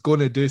and is going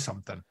to do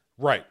something.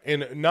 Right,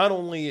 and not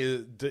only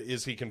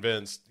is he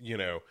convinced, you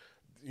know,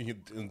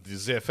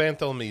 the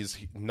Phantom is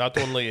not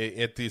only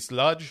at this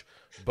lodge,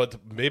 but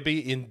maybe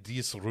in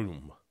this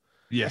room.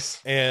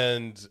 Yes,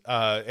 and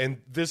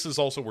this is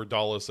also where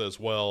Dalla says,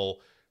 "Well,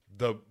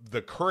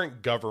 the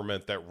current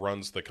government that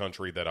runs the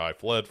country that I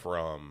fled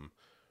from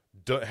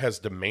has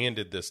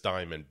demanded this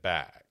diamond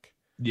back.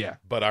 Yeah,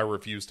 but I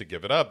refuse to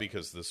give it up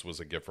because this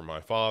was a gift from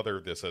my father.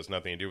 This has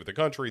nothing to do with the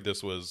country.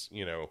 This was,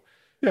 you know."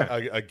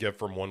 A gift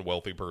from one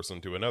wealthy person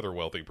to another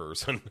wealthy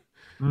person,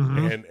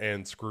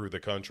 and screw the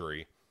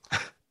country.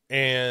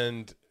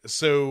 And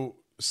so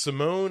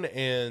Simone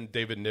and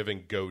David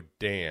Niven go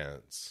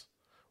dance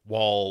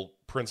while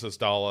Princess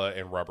Dalla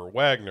and Robert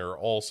Wagner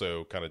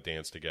also kind of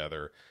dance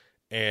together.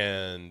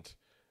 And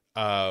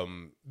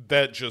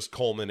that just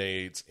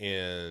culminates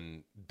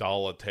in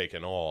Dalla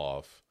taking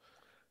off.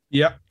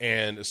 Yep.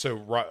 And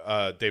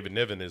so David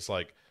Niven is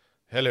like,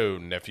 "Hello,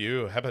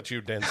 nephew. How about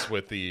you dance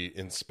with the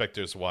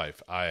inspector's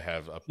wife? I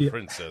have a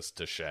princess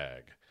to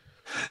shag."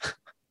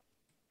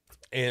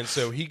 And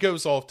so he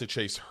goes off to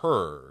chase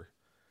her.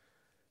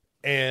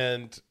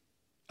 And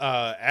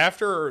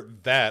after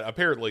that,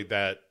 apparently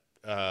that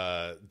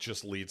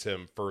just leads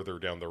him further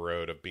down the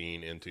road of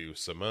being into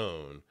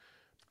Simone.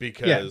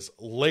 Because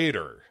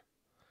later,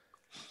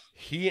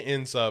 he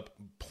ends up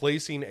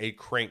placing a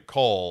crank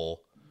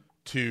call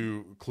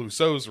to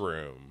Clouseau's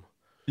room.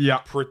 Yeah,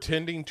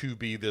 pretending to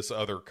be this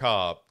other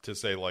cop to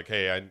say like,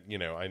 "Hey,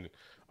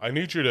 I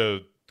need you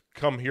to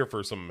come here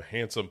for some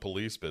handsome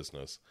police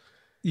business."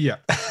 Yeah,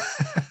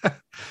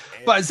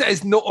 but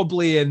it's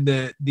notably in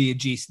the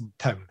adjacent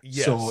town,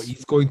 so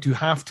he's going to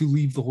have to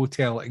leave the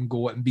hotel and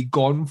go and be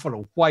gone for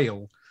a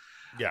while.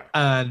 Yeah,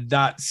 and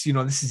that's, you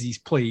know, this is his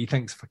play. He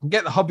thinks, if I can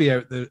get the hubby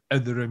out the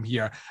room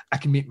here, I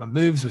can make my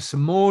moves with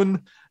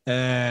Simone.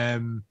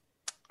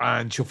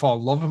 and she'll fall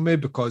in love with me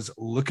because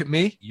look at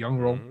me,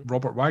 young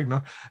Robert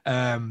Wagner.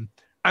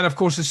 And of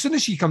course, as soon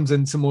as she comes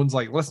in, Simone's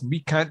like, listen,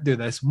 we can't do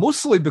this,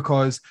 mostly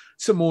because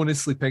Simone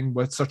is sleeping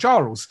with Sir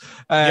Charles.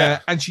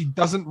 And she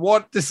doesn't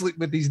want to sleep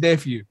with his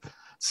nephew.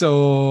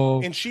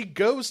 So, and she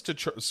goes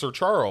to Sir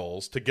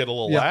Charles to get a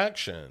little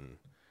action.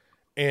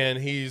 And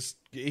he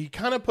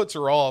kind of puts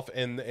her off.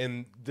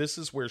 And this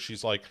is where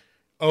she's like,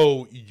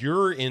 oh,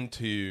 you're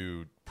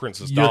into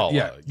Princess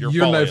Dala. You're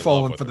now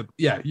falling for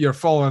you're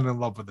falling in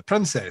love with the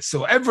princess.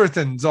 So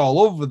everything's all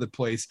over the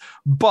place.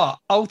 But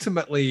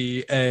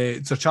ultimately,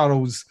 Sir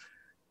Charles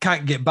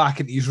can't get back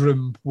into his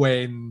room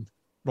when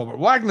Robert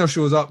Wagner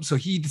shows up. So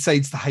he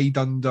decides to hide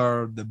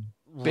under the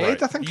bed.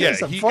 Right. I think.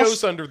 He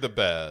goes under the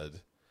bed.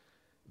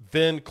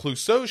 Then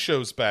Clouseau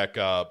shows back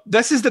up.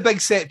 This is the big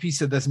set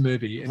piece of this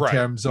movie in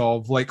terms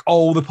of like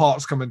all the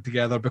parts coming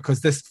together, because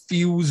this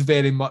feels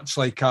very much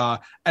like and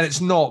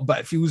it's not, but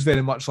it feels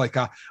very much like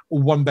a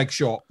one big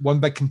shot, one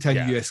big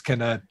continuous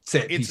kind of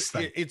set piece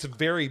thing. It's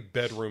very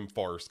bedroom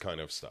farce kind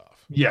of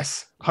stuff.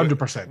 Yes,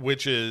 100%.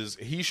 Which is,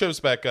 he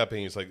shows back up and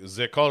he's like,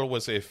 the call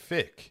was a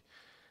fic.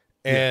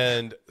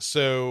 And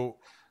so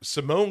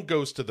Simone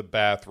goes to the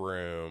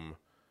bathroom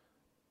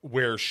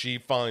where she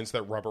finds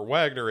that Robert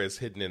Wagner is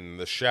hidden in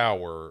the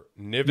shower.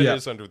 Niven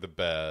is under the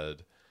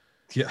bed.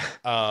 Yeah.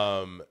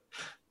 The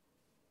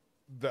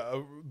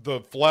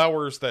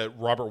flowers that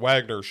Robert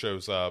Wagner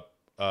shows up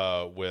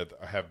with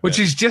which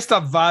is just a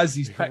vase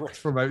he's picked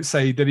from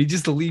outside that he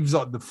just leaves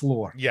on the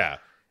floor. Yeah.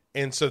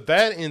 And so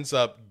that ends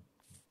up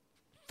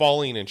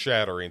falling and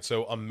shattering.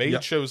 So a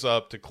maid shows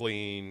up to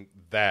clean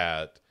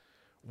that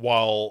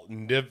while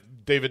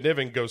David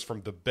Niven goes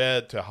from the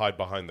bed to hide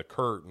behind the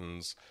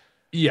curtains.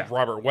 Yeah.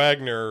 Robert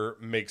Wagner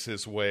makes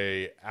his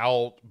way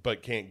out,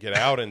 but can't get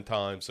out in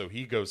time, so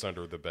he goes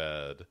under the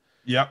bed.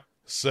 Yep.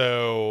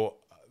 So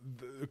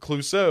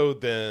Clouseau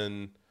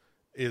then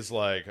is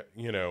like,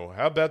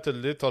 how about a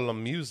little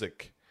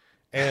music?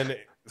 And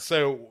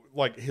so,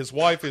 like, his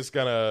wife is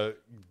going to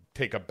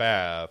take a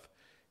bath.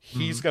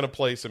 He's going to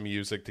play some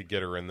music to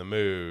get her in the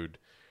mood.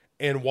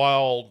 And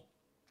while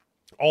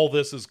all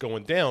this is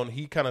going down,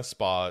 he kind of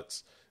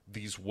spots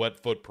these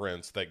wet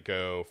footprints that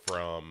go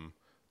from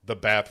the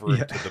bathroom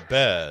to the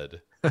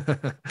bed.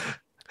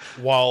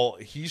 While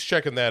he's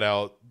checking that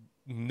out,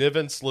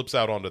 Niven slips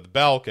out onto the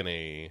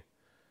balcony.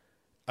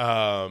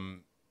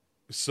 Simone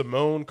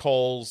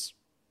calls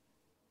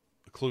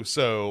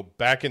Clouseau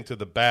back into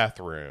the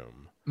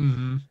bathroom.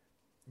 Mm-hmm.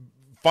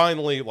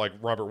 Finally, like,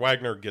 Robert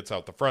Wagner gets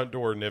out the front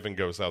door, Niven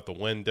goes out the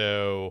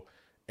window,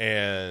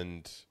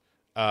 and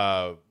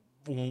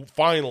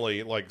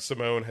finally, like,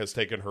 Simone has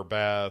taken her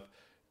bath.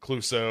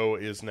 Clouseau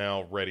is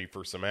now ready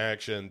for some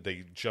action.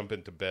 They jump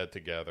into bed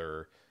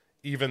together.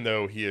 Even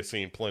though he has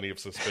seen plenty of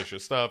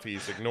suspicious stuff,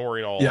 he's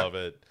ignoring all of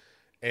it.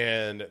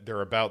 And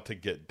they're about to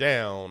get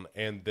down,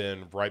 and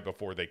then right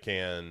before they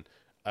can,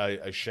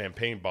 a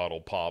champagne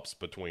bottle pops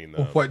between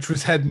them. Which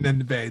was hidden in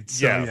the bed.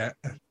 So, yeah.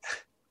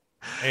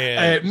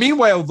 And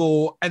meanwhile,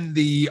 though, in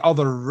the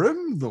other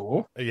room,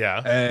 though,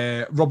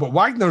 Robert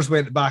Wagner's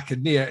went back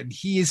in there, and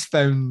he has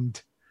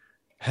found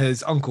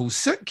his uncle's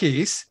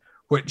suitcase,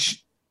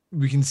 which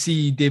we can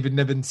see David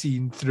Niven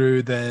seeing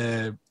through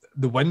the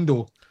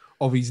window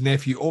of his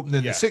nephew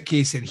opening the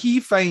suitcase, and he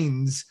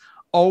finds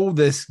all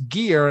this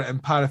gear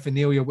and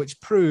paraphernalia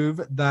which prove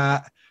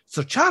that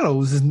Sir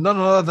Charles is none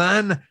other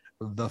than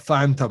the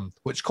Phantom,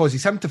 which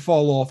causes him to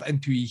fall off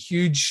into a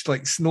huge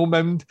like snow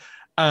mound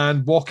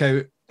and walk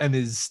out in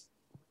his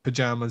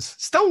pajamas,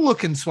 still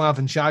looking suave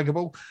and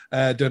shaggable,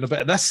 doing a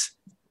bit of this,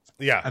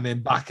 and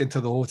then back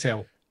into the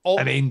hotel.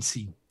 An end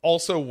scene.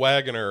 Also,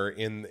 Wagner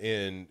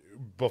in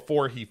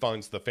before he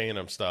finds the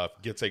Phantom stuff,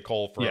 gets a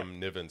call from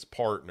Niven's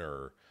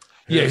partner.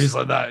 He's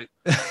like that.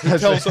 He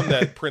tells him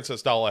that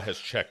Princess Dala has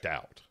checked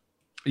out.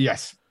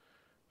 Yes.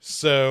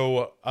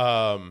 So,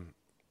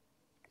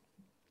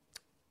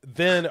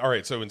 then, all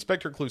right, so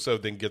Inspector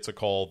Clouseau then gets a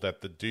call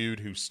that the dude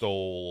who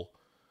stole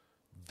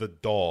the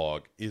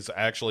dog is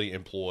actually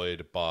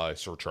employed by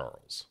Sir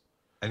Charles.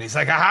 And he's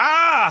like,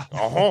 aha!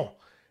 Uh-huh.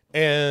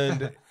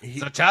 And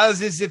Sir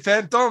Charles is the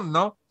Phantom,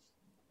 no?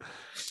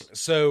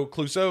 So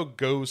Clouseau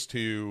goes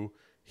to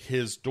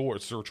his door,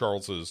 Sir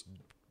Charles's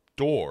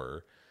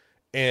door,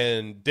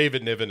 and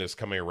David Niven is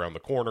coming around the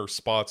corner,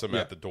 spots him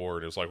at the door,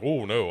 and is like,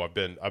 "Oh no, I've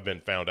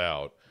been found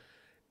out."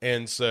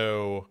 And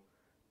so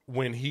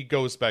when he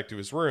goes back to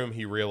his room,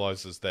 he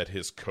realizes that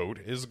his coat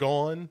is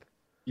gone.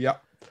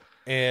 Yep.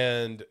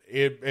 And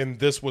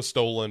this was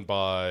stolen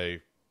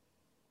by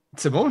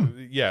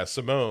Simone. Yeah,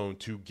 Simone,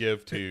 to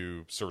give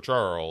to Sir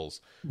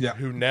Charles,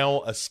 who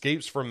now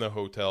escapes from the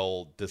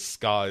hotel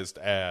disguised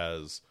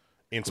as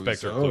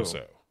Inspector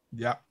Clouseau.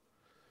 Yeah.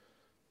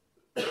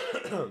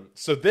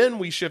 So then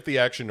we shift the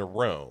action to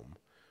Rome,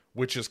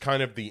 which is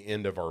kind of the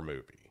end of our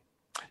movie.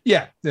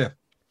 Yeah, yeah.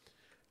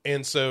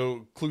 And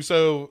so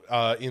Clouseau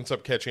ends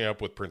up catching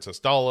up with Princess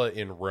Dala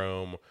in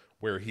Rome,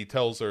 where he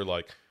tells her,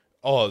 like,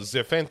 oh,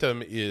 the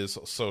Phantom is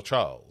Sir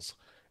Charles.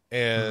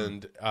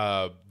 and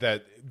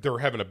that they're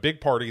having a big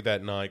party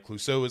that night.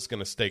 Clouseau is going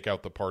to stake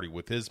out the party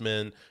with his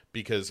men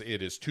because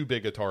it is too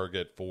big a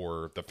target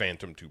for the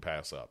Phantom to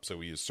pass up.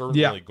 So he is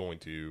certainly going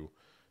to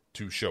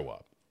show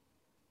up.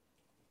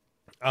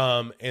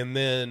 And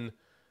then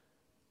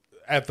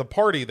at the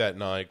party that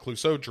night,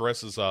 Clouseau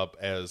dresses up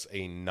as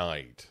a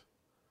knight.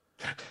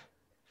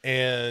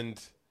 And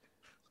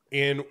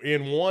in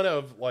one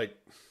of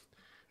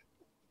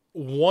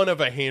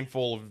a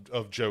handful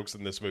of jokes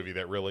in this movie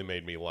that really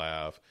made me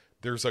laugh,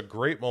 there's a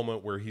great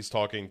moment where he's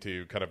talking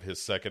to kind of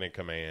his second in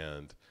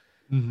command,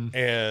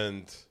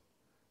 and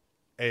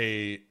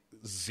a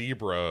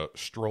zebra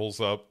strolls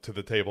up to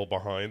the table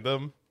behind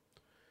them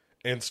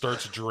and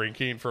starts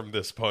drinking from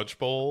this punch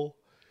bowl.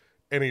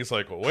 And he's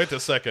like, well, wait a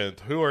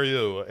second, who are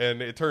you?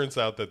 And it turns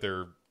out that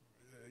they're,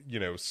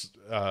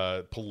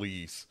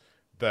 police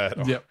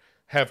that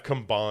have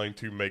combined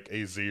to make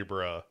a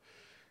zebra.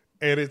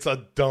 And it's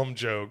a dumb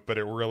joke, but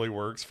it really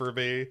works for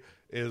me.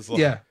 It's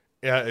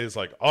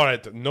like, all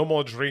right, no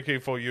more drinking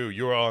for you.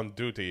 You're on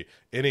duty.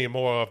 Any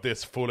more of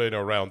this fooling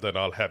around, then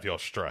I'll have your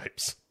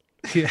stripes.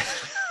 Yeah.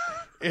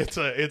 It's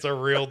a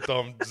real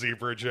dumb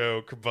zebra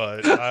joke,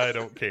 but I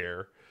don't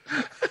care.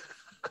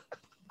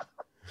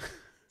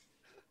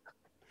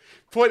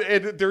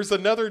 And there's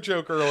another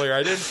joke earlier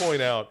I didn't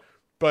point out,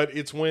 but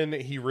it's when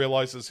he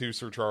realizes who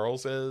Sir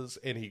Charles is,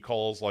 and he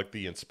calls like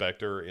the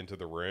inspector into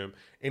the room,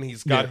 and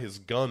he's got his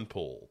gun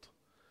pulled.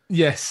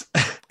 Yes.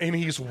 And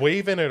he's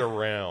waving it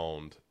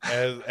around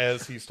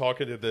as he's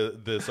talking to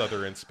this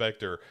other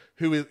inspector,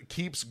 who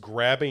keeps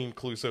grabbing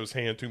Clouseau's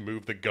hand to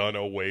move the gun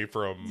away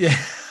from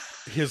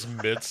his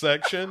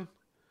midsection.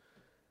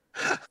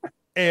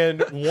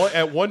 And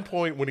at one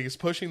point, when he's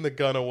pushing the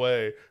gun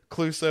away,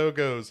 Clouseau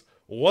goes,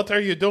 "What are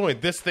you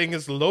doing? This thing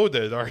is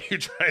loaded. Are you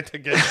trying to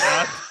get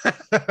shot?"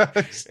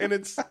 And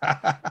it's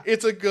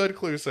a good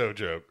Clouseau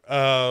joke.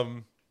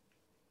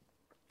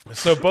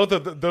 So both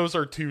of those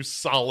are two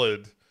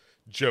solid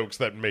jokes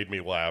that made me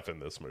laugh in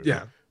this movie.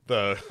 Yeah.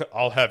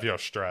 I'll have your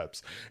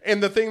straps.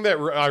 And the thing that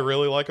I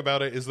really like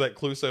about it is that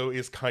Clouseau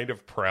is kind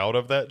of proud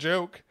of that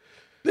joke.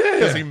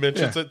 Because he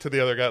mentions it to the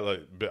other guy,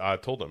 like, I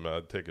told him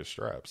I'd take his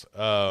straps.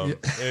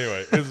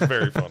 Anyway, it's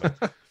very funny.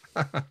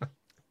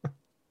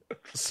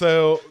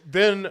 So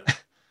then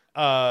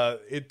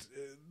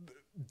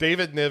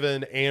David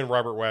Niven and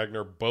Robert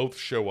Wagner both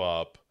show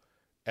up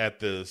at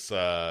this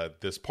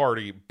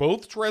party,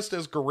 both dressed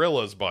as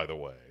gorillas, by the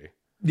way.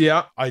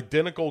 Yeah.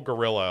 Identical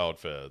gorilla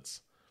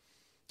outfits.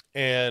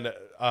 And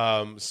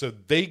so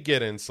they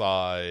get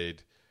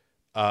inside,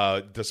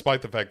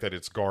 despite the fact that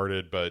it's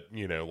guarded, but,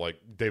 like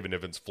David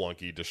Niven's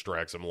flunky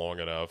distracts him long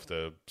enough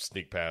to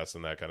sneak past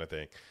and that kind of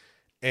thing.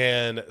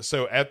 And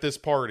so at this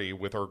party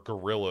with our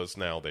gorillas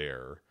now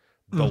there,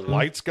 the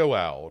lights go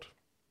out,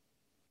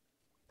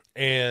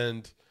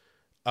 and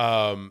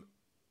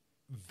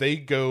they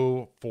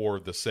go for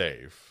the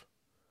safe.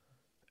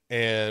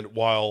 And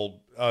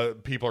while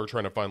people are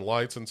trying to find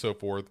lights and so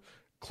forth,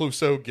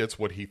 Clouseau gets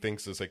what he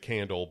thinks is a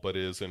candle, but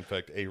is in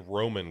fact a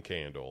Roman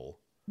candle.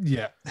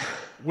 Yeah.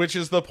 Which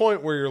is the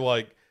point where you're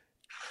like,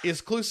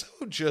 is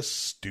Clouseau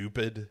just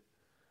stupid?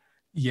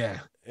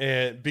 Yeah.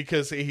 And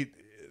because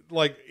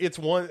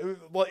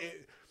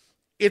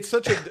it's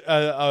such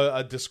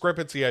a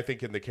discrepancy, I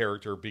think, in the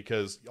character,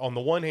 because on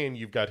the one hand,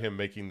 you've got him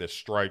making this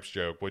stripes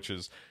joke, which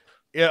is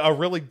a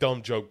really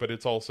dumb joke, but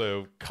it's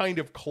also kind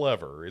of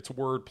clever. It's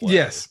wordplay.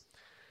 Yes.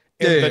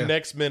 And the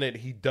next minute,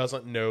 he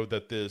doesn't know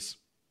that this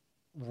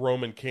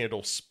Roman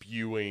candle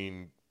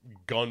spewing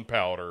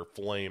gunpowder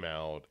flame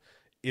out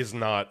is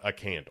not a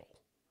candle.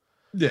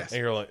 Yes. And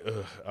you're like,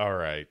 ugh, all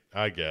right,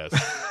 I guess.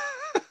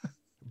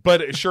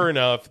 But sure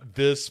enough,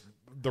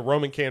 the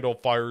Roman candle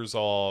fires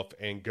off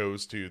and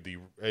goes to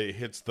it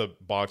hits the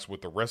box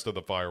with the rest of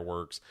the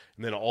fireworks,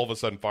 and then all of a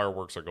sudden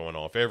fireworks are going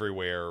off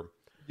everywhere.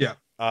 Yeah.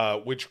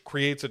 Which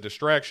creates a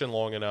distraction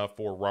long enough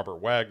for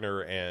Robert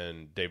Wagner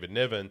and David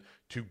Niven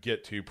to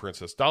get to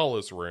Princess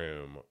Dalla's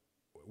room,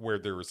 where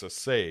there is a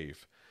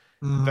safe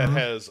that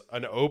has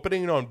an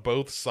opening on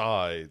both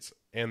sides,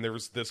 and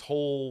there's this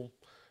whole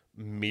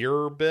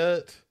mirror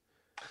bit.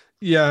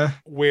 Yeah.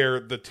 Where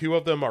the two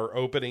of them are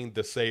opening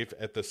the safe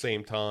at the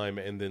same time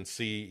and then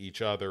see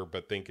each other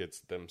but think it's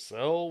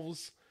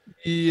themselves.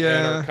 Yeah.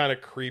 And are kind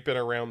of creeping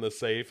around the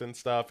safe and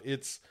stuff.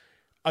 It's,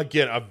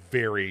 again, a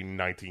very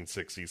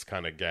 1960s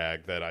kind of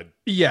gag that I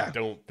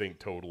don't think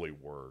totally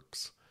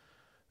works.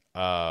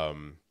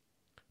 And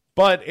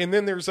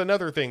then there's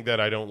another thing that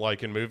I don't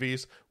like in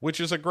movies, which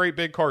is a great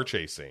big car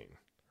chase scene.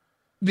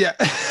 Yeah.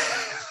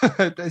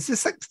 It's the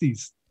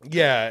 60s.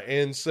 Yeah,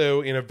 and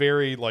so in a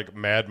very like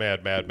mad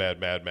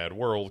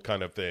world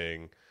kind of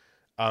thing,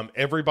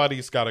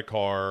 everybody's got a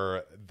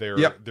car.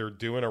 They're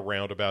doing a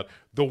roundabout.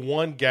 The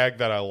one gag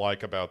that I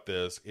like about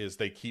this is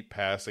they keep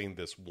passing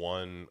this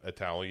one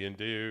Italian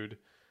dude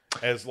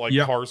as like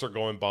cars are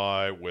going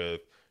by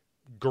with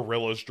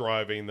gorillas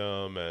driving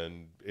them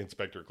and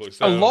Inspector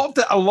Clouseau.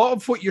 A lot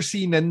of what you're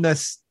seeing in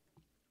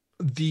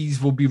these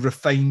will be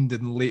refined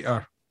in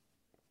later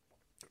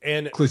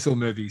And Clouseau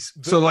movies.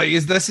 So like,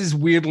 this is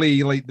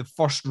weirdly like the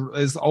first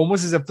is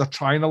almost as if they're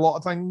trying a lot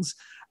of things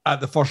at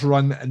the first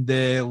run, and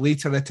the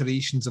later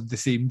iterations of the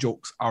same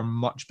jokes are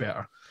much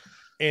better.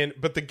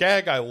 But the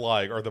gag I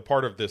like, or the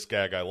part of this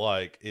gag I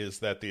like, is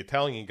that the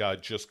Italian guy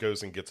just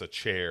goes and gets a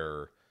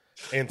chair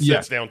and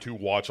sits down to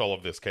watch all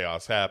of this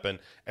chaos happen.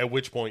 At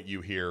which point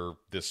you hear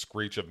this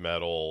screech of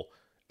metal,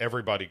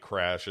 everybody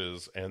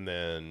crashes, and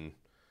then,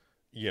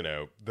 you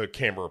know, the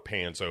camera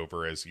pans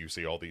over as you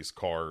see all these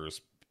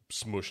cars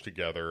smushed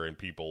together and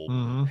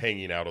people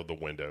hanging out of the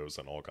windows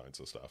and all kinds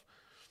of stuff.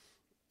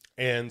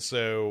 And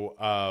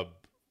so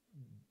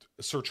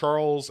Sir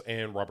Charles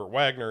and Robert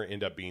Wagner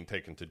end up being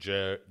taken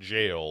to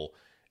jail,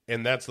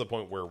 and that's the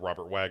point where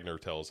Robert Wagner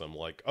tells him,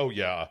 like, oh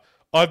yeah,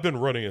 I've been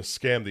running a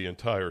scam the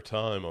entire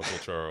time, Uncle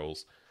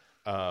Charles.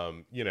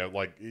 You know,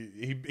 like,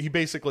 he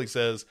basically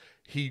says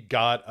he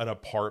got an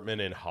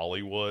apartment in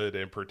Hollywood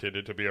and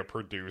pretended to be a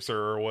producer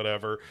or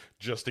whatever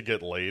just to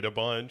get laid a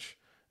bunch.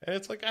 And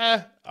it's like,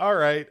 all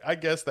right, I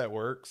guess that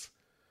works.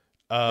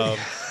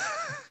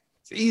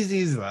 It's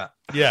easy as that.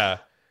 Yeah.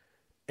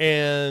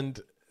 And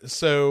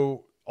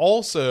so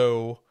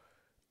also,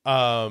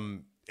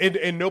 and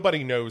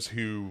nobody knows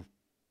who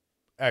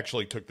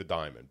actually took the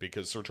diamond,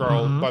 because Sir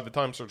Charles, by the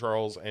time Sir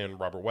Charles and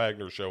Robert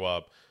Wagner show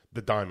up,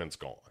 the diamond's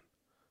gone.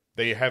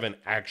 They haven't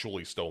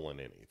actually stolen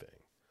anything.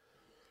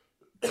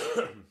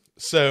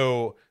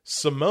 So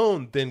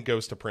Simone then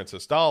goes to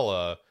Princess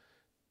Dala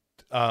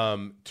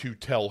to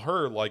tell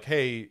her, like,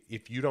 hey,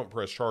 if you don't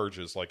press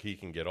charges, like, he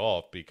can get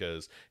off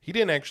because he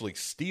didn't actually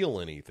steal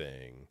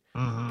anything,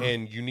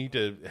 and you need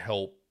to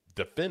help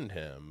defend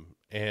him.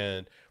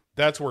 And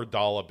that's where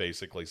Dala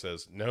basically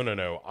says,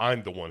 no,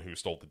 I'm the one who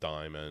stole the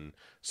diamond,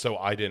 so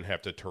I didn't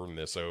have to turn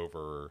this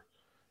over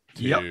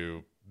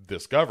to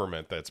this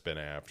government that's been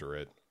after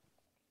it.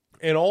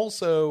 And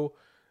also,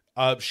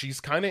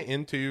 she's kind of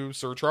into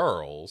Sir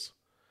Charles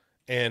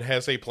and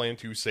has a plan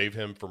to save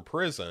him from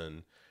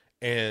prison.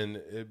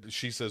 And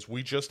she says,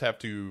 we just have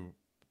to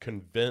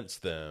convince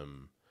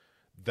them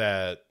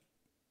that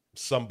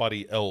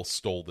somebody else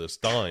stole this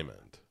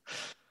diamond.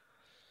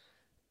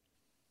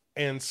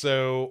 And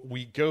so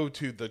we go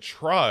to the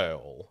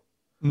trial.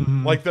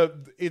 Like,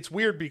 it's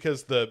weird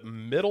because the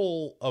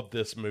middle of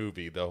this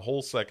movie, the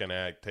whole second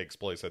act takes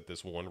place at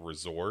this one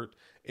resort.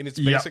 And it's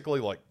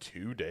basically like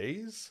 2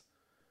 days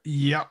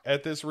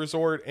at this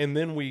resort. And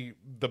then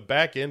the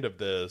back end of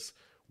this,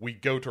 we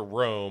go to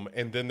Rome,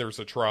 and then there's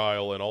a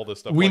trial and all this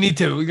stuff. We need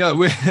to get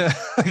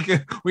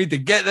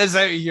this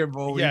out of here,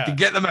 Bo. We need to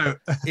get them out.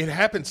 It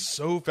happens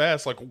so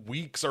fast, like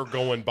weeks are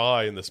going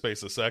by in the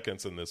space of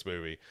seconds in this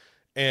movie.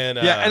 And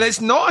and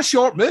it's not a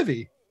short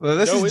movie.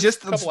 This is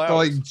just a couple like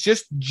hours.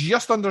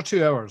 just under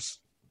 2 hours.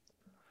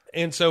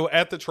 And so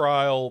at the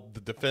trial, the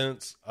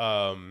defense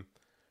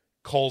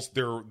calls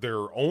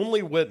their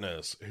only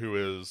witness,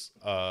 who is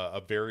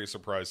a very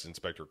surprised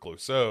Inspector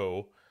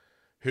Clouseau,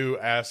 who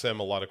asks him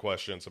a lot of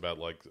questions about,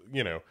 like,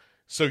 you know,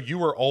 so you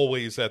were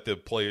always at the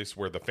place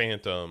where the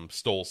Phantom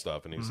stole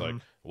stuff. And he's like,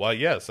 well,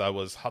 yes, I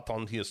was hot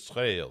on his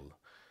trail.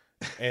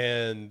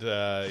 And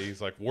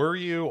he's like, were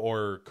you,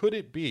 or could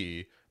it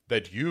be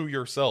that you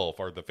yourself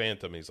are the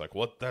Phantom? He's like,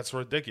 what? That's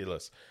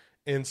ridiculous.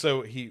 And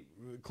so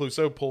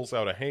Clouseau pulls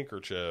out a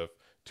handkerchief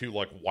to,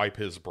 like, wipe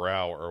his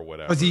brow or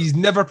whatever. But he's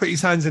never put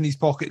his hands in his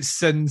pockets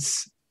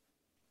since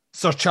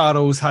Sir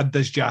Charles had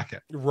this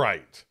jacket.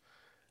 Right.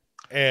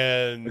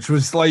 And which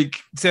was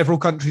like several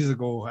countries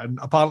ago, and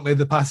apparently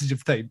the passage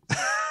of time.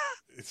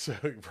 So,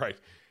 right.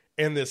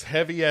 And this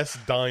heavy ass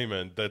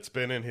diamond that's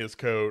been in his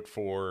coat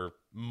for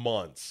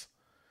months.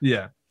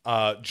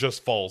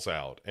 Just falls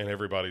out, and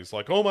everybody's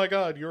like, oh my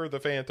God, you're the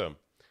Phantom.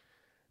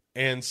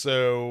 And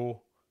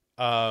so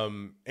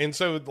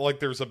like,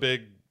 there's a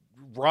big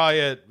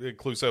riot.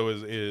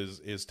 Clouseau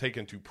is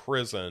taken to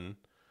prison,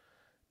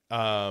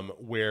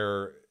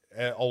 where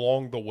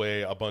along the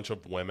way, a bunch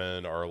of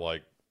women are,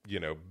 like, you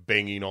know,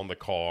 banging on the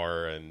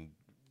car and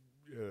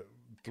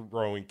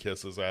throwing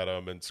kisses at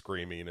him and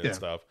screaming and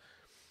stuff.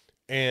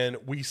 And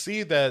we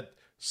see that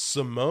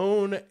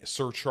Simone,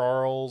 Sir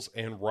Charles,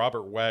 and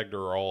Robert Wagner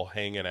are all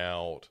hanging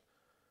out,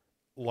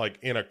 like,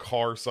 in a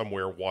car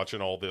somewhere watching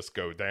all this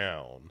go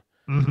down.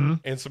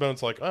 And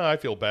Simone's like, oh, I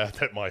feel bad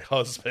that my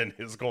husband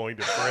is going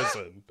to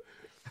prison.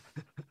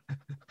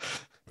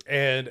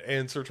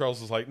 and Sir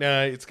Charles is like,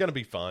 nah, it's going to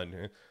be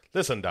fun.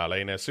 Listen,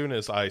 darling, as soon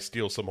as I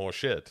steal some more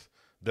shit,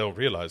 they'll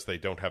realize they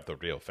don't have the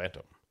real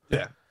Phantom.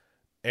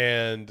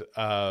 And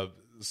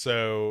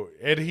so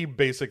he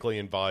basically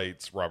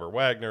invites Robert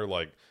Wagner,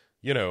 like,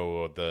 you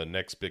know, the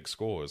next big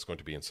score is going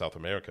to be in South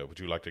America. Would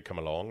you like to come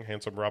along,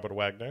 handsome Robert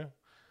Wagner?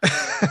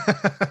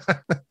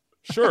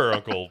 Sure,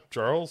 Uncle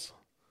Charles.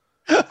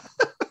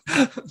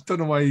 Don't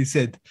know why he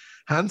said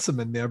handsome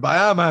in there, but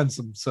I am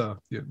handsome, so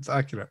yeah, it's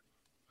accurate.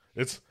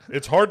 It's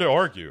hard to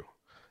argue.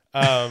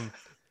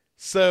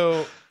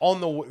 So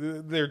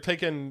they're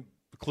taking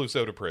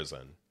Clouseau to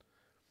prison,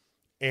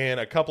 and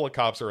a couple of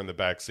cops are in the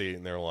back seat,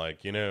 and they're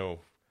like, you know,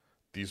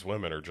 these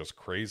women are just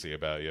crazy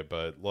about you.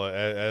 But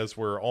as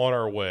we're on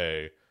our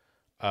way,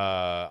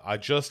 I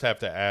just have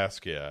to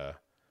ask you,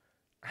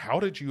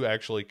 how did you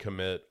actually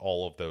commit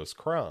all of those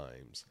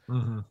crimes?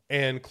 Mm-hmm.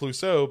 And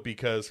Clouseau,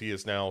 because he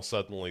is now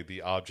suddenly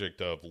the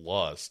object of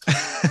lust.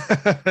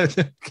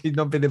 He's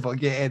not been able to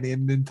get any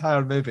in the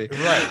entire movie.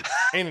 Right.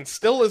 And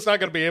still is not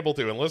going to be able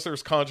to unless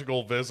there's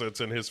conjugal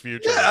visits in his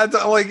future. Yeah, I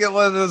don't like it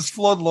when there's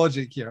flawed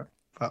logic here.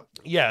 But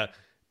Yeah.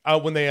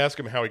 When they ask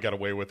him how he got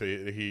away with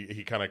it,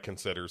 he kind of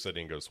considers it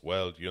and goes,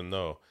 well,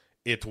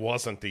 it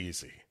wasn't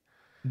easy.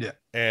 yeah.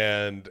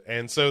 And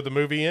so the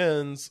movie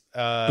ends.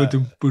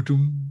 Ba-dum,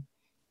 ba-dum,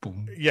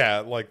 boom. Yeah,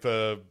 like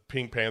the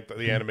Pink Panther,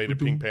 the animated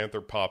Pink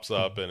Panther pops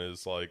up and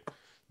is like,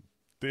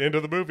 the end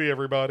of the movie,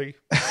 everybody.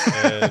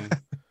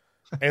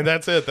 And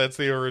that's it. That's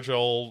the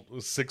original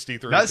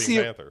 63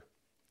 Pink Panther.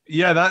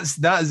 Yeah, that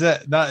is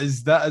it. That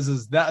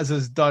is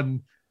us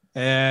done.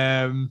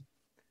 I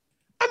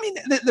mean,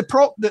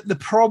 the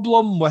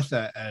problem with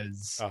it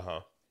is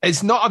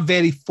it's not a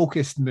very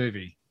focused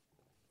movie.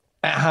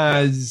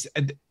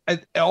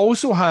 It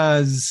also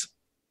has,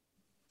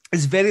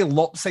 it's very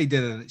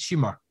lopsided in its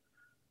humor.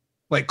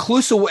 Like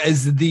Clouseau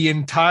is the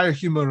entire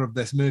humor of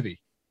this movie.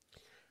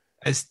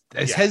 It's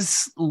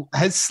his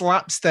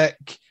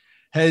slapstick,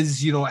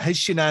 his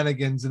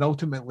shenanigans, and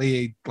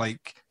ultimately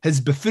like his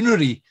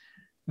buffoonery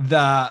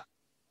that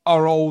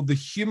are all the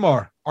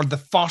humor or the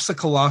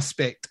farcical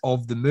aspect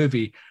of the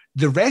movie.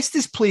 The rest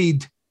is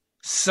played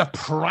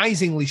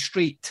surprisingly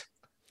straight.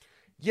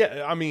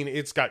 Yeah, I mean,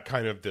 it's got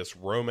kind of this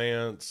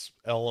romance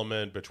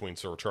element between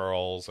Sir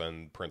Charles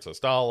and Princess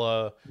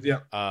Dala.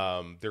 Yeah.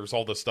 There's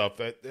all this stuff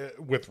that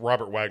with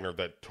Robert Wagner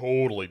that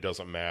totally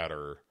doesn't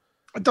matter.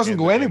 It doesn't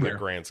go anywhere in the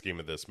grand scheme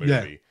of this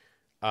movie.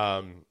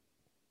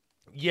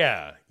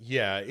 Yeah.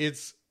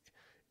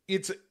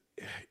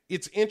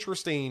 It's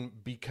interesting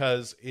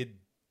because it,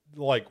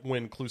 like,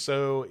 when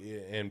Clouseau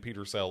and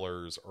Peter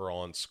Sellers are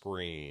on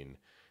screen,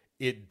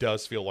 it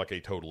does feel like a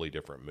totally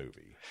different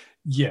movie.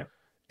 Yeah.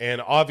 And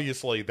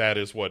obviously that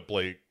is what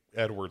Blake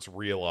Edwards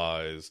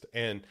realized.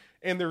 And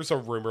there's a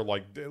rumor,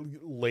 like,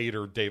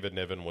 later David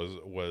Niven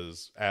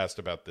was asked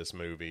about this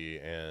movie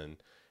and,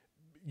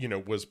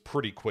 was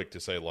pretty quick to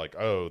say, like,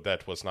 oh,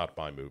 that was not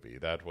my movie.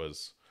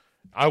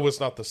 I was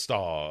not the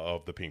star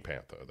of the Pink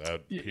Panther.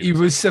 He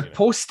was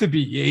supposed to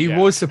be. He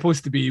was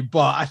supposed to be,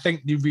 but I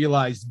think they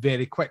realized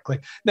very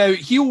quickly. Now,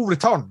 he'll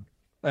return.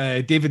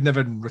 David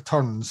Niven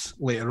returns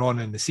later on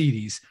in the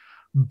series,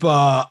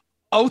 but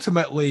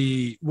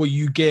ultimately what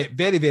you get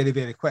very, very,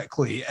 very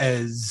quickly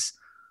is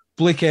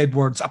Blake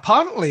Edwards,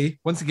 apparently,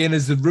 once again,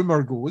 as the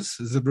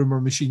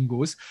rumor machine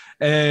goes,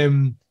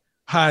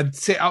 had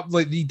set up,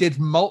 like, he did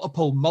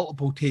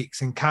multiple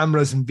takes and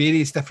cameras in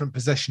various different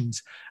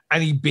positions,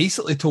 and he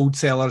basically told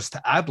Sellers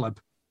to ad-lib.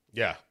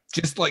 Yeah.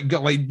 Just like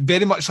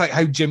very much like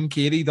how Jim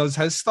Carrey does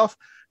his stuff.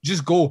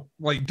 Just go,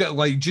 like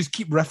just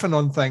keep riffing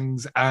on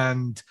things,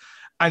 and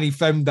he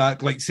found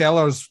that, like,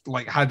 Sellers,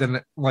 like, had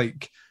an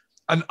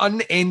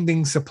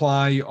unending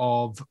supply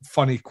of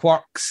funny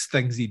quirks,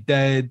 things he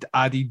did,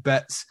 added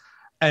bits.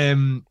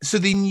 So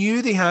they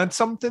knew they had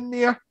something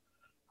there.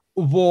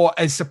 What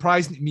is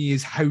surprising to me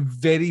is how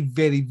very,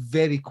 very,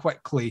 very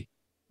quickly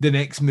the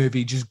next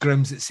movie just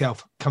grims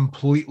itself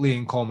completely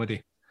in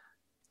comedy.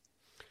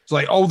 It's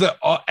like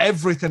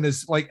everything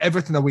is like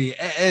everything away.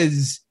 It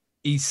is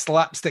a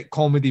slapstick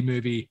comedy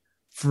movie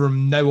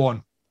from now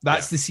on.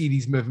 That's the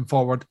series moving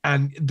forward,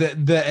 and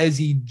that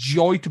is a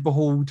joy to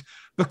behold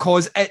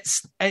because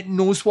it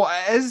knows what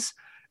it is.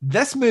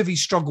 This movie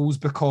struggles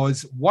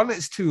because, one,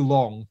 it's too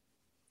long.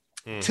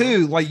 Mm-hmm.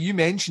 Two, like you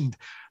mentioned,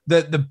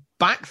 the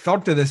back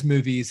third of this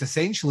movie is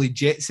essentially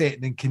jet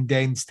setting and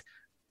condensed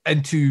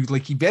into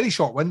like a very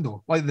short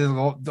window. Like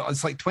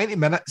it's like 20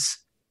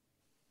 minutes.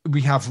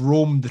 We have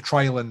Rome, the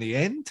trial, and the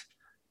end,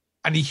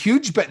 and a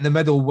huge bit in the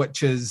middle,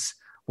 which is,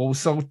 well,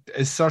 so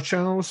is Sir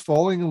Charles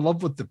falling in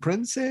love with the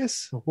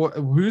princess?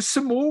 Who's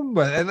Simone?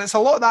 And it's a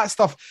lot of that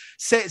stuff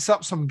sets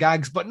up some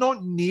gags, but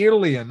not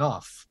nearly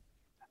enough.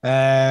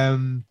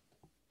 And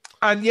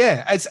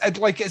yeah,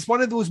 it's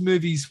one of those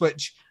movies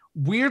which,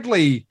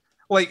 weirdly,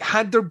 like,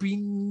 had there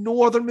been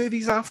no other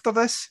movies after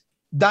this,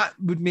 that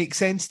would make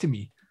sense to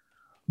me.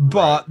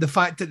 But the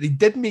fact that they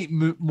did make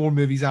more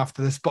movies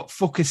after this, but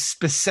focus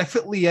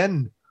specifically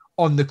in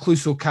on the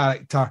Clouseau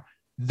character,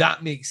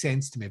 that makes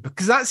sense to me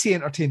because that's the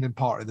entertaining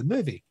part of the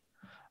movie.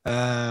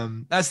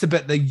 That's the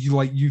bit that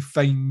you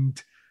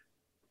find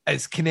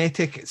it's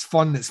kinetic, it's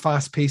fun, it's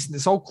fast paced, and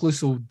it's all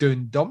Clouseau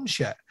doing dumb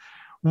shit.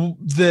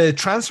 The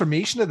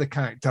transformation of the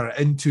character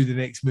into the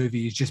next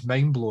movie is just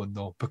mind blowing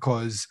though,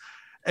 because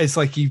it's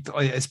like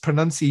his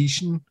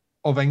pronunciation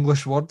of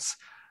English words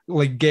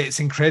like gets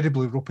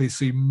incredibly ropey,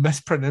 so he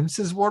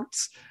mispronounces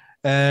words.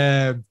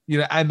 I'm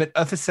an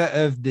officer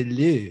of the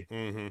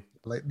law,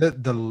 like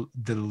the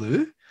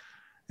law.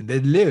 The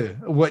loo,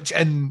 which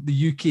in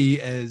the UK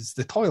is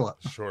the toilet.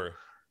 Sure.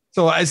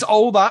 So it's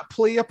all that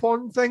play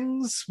upon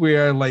things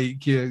where,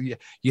 like, you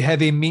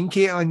have a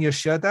minky on your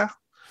shoulder.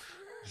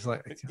 It's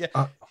like,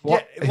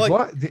 what?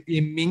 What?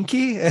 A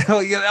minky?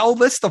 All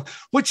this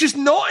stuff, which is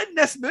not in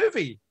this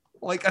movie.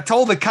 like at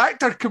all. The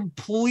character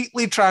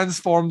completely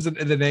transforms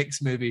into the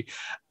next movie,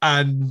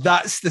 and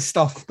that's the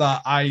stuff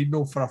that I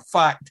know for a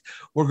fact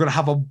we're going to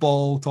have a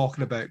ball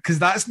talking about, because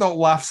that's not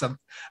laughs an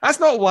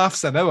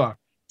hour.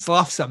 It's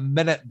laughs a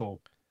minute,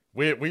 Bo.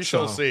 We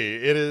shall see.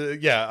 It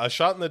is, yeah. A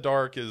Shot in the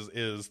Dark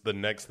is the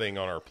next thing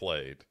on our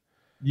plate.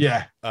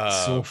 Yeah,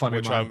 so funny,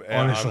 which man,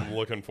 I'm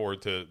looking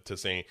forward to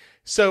seeing.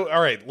 So,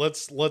 all right,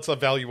 let's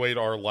evaluate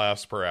our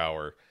laughs per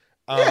hour.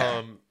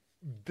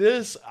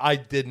 This I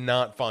did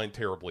not find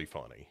terribly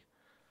funny.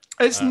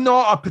 It's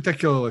not a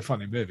particularly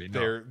funny movie.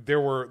 No.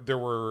 There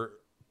were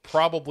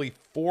probably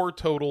 4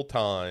 total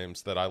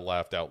times that I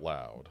laughed out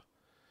loud,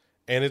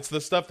 and it's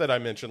the stuff that I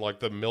mentioned, like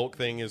the milk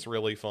thing is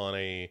really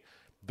funny.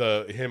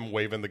 Him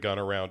waving the gun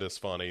around is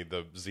funny.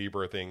 The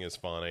zebra thing is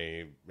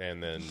funny,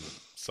 and then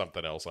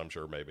something else I'm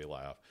sure made me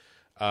laugh.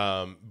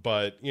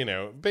 But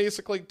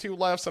basically 2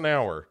 laughs an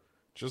hour,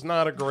 which is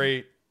not a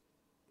great.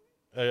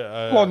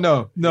 Well,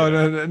 no,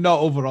 not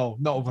overall.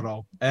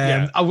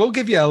 I will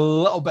give you a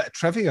little bit of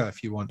trivia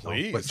if you want,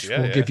 please, which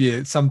will give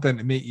you something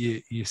to make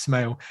you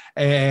smile.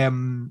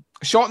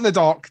 Shot in the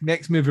Dark,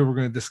 next movie we're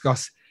going to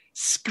discuss,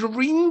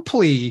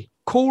 screenplay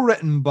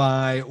co-written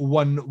by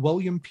one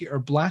William Peter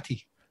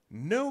Blatty.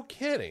 No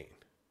kidding.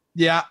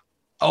 Yeah,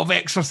 of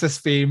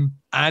Exorcist fame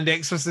and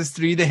Exorcist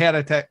 3: The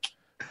Heretic.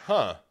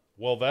 Huh.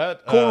 Well,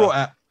 that co-wrote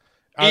it.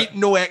 Ain't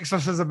no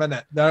exorcism in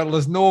it.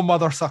 There's no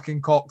mother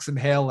sucking cocks in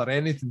hell or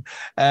anything.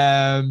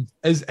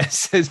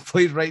 It's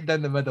played right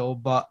down the middle,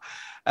 but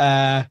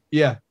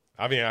yeah.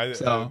 I mean, as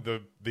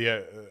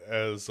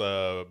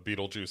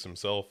Beetlejuice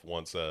himself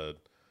once said,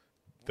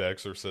 The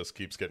Exorcist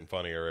keeps getting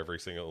funnier every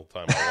single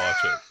time I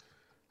watch it.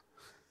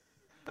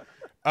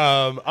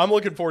 I'm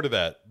looking forward to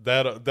that.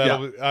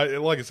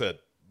 Like I said,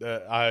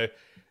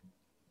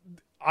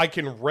 I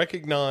can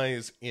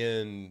recognize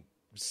in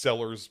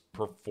Sellers'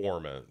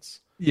 performance.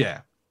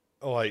 Yeah.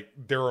 Like,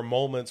 there are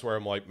moments where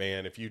I'm like,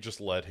 man, if you just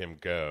let him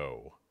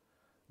go,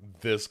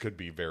 this could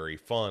be very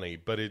funny.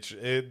 But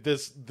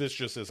this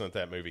just isn't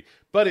that movie.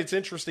 But it's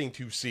interesting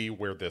to see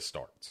where this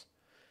starts.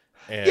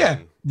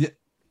 And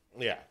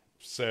yeah.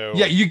 So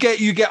yeah, you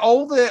get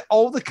all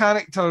the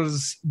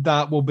characters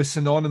that will be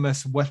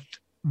synonymous with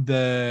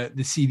the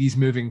series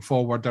moving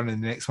forward during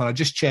the next one. I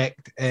just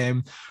checked.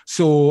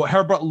 So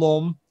Herbert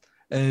Lom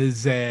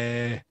is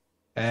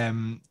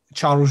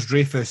Charles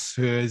Dreyfus,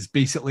 who is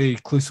basically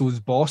Clouseau's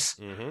boss,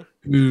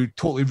 who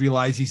totally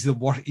realizes he's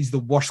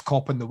the worst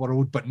cop in the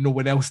world, but no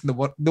one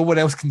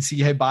else can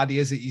see how bad he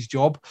is at his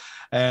job.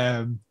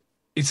 So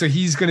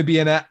he's going to be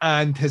in it,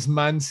 and his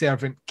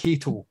manservant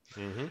Cato,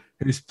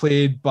 who's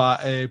played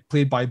by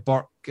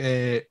Burt.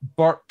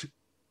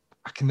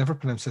 I can never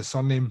pronounce his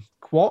surname.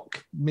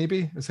 Kwok,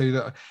 maybe,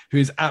 who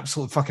is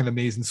absolutely fucking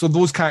amazing. So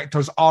those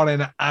characters are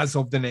in it as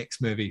of the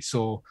next movie.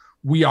 So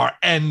we are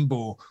in,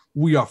 Bo.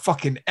 We are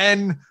fucking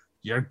in.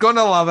 You're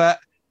gonna love it.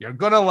 You're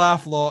gonna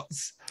laugh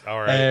lots.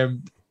 All right.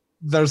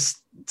 There's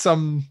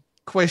some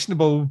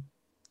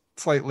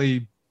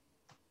slightly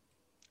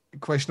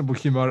questionable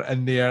humor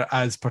in there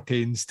as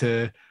pertains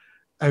to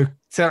how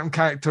certain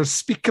characters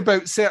speak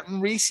about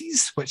certain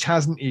races, which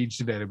hasn't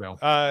aged very well.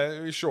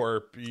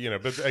 Sure,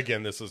 but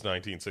again, this is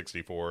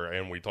 1964,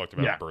 and we talked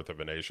about Birth of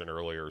a Nation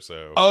earlier.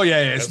 So,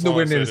 it's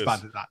nowhere near as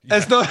bad as that. Yeah.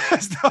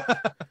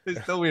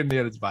 It's nowhere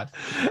near as bad.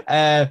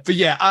 But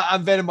yeah,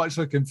 I'm very much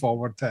looking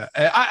forward to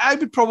it. I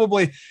would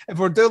probably, if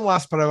we're doing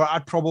last per hour,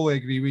 I'd probably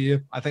agree with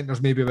you. I think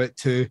there's maybe about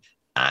 2,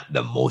 at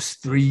the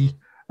most 3.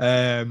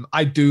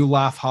 I do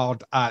laugh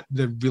hard at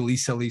the really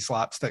silly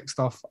slapstick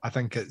stuff. I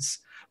think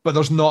but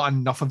there's not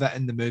enough of it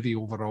in the movie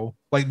overall.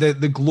 Like the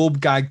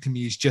globe gag to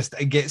me is just,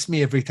 it gets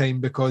me every time,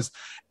 because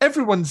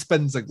everyone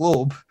spins a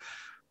globe,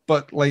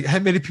 but like how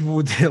many people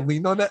would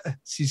lean on it?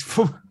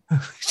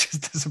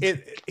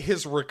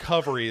 His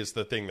recovery is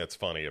the thing that's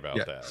funny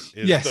about that.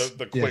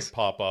 The quick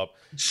pop up.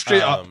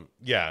 Straight up.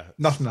 Yeah.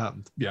 Nothing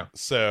happened. Yeah.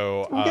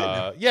 So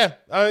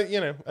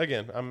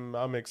again,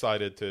 I'm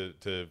excited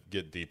to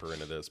get deeper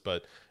into this.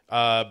 But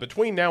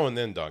between now and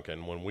then,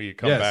 Duncan, when we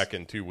come back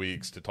in 2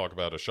 weeks to talk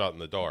about A Shot in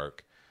the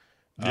Dark,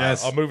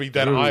 a movie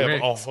that I have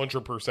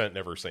 100%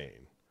 never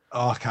seen.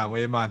 Oh, I can't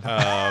wait, man.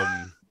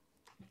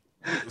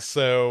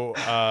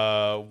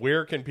 So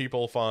where can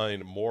people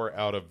find more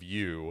out of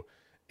you?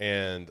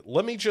 And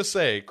let me just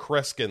say,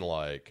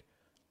 Kreskin-like,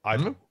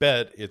 I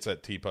bet it's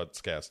at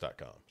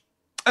teapotscast.com.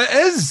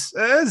 It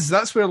is.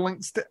 That's where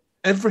links to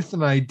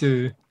everything I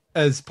do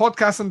is.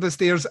 Podcast on the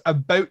Stairs,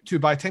 about to,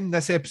 by the time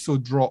this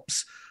episode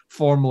drops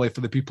formally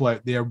for the people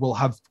out there, will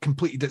have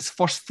completed its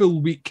first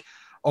full week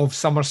of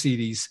summer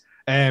series.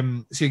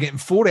 So you're getting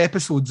 4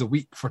 episodes a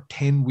week for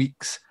 10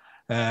 weeks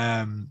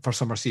for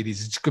summer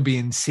series. It's going to be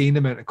an insane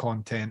amount of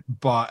content,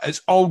 but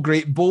it's all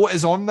great. Bo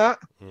is on that.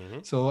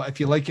 So if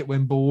you like it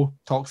when Bo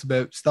talks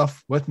about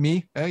stuff with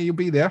me, you'll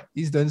be there.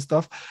 He's doing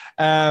stuff.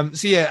 And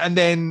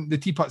then the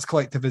Teapots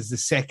Collective is the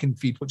second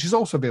feed, which is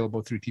also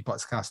available through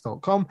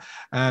teapotscast.com.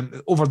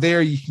 Over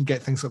there, you can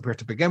get things like Where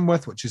to Begin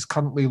With, which is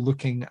currently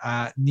looking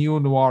at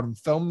neo-noir and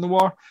film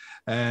noir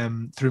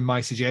through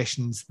my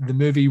suggestions. The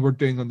movie we're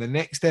doing on the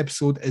next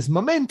episode is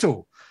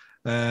Memento,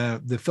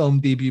 the film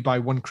debut by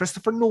one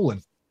Christopher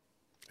Nolan.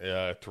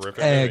 Yeah,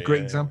 terrific.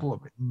 Great example of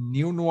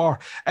neo-noir.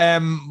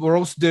 We're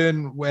also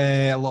doing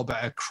a little bit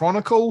of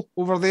Chronicle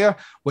over there,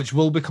 which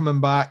will be coming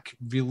back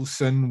real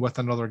soon with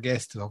another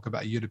guest to talk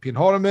about a European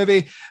horror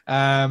movie.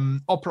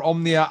 Opera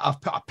Omnia,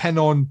 I've put a pin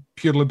on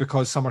purely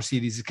because summer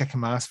series is kicking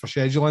my ass for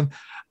scheduling.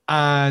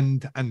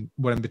 And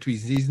we're in between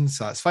seasons,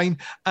 so that's fine.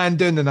 And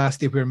Down the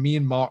Nasty, where me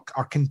and Mark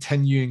are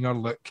continuing our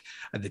look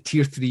at the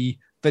Tier 3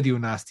 Video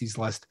Nasties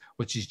list,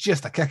 which is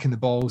just a kick in the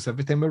balls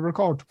every time we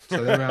record.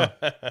 So there we are.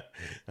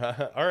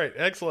 All right,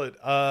 excellent.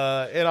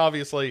 And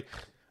obviously,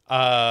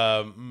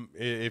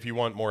 if you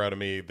want more out of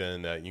me,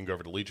 then you can go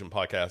over to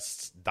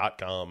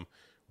legionpodcasts.com,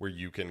 where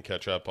you can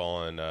catch up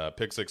on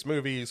Pick 6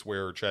 Movies,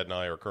 where Chad and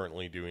I are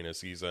currently doing a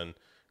season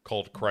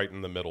called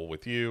Crichton the Middle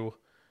with You,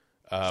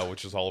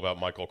 which is all about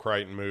Michael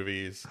Crichton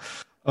movies.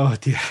 Oh,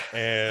 dear.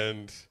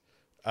 And...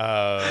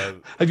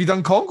 have you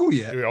done Congo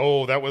yet?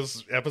 Oh, that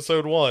was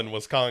episode 1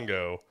 was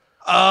Congo.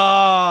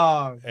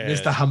 Oh, And-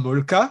 Mr.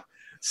 Hamurka,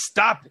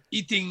 stop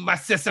eating my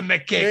sesame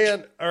cake.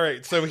 Man, all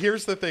right. So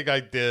here's the thing I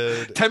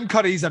did. Tim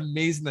Curry's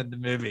amazing in the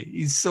movie.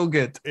 He's so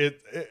good.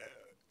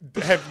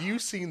 Have you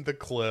seen the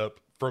clip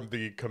from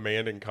the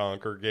Command and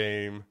Conquer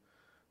game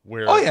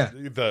where Oh, yeah.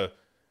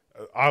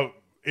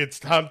 it's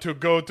time to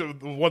go to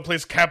the one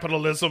place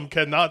capitalism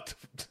cannot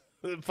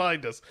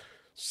find us.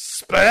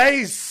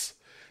 Space.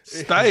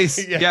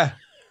 Space. Yeah. Yeah.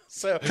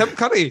 So Tim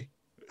Curry.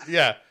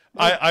 yeah,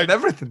 And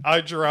everything.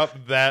 I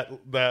dropped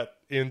that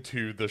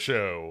into the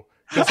show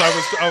because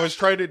I was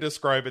trying to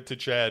describe it to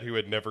Chad, who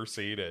had never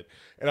seen it,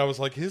 and I was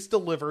like, his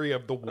delivery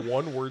of the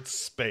one word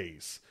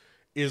space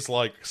is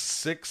like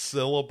 6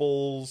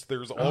 syllables.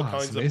 There's all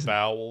kinds of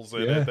vowels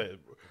in it that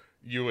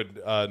you would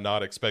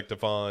not expect to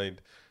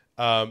find.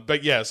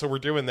 But yeah, so we're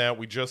doing that.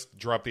 We just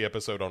dropped the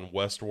episode on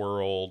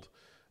Westworld.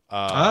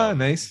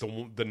 Nice.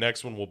 The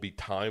next one will be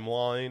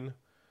Timeline,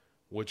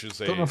 which is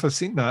Don't know if I've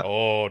seen that.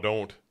 Oh,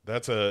 don't.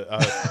 That's a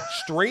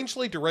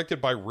strangely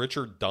directed by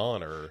Richard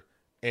Donner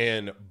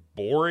and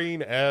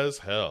boring as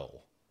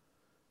hell.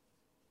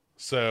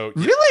 So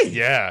Really?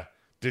 Yeah.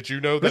 Did you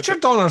know that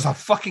Richard Donner's a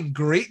fucking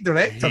great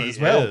director he as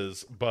well.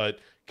 is, but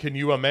can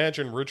you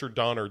imagine Richard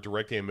Donner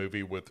directing a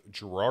movie with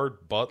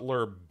Gerard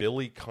Butler,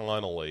 Billy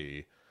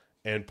Connolly,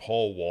 and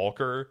Paul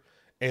Walker,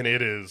 and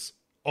it is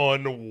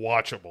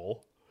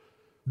unwatchable.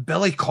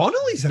 Billy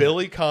Connolly's in it.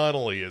 Billy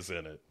Connolly is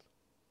in it.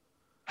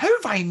 How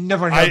have I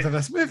never heard of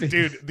this movie?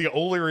 Dude, the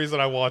only reason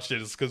I watched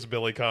it is because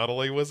Billy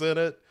Connolly was in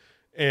it,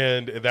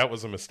 and that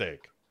was a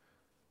mistake.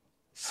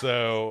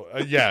 So,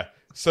 yeah.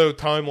 So,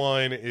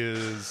 Timeline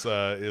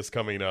is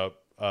coming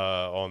up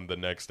on the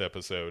next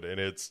episode, and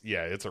it's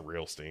a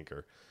real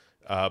stinker.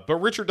 But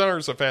Richard Donner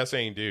is a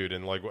fascinating dude,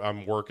 and like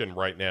I'm working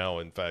right now,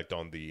 in fact,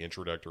 on the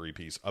introductory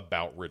piece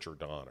about Richard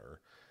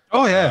Donner.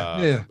 Oh,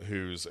 yeah.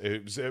 Who's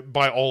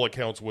by all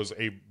accounts was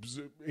a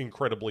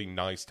incredibly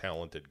nice,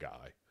 talented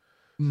guy.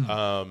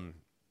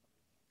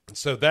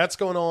 So that's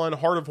going on.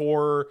 Heart of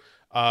Horror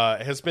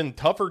has been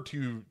tougher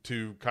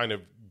to kind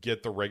of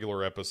get the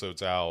regular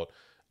episodes out,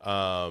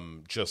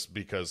 just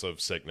because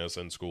of sickness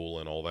and school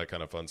and all that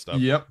kind of fun stuff.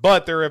 Yep.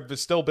 But there have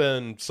still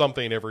been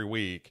something every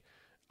week.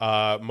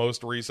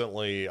 Most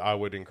recently, I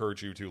would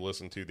encourage you to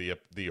listen to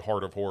the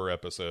Heart of Horror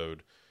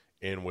episode,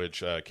 in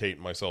which Kate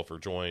and myself are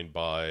joined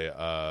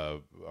by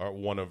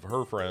one of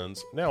her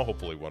friends, now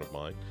hopefully one of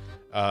mine,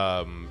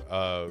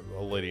 a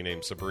lady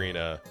named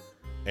Sabrina,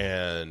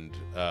 and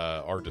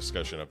our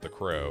discussion of The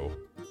Crow,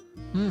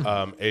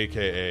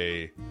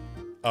 a.k.a.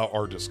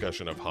 Our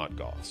discussion of hot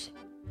goths.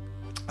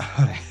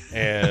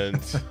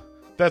 And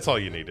that's all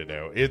you need to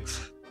know.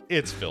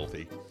 It's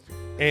filthy.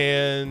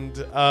 And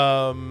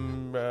of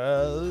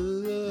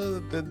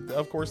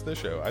course, this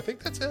show. I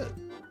think that's it.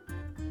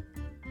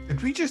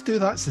 Did we just do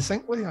that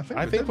succinctly?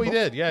 I think we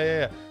did.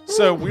 Yeah.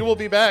 So we will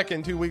be back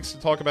in 2 weeks to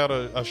talk about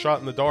a Shot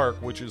in the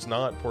Dark, which is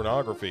not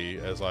pornography,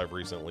 as I've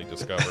recently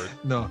discovered.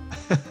 No.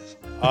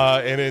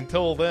 And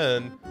until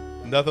then,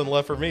 nothing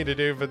left for me to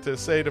do but to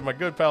say to my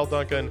good pal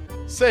Duncan,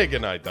 say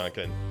goodnight,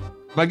 Duncan.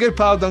 My good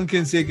pal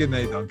Duncan, say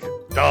goodnight, Duncan.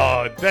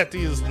 Oh, that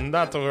is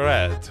not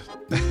right.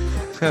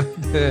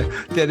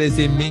 There is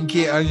a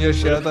minky on your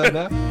shoulder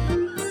now.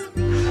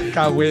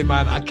 Can't wait,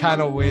 man. I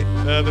cannot wait.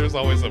 There's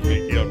always a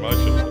minky on my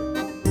shoulder.